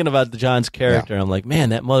was just thinking about John's character. I'm like, man,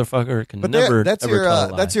 that motherfucker can never. That's ever your tell a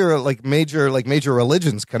lie. that's your major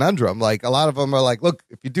religions conundrum. Like a lot of them are like, look,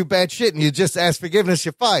 if you do bad shit and you just ask forgiveness,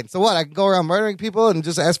 you're fine. So what? I can go around murdering people and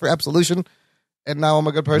just ask for absolution, and now I'm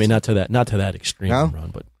a good person. I mean, not to that extreme, No?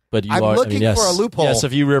 Ron, but you I'm are. looking yes, for a loophole. Yes,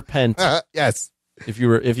 if you repent. Yes. If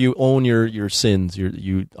you own your sins,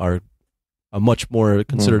 you are a much more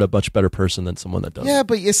considered a much better person than someone that doesn't. Yeah,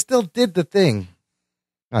 but you still did the thing.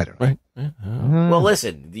 I don't know. Right. Well,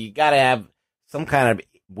 listen, you got to have some kind of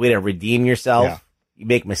way to redeem yourself. Yeah. You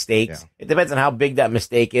make mistakes. It depends on how big that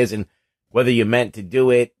mistake is and whether you meant to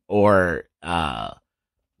do it or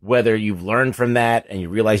whether you've learned from that and you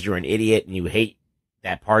realize you're an idiot and you hate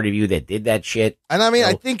that part of you that did that shit. And I mean,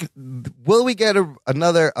 I think, will we get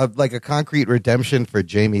another concrete redemption for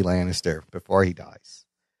Jaime Lannister before he dies?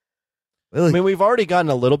 I mean, we've already gotten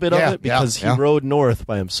a little bit of it because he rode north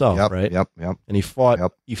by himself, right? Yep. And he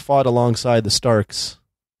fought alongside the Starks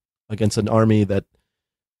against an army that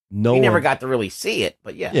we never got to really see it,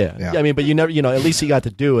 but yeah. I mean, but you never, at least he got to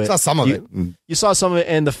do it. Saw some of it. You saw some of it,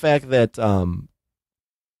 and the fact that,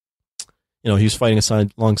 he was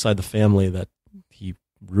fighting alongside the family that he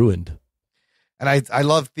ruined. And I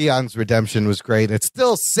love Theon's redemption was great. It's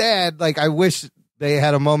still sad. Like, I wish they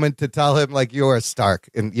had a moment to tell him, like, you're a Stark.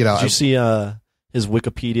 And, Did you see his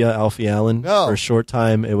Wikipedia, Alfie Allen? No. For a short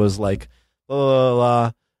time, it was like, blah, blah,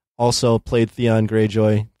 blah. Also played Theon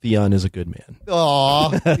Greyjoy. Theon is a good man. Aw,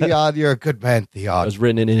 Theon, you're a good man, Theon. It was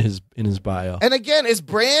written in his bio. And again, is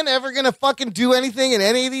Bran ever going to fucking do anything in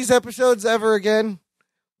any of these episodes ever again?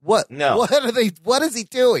 What? No. What is he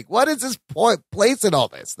doing? What is his place in all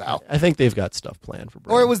this now? I think they've got stuff planned for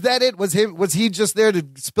Bran. Or was that it? Was he just there to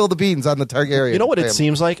spill the beans on the Targaryen? You know what family? it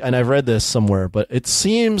seems like? And I've read this somewhere, but it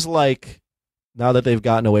seems like now that they've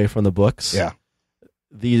gotten away from the books,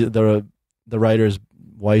 the writers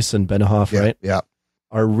Weiss and Benioff, right? Yeah.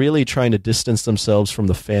 Are really trying to distance themselves from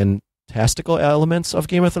the fantastical elements of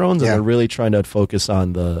Game of Thrones, and they're really trying to focus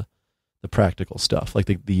on the practical stuff, like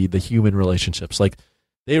the human relationships. Like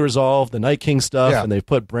they resolve the Night King stuff, and they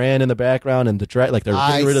put Bran in the background, and they're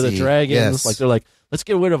getting rid of the dragons. Yes. Like they're like, let's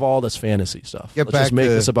get rid of all this fantasy stuff. Let's just make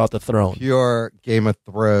this about the throne. Pure Game of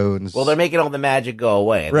Thrones. Well, they're making all the magic go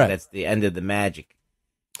away. I think Right. that's the end of the magic.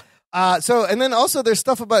 And then also there's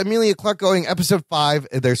stuff about Emilia Clarke going episode 5.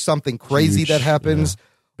 There's something crazy that happens. Yeah.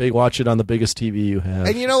 Big, watch it on the biggest TV you have.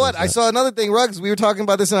 And you know what? I saw another thing, Ruggs. We were talking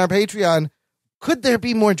about this on our Patreon. Could there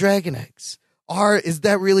be more dragon eggs? Or is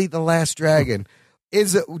that really the last dragon?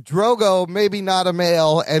 Is Drogo maybe not a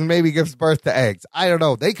male and maybe gives birth to eggs? I don't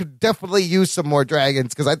know. They could definitely use some more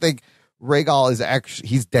dragons because I think Rhaegal is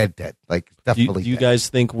he's dead. Like, definitely Do you dead. guys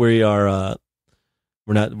think we are...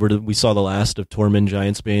 we saw the last of Tormund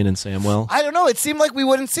Giantsbane and Samwell? I don't know. It seemed like we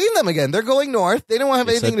wouldn't see them again. They're going north. They don't have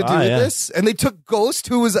They anything said to do bye, with this. And they took Ghost,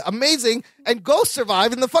 who was amazing, and Ghost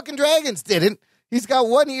survived, and the fucking dragons didn't. He's got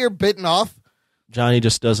one ear bitten off. Johnny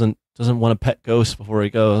just doesn't want to pet Ghost before he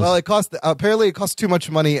goes. Well, apparently it cost too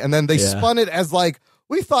much money, and then they spun it as like,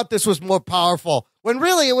 we thought this was more powerful. When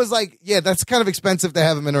really it was like, yeah, that's kind of expensive to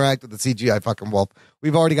have him interact with the CGI fucking wolf.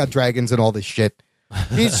 We've already got dragons and all this shit.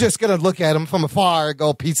 He's just going to look at him from afar and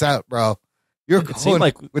go, peace out, bro. You're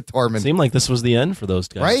going with Tormund. It seemed like this was the end for those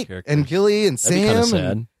guys. Right? Characters. And Gilly and That'd be kinda Sam.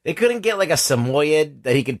 sad. They couldn't get like a Samoyed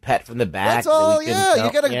that he could pet from the back. That's all, You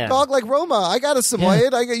get a dog like Roma. I got a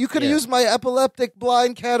Samoyed. You could have used my epileptic,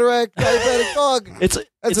 blind, cataract, diabetic dog. It's a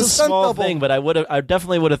stunt small double. thing, but I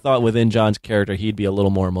definitely would have thought within John's character he'd be a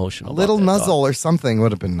little more emotional. A little about that nuzzle dog. or something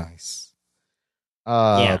would have been nice.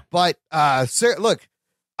 But look,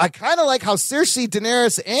 I kind of like how Cersei,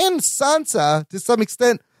 Daenerys, and Sansa, to some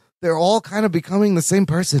extent, they're all kind of becoming the same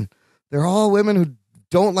person. They're all women who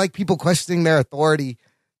don't like people questioning their authority.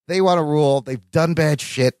 They want to rule. They've done bad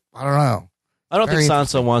shit. I don't know. I don't Very think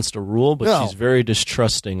Sansa wants to rule, but No. she's very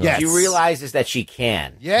distrusting. Yes. She realizes that she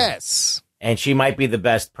can. Yes. And she might be the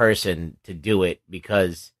best person to do it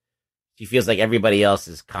because she feels like everybody else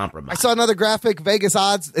is I compromised. saw another graphic, Vegas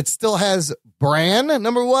odds. It still has Bran,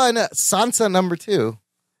 number 1, Sansa, number 2.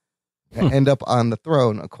 End up on the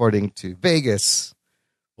throne, according to Vegas.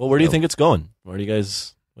 Well, where do you think it's going? What do you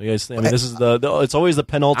guys think? I mean, this is it's always the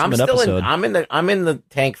penultimate episode. I'm in the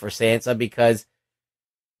tank for Sansa because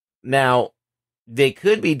now they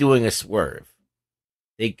could be doing a swerve.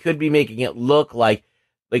 They could be making it look like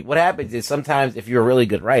what happens is sometimes if you're a really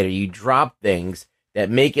good writer, you drop things that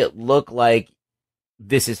make it look like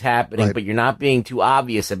this is happening, Right. but you're not being too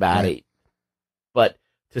obvious about it. But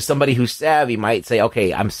to somebody who's savvy might say,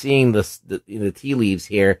 okay, I'm seeing the tea leaves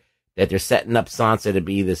here that they're setting up Sansa to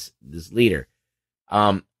be this leader.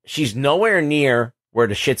 She's nowhere near where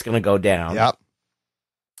the shit's going to go down. Yep.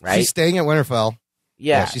 right? She's staying at Winterfell.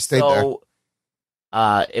 Yeah, she stayed there.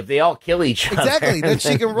 If they all kill each other, Exactly, then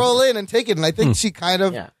she can roll in and take it. And I think she kind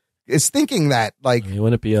of is thinking that, like,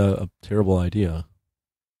 wouldn't it be a terrible idea?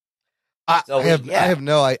 I have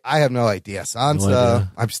no idea. Sansa,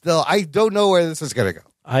 No idea. I don't know where this is going to go.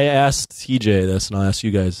 I asked TJ this, and I'll ask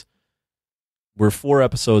you guys. We're 4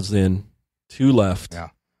 episodes in, 2 left. Yeah.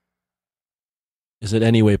 Is it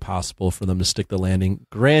any way possible for them to stick the landing?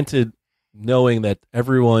 Granted, knowing that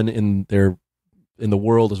everyone in the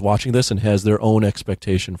world is watching this and has their own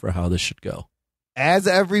expectation for how this should go. As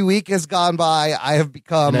every week has gone by, I have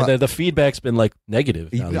become... And the feedback's been like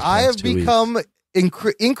negative. I have become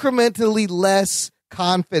incrementally less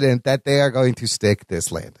confident that they are going to stick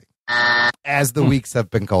this landing as the weeks have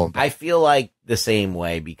been going by. I feel like the same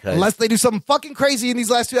way because... Unless they do something fucking crazy in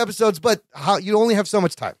these last 2 episodes, but you only have so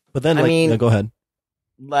much time. But then, go ahead.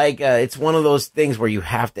 Like, it's one of those things where you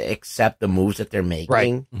have to accept the moves that they're making.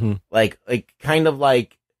 Right. Mm-hmm. Like kind of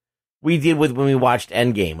like we did when we watched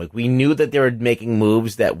Endgame. Like, we knew that they were making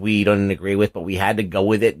moves that we don't agree with, but we had to go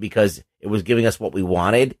with it because it was giving us what we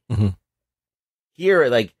wanted. Mm-hmm. Here,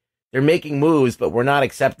 like, they're making moves, but we're not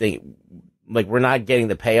accepting, like, we're not getting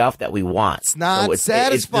the payoff that we want. It's not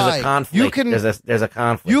satisfying. There's a conflict. There's a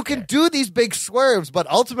conflict. You can do these big swerves, but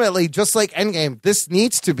ultimately, just like Endgame, this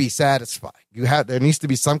needs to be satisfying. There needs to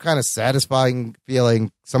be some kind of satisfying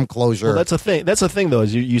feeling, some closure. Well, that's a thing. That's a thing, though.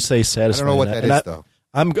 Is you say satisfying. I don't know what that is, though.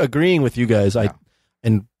 I'm agreeing with you guys.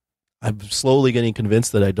 And I'm slowly getting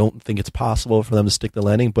convinced that I don't think it's possible for them to stick the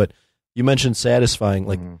landing. But you mentioned satisfying.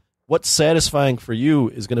 Like, what's satisfying for you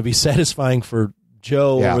is going to be satisfying for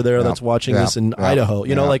Joe over there that's watching this in Idaho.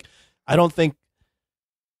 You know, like, I don't think.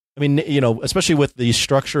 I mean, you know, especially with the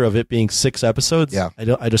structure of it being 6 episodes. Yeah.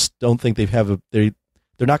 I just don't think they're not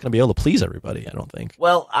going to be able to please everybody. I don't think.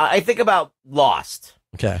 Well, I think about Lost.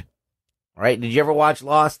 Okay. All right. Did you ever watch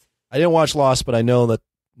Lost? I didn't watch Lost, but I know that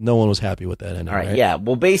no one was happy with that ending. All right. Yeah.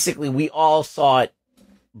 Well, basically, we all saw it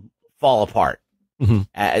fall apart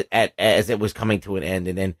as it was coming to an end,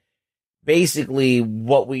 and then basically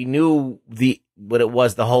what we knew what it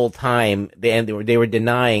was the whole time they were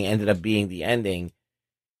denying ended up being the ending,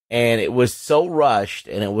 and it was so rushed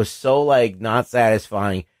and it was so like not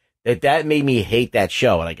satisfying that made me hate that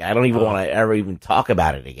show. Like, I don't even want to ever even talk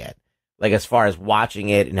about it again. Like, as far as watching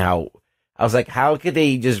it and how I was like, how could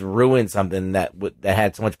they just ruin something that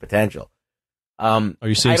had so much potential? Are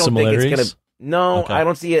you seeing similarities? Okay. I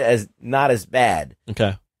don't see it as not as bad.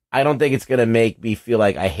 Okay. I don't think it's going to make me feel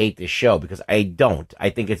like I hate this show, because I don't. I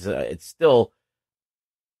think it's still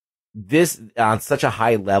this on such a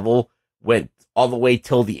high level, went all the way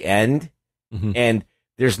till the end, and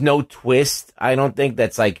there's no twist. I don't think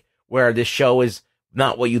that's like where this show is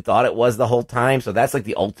not what you thought it was the whole time. So that's like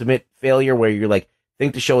the ultimate failure, where you're like,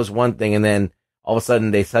 think the show is one thing, and then all of a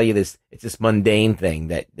sudden they tell you it's this mundane thing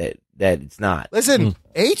that it's not. Listen,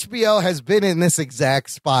 HBO has been in this exact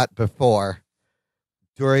spot before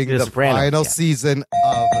during the final season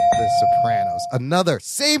of The Sopranos. Another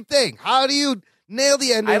same thing. How do you nail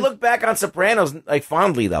the ending? I look back on Sopranos like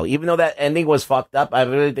fondly, though, even though that ending was fucked up. I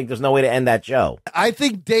really think there's no way to end that show. I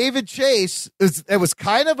think David Chase it was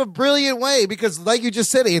kind of a brilliant way, because, like you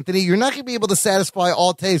just said, Anthony, you're not going to be able to satisfy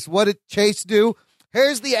all tastes. What did Chase do?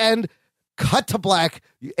 Here's the end. Cut to black.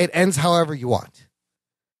 It ends however you want.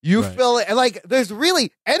 You feel it. Like, there's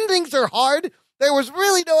really, endings are hard. There was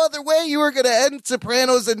really no other way you were going to end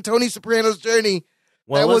Sopranos and Tony Soprano's journey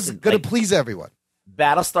that was going to please everyone.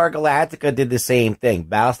 Battlestar Galactica did the same thing.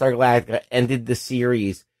 Battlestar Galactica ended the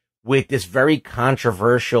series with this very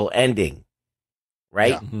controversial ending,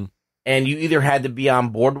 right? Yeah. And you either had to be on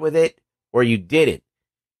board with it or you didn't.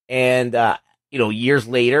 And, years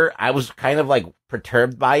later, I was kind of like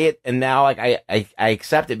perturbed by it. And now, like, I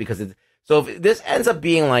accept it, because so if this ends up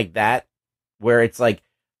being like that, where it's like,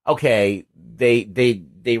 okay,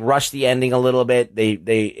 they rushed the ending a little bit.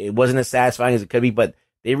 It wasn't as satisfying as it could be, but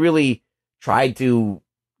they really tried to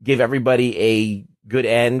give everybody a good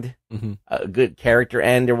end, a good character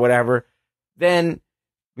end or whatever. Then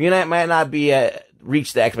it might not be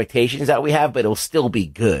reach the expectations that we have, but it'll still be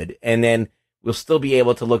good. And then we'll still be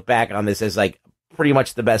able to look back on this as like pretty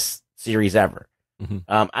much the best series ever.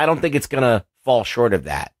 I don't think it's gonna fall short of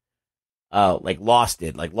that. Like Lost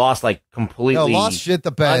did. Like Lost, like completely Lost shit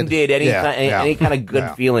the bed. Undid any kind of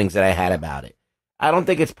good feelings that I had about it. I don't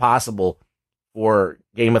think it's possible for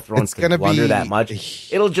Game of Thrones to blunder that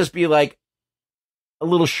much. It'll just be like a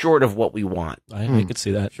little short of what we want. I could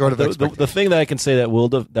see that. Short of the thing that I can say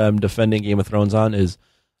that I'm defending Game of Thrones on is,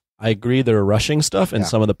 I agree they're rushing stuff, and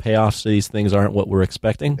some of the payoffs to these things aren't what we're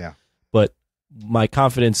expecting. Yeah. But my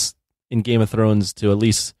confidence in Game of Thrones to at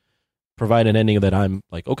least provide an ending that I'm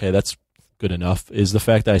like, okay, that's good enough, is the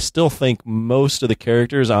fact that I still think most of the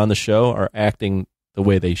characters on the show are acting the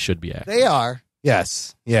way they should be acting. They are.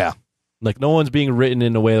 Yes. Yeah. Like, no one's being written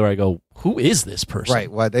in a way where I go, who is this person?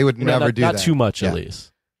 Right. Well, they would never do not that. Too much, Yeah. at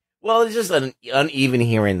least. Well, it's just uneven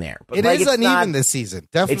here and there. But It like, is it's uneven not, this season.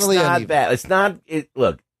 Definitely it's not uneven. bad. It's not.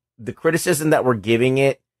 Look, the criticism that we're giving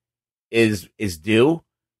it is due,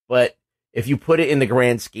 but if you put it in the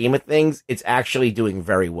grand scheme of things, it's actually doing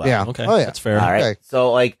very well. Yeah. Okay. Oh, yeah. That's fair. All right. Okay.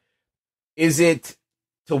 So, like, is it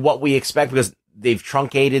to what we expect? Because they've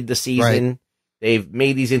truncated the season. Right. They've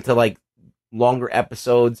made these into like longer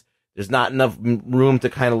episodes. There's not enough room to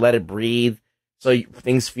kind of let it breathe. So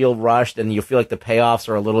things feel rushed, and you feel like the payoffs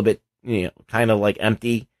are a little bit, kind of like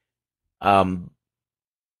empty.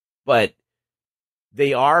 But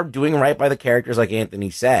they are doing right by the characters, like Anthony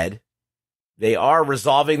said. They are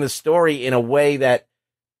resolving the story in a way that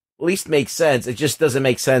at least makes sense. It just doesn't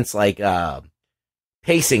make sense, like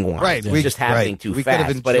pacing wise. Right. It's just happening too we fast. could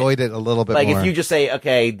have enjoyed it a little bit like more. if you just say,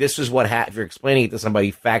 okay, this is what happened. If you're explaining it to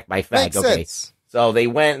somebody fact by fact, Makes okay. sense. So they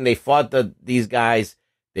went and they fought these guys.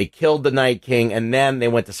 They killed the Night King, and then they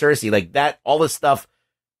went to Cersei. Like that, all this stuff.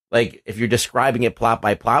 Like if you're describing it plot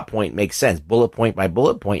by plot point, makes sense. Bullet point by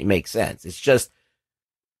bullet point makes sense. It's just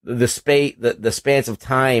the spans of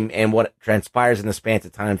time and what transpires in the spans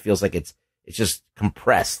of time feels like it's just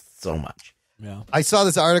compressed so much. Yeah. I saw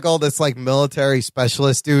this article. This like military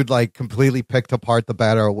specialist dude like completely picked apart the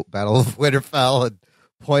Battle of Winterfell and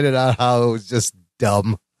pointed out how it was just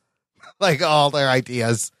dumb, like all their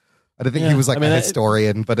ideas. I didn't think he was like a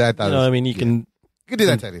historian, but I thought you can do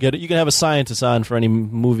that to anything. You can have a scientist on for any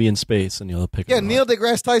movie in space, and you'll pick. Yeah, Neil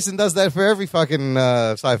deGrasse Tyson does that for every fucking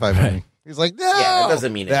sci-fi movie. He's like, no, Yeah, that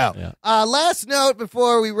doesn't mean it. no. Yeah. Last note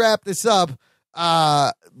before we wrap this up: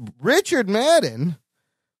 Richard Madden,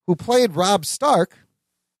 who played Robb Stark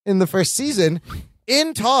in the first season,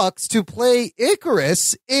 in talks to play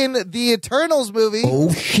Icarus in the Eternals movie.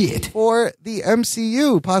 Oh, shit. For the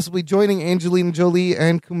MCU, possibly joining Angelina Jolie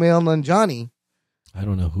and Kumail Nanjiani. I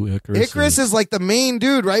don't know who Icarus is like the main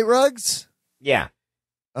dude, right, Ruggs? Yeah.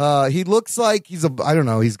 He looks like he's I don't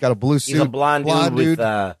know, he's got a blue suit. He's a blonde dude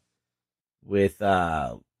with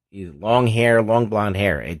long hair, long blonde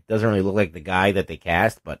hair. It doesn't really look like the guy that they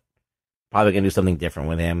cast, but probably gonna do something different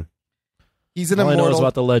with him. He's an All I know is immortal.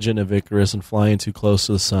 about the legend of Icarus and flying too close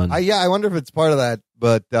to the sun. I wonder if it's part of that,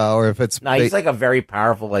 but or if it's No, he's like a very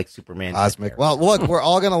powerful, like Superman. cosmic. Well, look, we're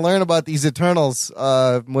all gonna learn about these Eternals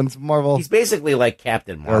when Marvel. He's basically like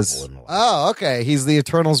Captain Marvel. does- Oh, okay. He's the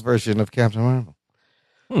Eternals version of Captain Marvel.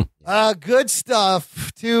 Good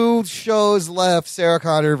stuff. 2 shows left. Sarah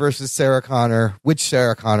Connor versus Sarah Connor. Which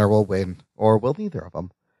Sarah Connor will win, or will neither of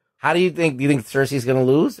them? How do you think? Do you think Cersei's going to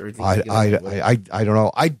lose? Or do you think she's gonna win? I don't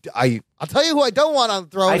know. I'll tell you who I don't want on the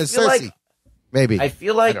throne is feel Cersei. like- Maybe. I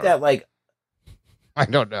feel like don't that. know. Like I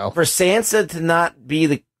don't know. for Sansa to not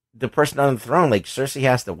be the person on the throne, like Cersei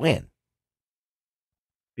has to win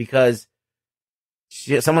because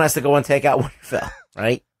someone has to go and take out Winterfell,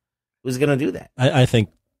 right? Who's going to do that? I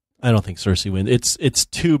don't think Cersei wins. It's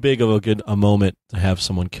too big of a moment to have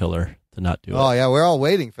someone kill her to not do it. Oh yeah, we're all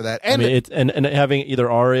waiting for that. And and having either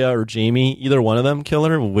Arya or Jaime, either one of them kill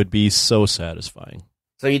her would be so satisfying.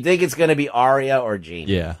 So you think it's going to be Arya or Jaime?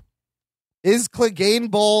 Yeah. is Clegane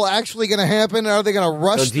Bowl actually going to happen? Or are they going to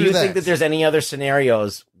rush So do through you that? think that there's any other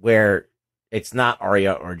scenarios where it's not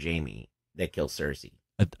Arya or Jaime that kills Cersei?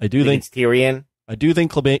 I do think it's Tyrion. I do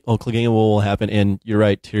think Clegane will happen, and you're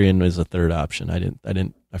right. Tyrion is a third option.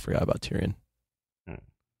 I forgot about Tyrion.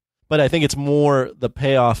 But I think it's more the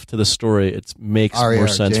payoff to the story. It makes Arya more or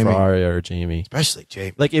sense Jaime. for Arya or Jaime. Especially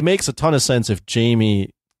Jaime. Like, it makes a ton of sense if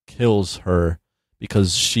Jaime kills her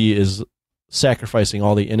because she is sacrificing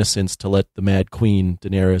all the innocents to let the Mad Queen,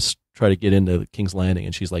 Daenerys, try to get into the King's Landing.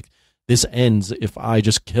 And she's like, this ends if I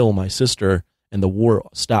just kill my sister and the war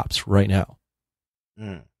stops right now.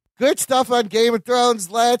 Good stuff on Game of Thrones.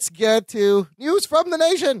 Let's get to news from the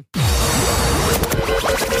nation.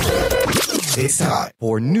 It's time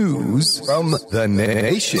for news from the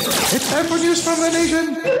nation. It's time for news from the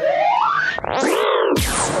nation.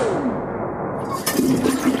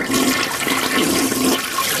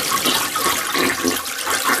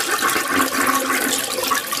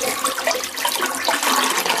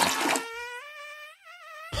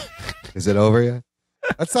 Is it over yet?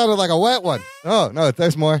 That sounded like a wet one. Oh, no,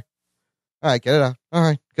 there's more. All right, get it out. All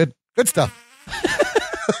right, good stuff.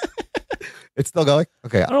 It's still going?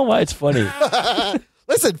 Okay. I don't know why it's funny.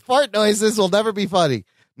 Listen, fart noises will never be funny.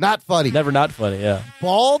 Not funny. Never not funny, yeah.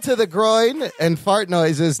 Ball to the groin and fart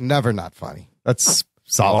noises, never not funny. That's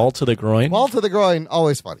solid. Ball to the groin? Ball to the groin,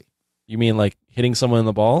 always funny. You mean like hitting someone in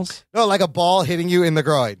the balls? No, like a ball hitting you in the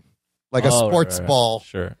groin. Like a sports right. ball.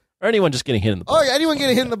 Sure. Or anyone just getting hit in the balls. Oh, yeah, anyone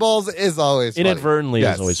getting hit in the balls is always funny. Inadvertently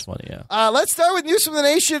Yes. is always funny, yeah. Let's start with News from the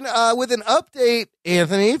Nation with an update,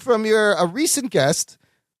 Anthony, from a recent guest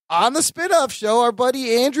on the spin-off show, our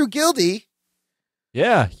buddy Andrew Gildy.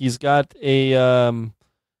 Yeah, he's got a,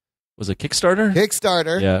 was it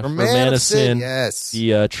Kickstarter? Yeah, for Man of Sin, yes.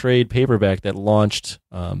 The trade paperback that launched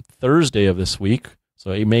Thursday of this week,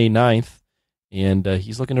 so May 9th. And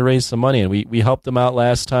he's looking to raise some money. And we helped him out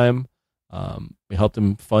last time. We helped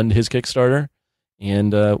him fund his Kickstarter,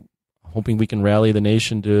 and hoping we can rally the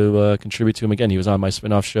nation to contribute to him again. He was on my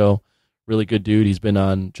spinoff show. Really good dude. He's been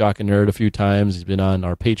on Jock and Nerd a few times. He's been on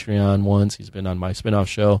our Patreon once. He's been on my spinoff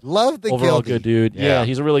show. Love the overall Gildy. good dude. Yeah,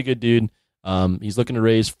 he's a really good dude. He's looking to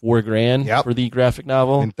raise $4,000 for the graphic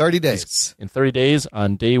novel in 30 days. In 30 days,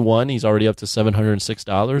 on day one, he's already up to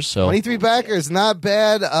 $706. So 23 backers, not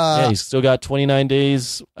bad. yeah, he's still got 29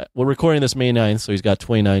 days. We're recording this May 9th, so he's got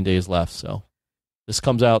 29 days left. So this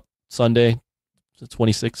comes out Sunday, so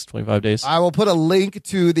 26, 25 days. I will put a link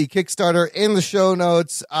to the Kickstarter in the show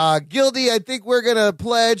notes. Gildy, I think we're going to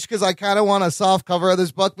pledge because I kind of want a soft cover of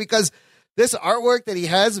this book because this artwork that he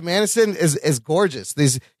has, Madison, is gorgeous.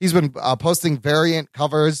 He's been posting variant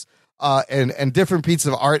covers and different pieces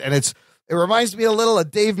of art, and it reminds me a little of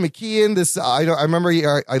Dave McKeon. I remember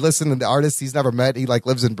I listened to the artist he's never met. He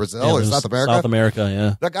lives in Brazil or South America. South America,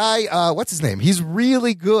 yeah. The guy, what's his name? He's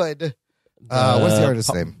really good. What's the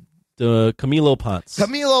artist's name? Camilo Ponce.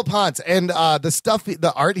 Camilo Ponce. And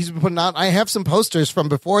the art he's been putting out, I have some posters from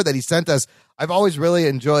before that he sent us. I've always really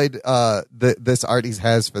enjoyed this art he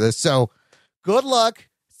has for this. So good luck.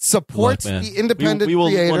 Supports the independent we will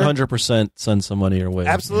creator. 100% send some money your way.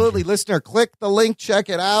 Absolutely. Listener, click the link, check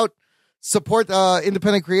it out. Support the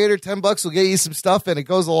independent creator. $10 will get you some stuff, and it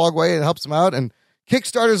goes a long way. It helps them out. And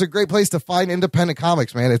Kickstarter is a great place to find independent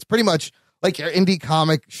comics, man. It's pretty much like your indie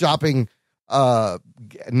comic shopping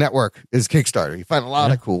network is Kickstarter. You find a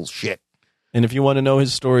lot of cool shit. And if you want to know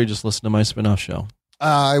his story, just listen to my spinoff show.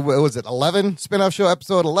 What was it, 11? Spinoff show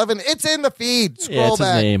episode 11. It's in the feed. Scroll it's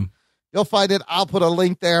back. his name. You'll find it. I'll put a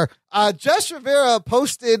link there. Jess Rivera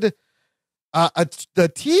posted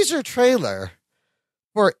the teaser trailer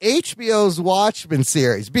for HBO's Watchmen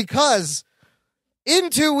series because in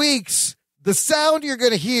 2 weeks, the sound you're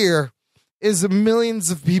going to hear is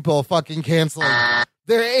millions of people fucking canceling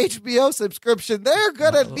their HBO subscription. They're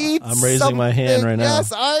going to need I'm raising my hand right now.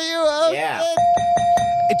 Yes, are you? Okay. Yeah.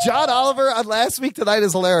 John Oliver on Last Week Tonight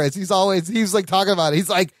is hilarious. He's like talking about it. He's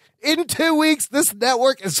like, in 2 weeks, this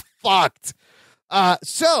network is fucked.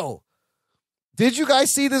 So, did you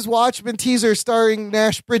guys see this Watchmen teaser starring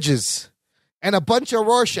Nash Bridges and a bunch of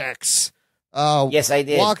Rorschachs? Yes, I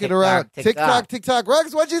did. Walking TikTok, around. TikTok. TikTok.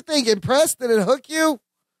 Ruggs, what'd you think? Impressed? Did it hook you?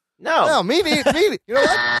 No, me neither. You know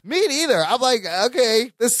what? Me neither. I'm like,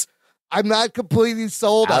 okay, I'm not completely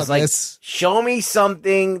sold I on was like, this. show me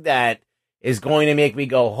something that is going to make me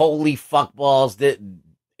go, holy fuck balls, that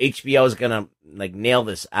HBO is going to nail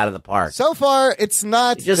this out of the park. So far, it's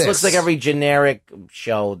not. It just looks like every generic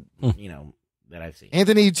show, that I've seen.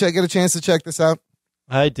 Anthony, you get a chance to check this out?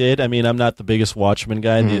 I did. I mean, I'm not the biggest Watchmen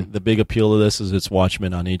guy. Mm-hmm. The big appeal of this is it's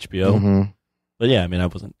Watchmen on HBO. Mm-hmm. But yeah, I mean,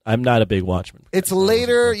 I'm not a big Watchmen. It's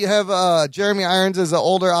later. You have Jeremy Irons as an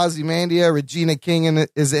older Ozymandias. Regina King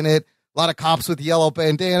is in it. A lot of cops with yellow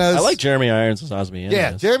bandanas. I like Jeremy Irons as Ozymandias.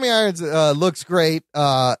 Yeah, Jeremy Irons looks great.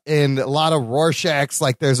 And a lot of Rorschachs.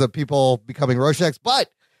 Like there's people becoming Rorschachs. But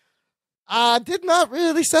did not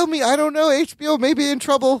really sell me. I don't know. HBO may be in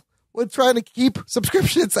trouble with trying to keep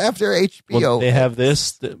subscriptions after HBO. Well, they have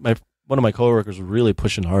this. One of my coworkers was really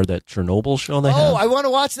pushing hard that Chernobyl show they have. Oh, I want to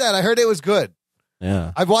watch that. I heard it was good.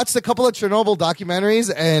 Yeah. I've watched a couple of Chernobyl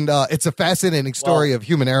documentaries, and it's a fascinating story of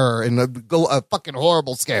human error and a fucking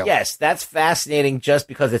horrible scale. Yes, that's fascinating just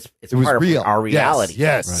because it's part of real. our reality.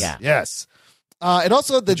 Yes. And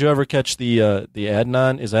also, did you ever catch the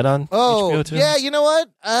Adnan? Is that on HBO too? Yeah, you know what?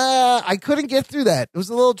 I couldn't get through that. It was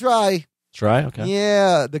a little dry. Dry? Okay.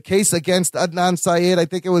 Yeah, the case against Adnan Syed, I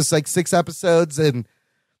think it was like 6 episodes, and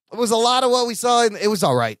it was a lot of what we saw, and it was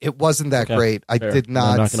all right. It wasn't that great. I did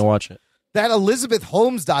not. I'm not going to watch it. That Elizabeth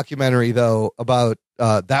Holmes documentary, though, about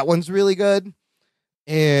that one's really good.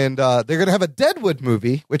 And they're going to have a Deadwood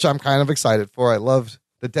movie, which I'm kind of excited for. I loved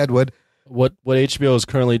the Deadwood. What HBO is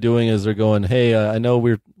currently doing is they're going, hey, I know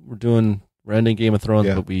we're ending Game of Thrones,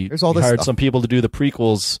 but we hired some people to do the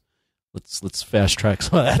prequels. Let's fast track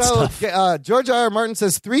some of that stuff. George R. R. Martin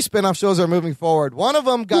says 3 spinoff shows are moving forward. One of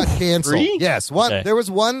them got canceled. 3? Yes, one. Okay. There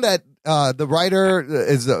was one that the writer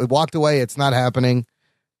is walked away. It's not happening,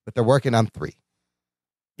 but they're working on 3.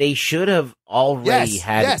 they should have already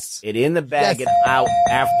had it in the bag and out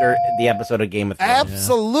after the episode of Game of Thrones.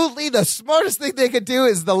 Absolutely. The smartest thing they could do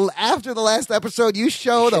is after the last episode, you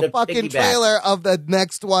show the fucking trailer of the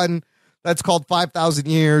next one that's called 5,000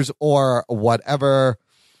 Years or whatever.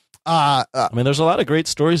 I mean, there's a lot of great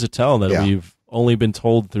stories to tell that we've only been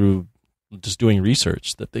told through just doing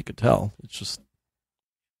research that they could tell. It's just.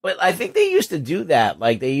 But I think they used to do that.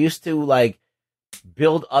 Like, they used to, like,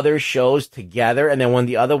 build other shows together, and then when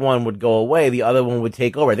the other one would go away, the other one would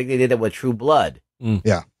take over. I think they did that with True Blood.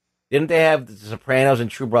 Yeah. Didn't they have The Sopranos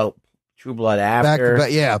and True Blood after?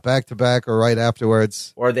 Back to back or right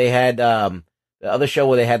afterwards. Or they had the other show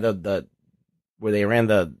where they had where they ran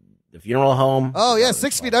the funeral home. Oh, yeah.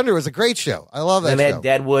 6 Feet Under was a great show. I love that show. And they had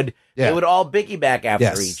Deadwood. Yeah. They would all piggyback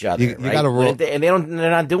after each other. You got to roll. They're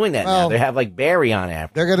not doing that now. They have like Barry on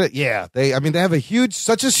after. They're going to, they have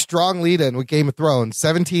such a strong lead in with Game of Thrones.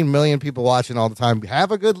 17 million people watching all the time. Have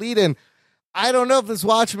a good lead in. I don't know if this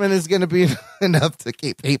Watchmen is going to be enough to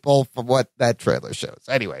keep people from what that trailer shows.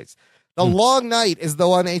 Anyways, The Long Night is the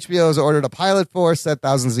one HBO has ordered a pilot for, set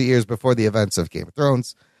thousands of years before the events of Game of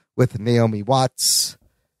Thrones, with Naomi Watts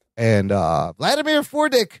and Vladimir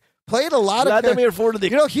Fordick. Played a lot of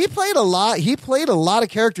he played a lot. He played a lot of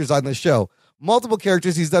characters on this show. Multiple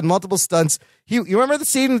characters. He's done multiple stunts. You remember the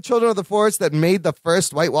scene in The Children of the Forest that made the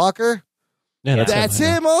first White Walker? Yeah, that's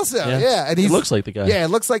him also. Yeah, and he looks like the guy. Yeah, it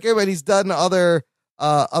looks like him, and he's done other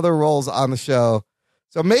roles on the show.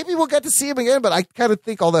 So maybe we'll get to see him again. But I kind of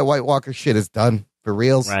think all that White Walker shit is done for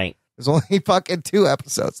reals. Right. There's only fucking 2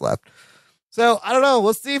 episodes left. So, I don't know.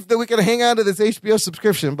 We'll see if we can hang on to this HBO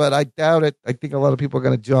subscription, but I doubt it. I think a lot of people are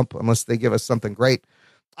going to jump unless they give us something great.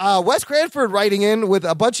 Wes Cranford writing in with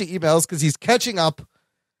a bunch of emails because he's catching up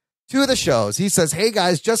to the shows. He says, hey,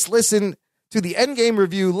 guys, just listen to the Endgame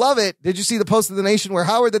review. Love it. Did you see the post of the Nation where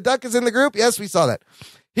Howard the Duck is in the group? Yes, we saw that.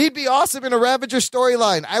 He'd be awesome in a Ravager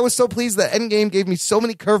storyline. I was so pleased that Endgame gave me so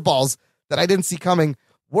many curveballs that I didn't see coming.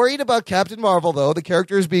 Worried about Captain Marvel, though. The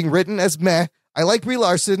character is being written as meh. I like Brie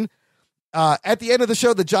Larson. At the end of the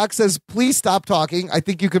show, the jock says, please stop talking. I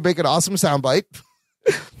think you could make an awesome soundbite.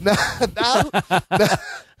 now,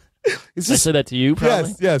 I said that to you,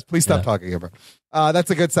 probably? Yes. Please stop talking, Imran. That's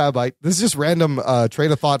a good soundbite. This is just random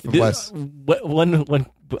train of thought from Wes. When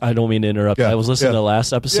I don't mean to interrupt. I was listening to the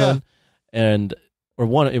last episode, it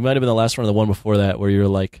might have been the last one or the one before that, where you're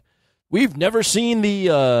like, we've never seen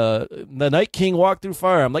the Night King walk through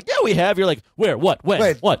fire. I'm like, yeah, we have. You're like, where? What?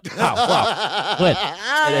 When? What? How? Wow. When?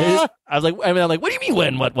 I was like, I'm like, what do you mean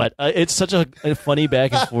when? What? It's such a funny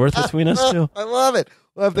back and forth between us two. I love it.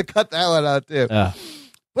 We'll have to cut that one out too.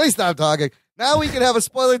 Please stop talking. Now we can have a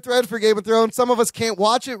spoiler thread for Game of Thrones. Some of us can't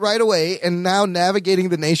watch it right away, and now navigating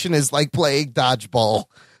the nation is like playing dodgeball.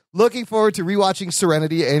 Looking forward to rewatching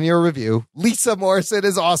Serenity and your review. Lisa Morrison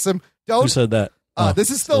is awesome. Who said that? This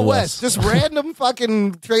is still Wes. Just random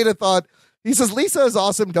fucking train of thought. He says, Lisa is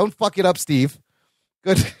awesome. Don't fuck it up, Steve.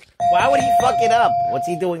 Good. Why would he fuck it up? What's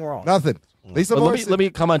he doing wrong? Nothing. Lisa Morrison. Let me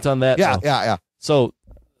comment on that. Yeah. So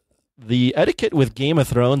the etiquette with Game of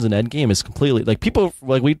Thrones and Endgame is completely, like, people,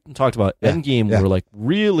 like we talked about, Endgame were like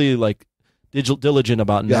really like diligent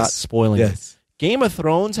about not spoiling it. Game of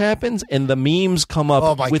Thrones happens, and the memes come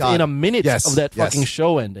up within a minute of that fucking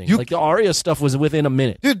show ending. Like, the Arya stuff was within a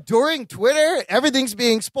minute. Dude, during Twitter, everything's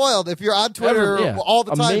being spoiled. If you're on Twitter all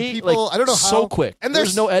the time, people, I don't know how. So quick. And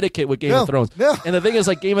there's no etiquette with Game of Thrones. No. And the thing is,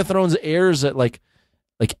 like, Game of Thrones airs at, like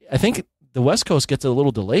I think the West Coast gets a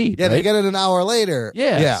little delayed. Yeah, right? They get it an hour later.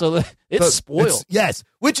 Yeah. So it's spoiled. Yes.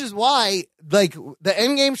 Which is why, like, the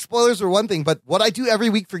Endgame spoilers are one thing, but what I do every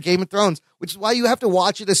week for Game of Thrones, which is why you have to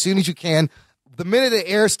watch it as soon as you can. The minute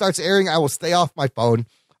it starts airing, I will stay off my phone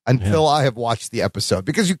until I have watched the episode,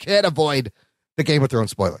 because you can't avoid the Game of Thrones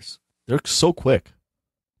spoilers. They're so quick.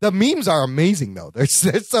 The memes are amazing, though. There's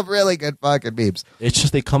some really good fucking memes. It's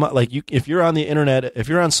just they come out, like, if you're on the internet, if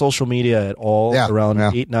you're on social media at all around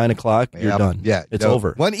 8, 9 o'clock, you're done. Yeah, it's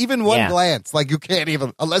over. One glance, like, you can't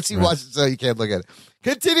even, unless you watch it, so you can't look at it.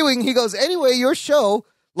 Continuing, he goes, anyway, your show,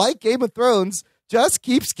 like Game of Thrones, just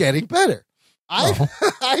keeps getting better. I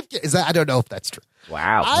don't know if that's true.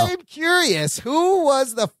 Wow. I'm curious, who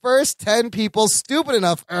was the first 10 people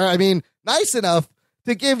nice enough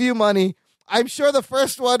to give you money? I'm sure the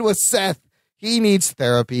first one was Seth. He needs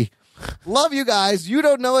therapy. Love you guys. You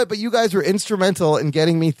don't know it, but you guys were instrumental in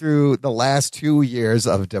getting me through the last 2 years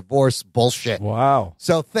of divorce bullshit. Wow.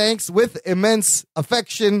 So thanks, with immense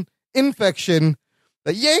infection,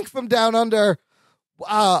 the yank from down under.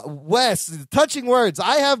 Wes, touching words.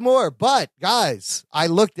 I have more, but guys, I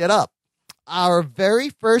looked it up. Our very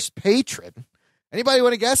first patron Anybody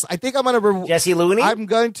want to guess? I think I'm going to... Jesse Looney? I'm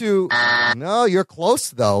going to... No, you're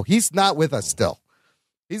close, though. He's not with us still.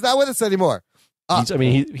 He's not with us anymore.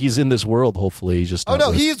 He's in this world, hopefully. He's just... Oh,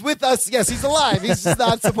 no, he's with us. Yes, he's alive. He's just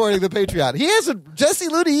not supporting the Patreon. He hasn't... Jesse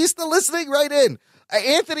Looney, he's still listening right in.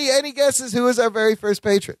 Anthony, any guesses who is our very first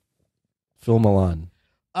patron? Phil Milan.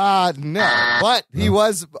 No, but he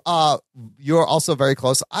was, you're also very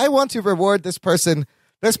close. I want to reward this person.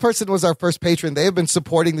 This person was our first patron. They have been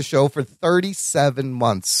supporting the show for 37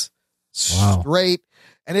 months straight.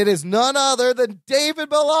 And it is none other than David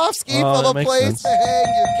Belofsky from A Place to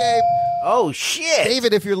Hang Your Cape. Oh, shit.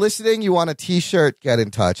 David, if you're listening, you want a t-shirt, get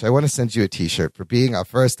in touch. I want to send you a t-shirt for being our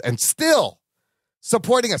first and still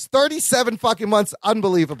supporting us. 37 fucking months.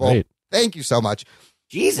 Unbelievable. Great. Thank you so much.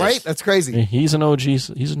 Jesus. Right? That's crazy. He's an OG. He's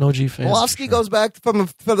an OG fan. Belofsky goes back from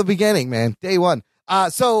the beginning, man. Day one.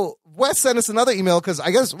 So Wes sent us another email because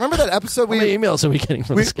I guess, remember that episode? How many emails are we getting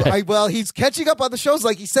from this guy? Well, he's catching up on the shows.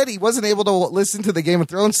 Like he said, he wasn't able to listen to the Game of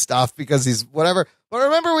Thrones stuff because he's whatever. But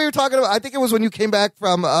remember we were talking about, I think it was when you came back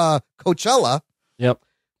from Coachella. Yep.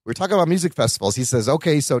 We were talking about music festivals. He says,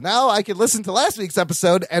 okay, so now I can listen to last week's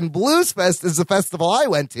episode, and Blues Fest is the festival I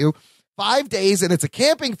went to. 5 days, and it's a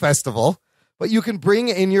camping festival, but you can bring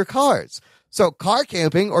in your cars. So car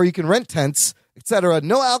camping, or you can rent tents, etc.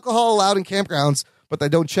 No alcohol allowed in campgrounds, but they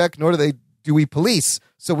don't check, nor do we police.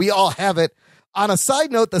 So we all have it. On a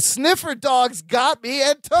side note, the sniffer dogs got me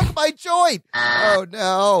and took my joint. Oh,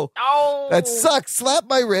 no. Oh. That sucks. Slap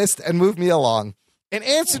my wrist and move me along. In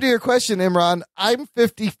answer to your question, Imran, I'm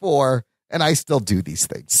 54, and I still do these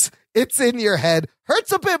things. It's in your head.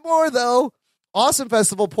 Hurts a bit more, though. Awesome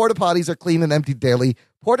festival. Porta potties are clean and emptied daily.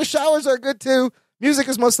 Porta showers are good, too. Music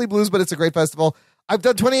is mostly blues, but it's a great festival. I've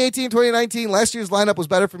done 2018, 2019. Last year's lineup was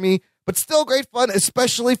better for me, but still great fun,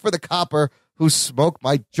 especially for the copper who smoked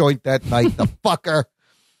my joint that night, the fucker.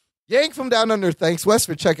 Yank from Down Under. Thanks, Wes,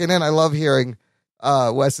 for checking in. I love hearing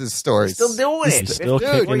Wes's stories. He's still doing it. He's still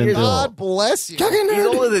kicking and God bless you. He's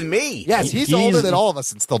older than me. Yes, he's older than all of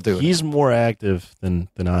us and still doing it. He's more active than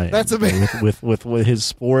I am. That's amazing. With his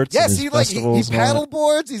sports. Yes, and his he paddle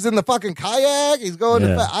boards. He's in the fucking kayak. He's going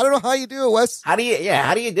to. I don't know how you do it, Wes. How do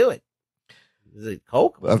you do it? Is it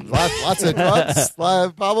coke? Lots of drugs,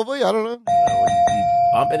 probably. I don't know.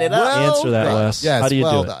 Bumping it up. Answer that, Wes. Yes, how do you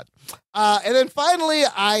do it? Done. And then finally,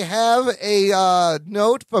 I have a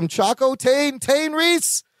note from Choco Tane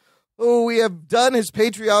Reese, who we have done his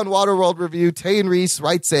Patreon Waterworld review. Tane Reese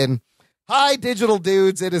writes in, "Hi, digital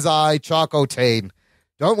dudes. It is I, Choco Tane.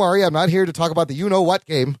 Don't worry, I'm not here to talk about the you-know-what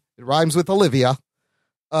game. It rhymes with Olivia.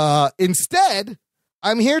 Instead,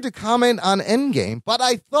 I'm here to comment on Endgame, but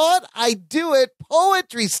I thought I'd do it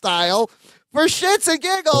poetry style for shits and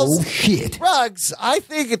giggles." Oh, shit. Ruggs, I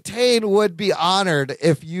think Tane would be honored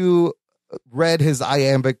if you read his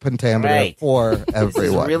iambic pentameter for everyone. This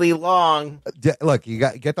is really long. Look, you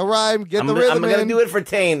got get the rhyme, get the rhythm. I'm going to do it for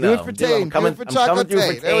Tane, though. Do it for Tane. I'm coming through for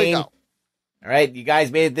Tane. There we go. All right, you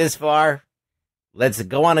guys made it this far. Let's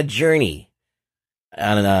go on a journey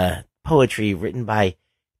on poetry written by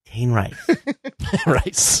Tane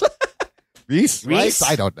Rice. Reese?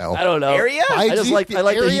 I don't know. Area? I like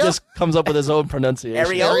that he just comes up with his own pronunciation.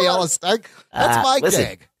 Ariella Stark. That's my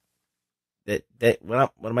gag. What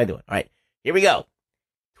am I doing? All right, here we go.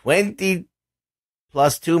 20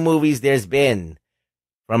 plus 2 movies there's been.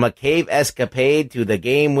 From a cave escapade to the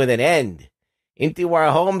game with an end. Into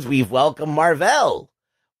our homes we've welcomed Marvel.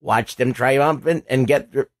 Watch them triumphant and get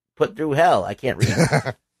put through hell. I can't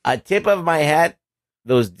read. A tip of my hat,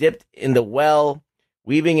 those dipped in the well,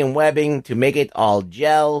 weaving and webbing to make it all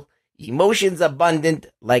gel. Emotions abundant,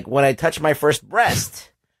 like when I touch my first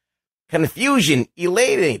breast. Confusion,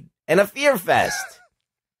 elated, and a fear fest.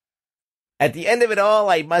 At the end of it all,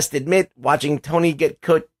 I must admit, watching Tony get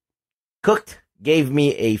cooked gave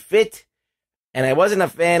me a fit, and I wasn't a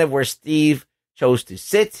fan of where Steve chose to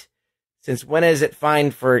sit, since when is it fine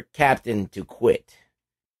for Captain to quit?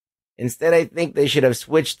 Instead, I think they should have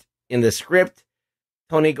switched in the script.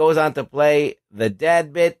 Tony goes on to play the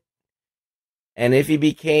dad bit, and if he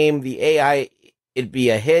became the AI, it'd be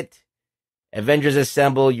a hit. Avengers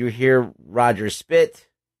assemble, you hear Roger spit.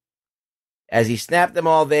 As he snapped them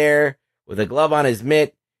all there, with a glove on his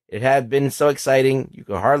mitt, it had been so exciting, you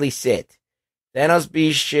could hardly sit. Thanos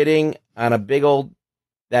be shitting on a big old,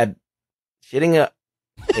 Thanos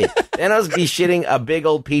be shitting a big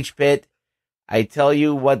old peach pit. I tell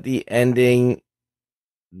you what the ending,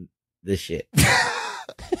 the shit.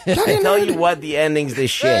 I tell you what the ending's the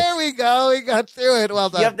shit. There we go. We got through it. Well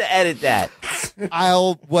done. You have to edit that.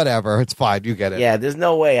 Whatever. It's fine. You get it. Yeah, there's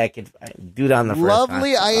no way I could do it on the first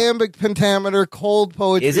Lovely time. iambic pentameter, cold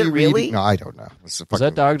poetry. Is it really? reading. No, I don't know. Was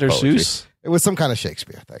that Dr. Seuss? It was some kind of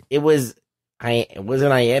Shakespeare thing. It was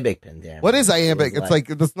an iambic pentameter. What is iambic?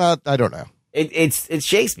 It's not. I don't know. It's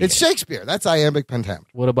Shakespeare. It's Shakespeare. That's iambic pentameter.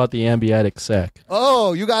 What about the ambiatic sac?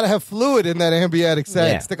 Oh, you got to have fluid in that ambiatic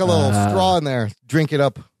sac. Yeah. Stick a little straw in there. Drink it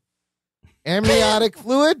up. Amniotic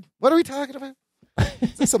fluid? What are we talking about?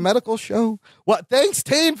 Is this a medical show? What? Thanks,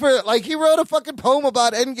 Tane, for he wrote a fucking poem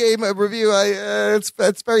about Endgame review.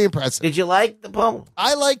 It's very impressive. Did you like the poem?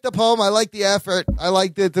 I liked the poem. I liked the effort. I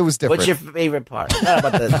liked it. It was different. What's your favorite part? Not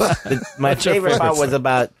about my favorite part was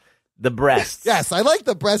about the breasts. Yes, I like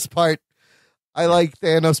the breast part. I like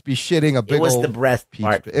Thanos be shitting a big It was old the breast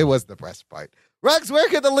part. It was the breast part. Rugs, where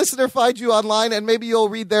can the listener find you online? And maybe you'll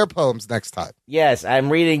read their poems next time. Yes, I'm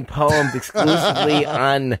reading poems exclusively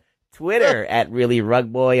on Twitter at Really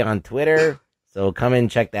Rug Boy on Twitter. So come and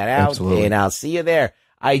check that out, Absolutely. and I'll see you there.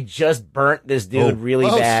 I just burnt this dude really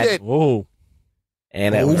bad. Shit. Whoa.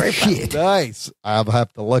 And it was very fun. Nice. I'll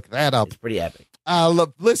have to look that up. It's pretty epic.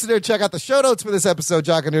 Listener, check out the show notes for this episode,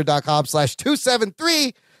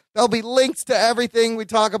 jockandnerd.com/273. There'll be links to everything we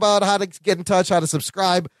talk about, how to get in touch, how to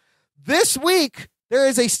subscribe. This week, there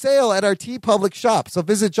is a sale at our TeePublic shop. So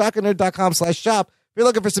visit jockandnerd.com/shop. If you're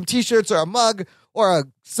looking for some t-shirts or a mug or a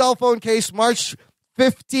cell phone case, March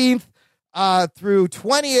 15th through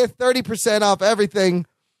 20th, 30% off everything.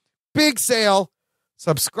 Big sale.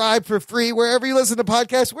 Subscribe for free wherever you listen to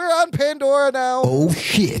podcasts. We're on Pandora now. Oh,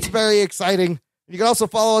 shit. It's very exciting. You can also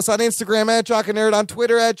follow us on Instagram at Jock and Nerd, on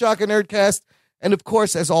Twitter at Jock and Nerdcast. And of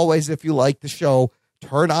course, as always, if you like the show,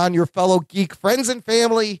 turn on your fellow geek friends and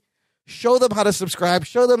family. Show them how to subscribe.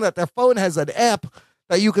 Show them that their phone has an app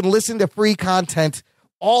that you can listen to free content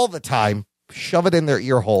all the time. Shove it in their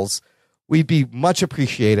ear holes. We'd be much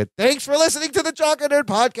appreciated. Thanks for listening to the Jock and Nerd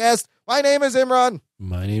podcast. My name is Imran.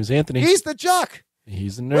 My name's Anthony. He's the Jock.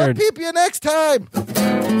 He's the We'll nerd. peep you next time.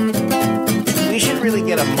 We should really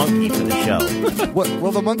get a monkey for the show. What,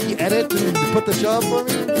 will the monkey edit and put the show up for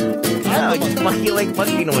me? Yeah, just monkey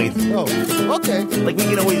noise. Oh, okay. Like we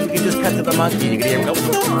can just cut to the monkey. You can hear him go.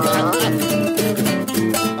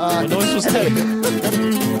 What noise was that?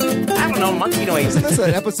 I don't know, monkey noise. Isn't this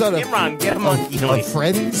an episode of Imran, get a monkey noise.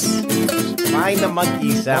 Friends? Find the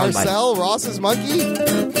monkey sound. Marcel, Ross's monkey?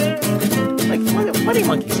 Like funny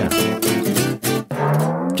monkey sound.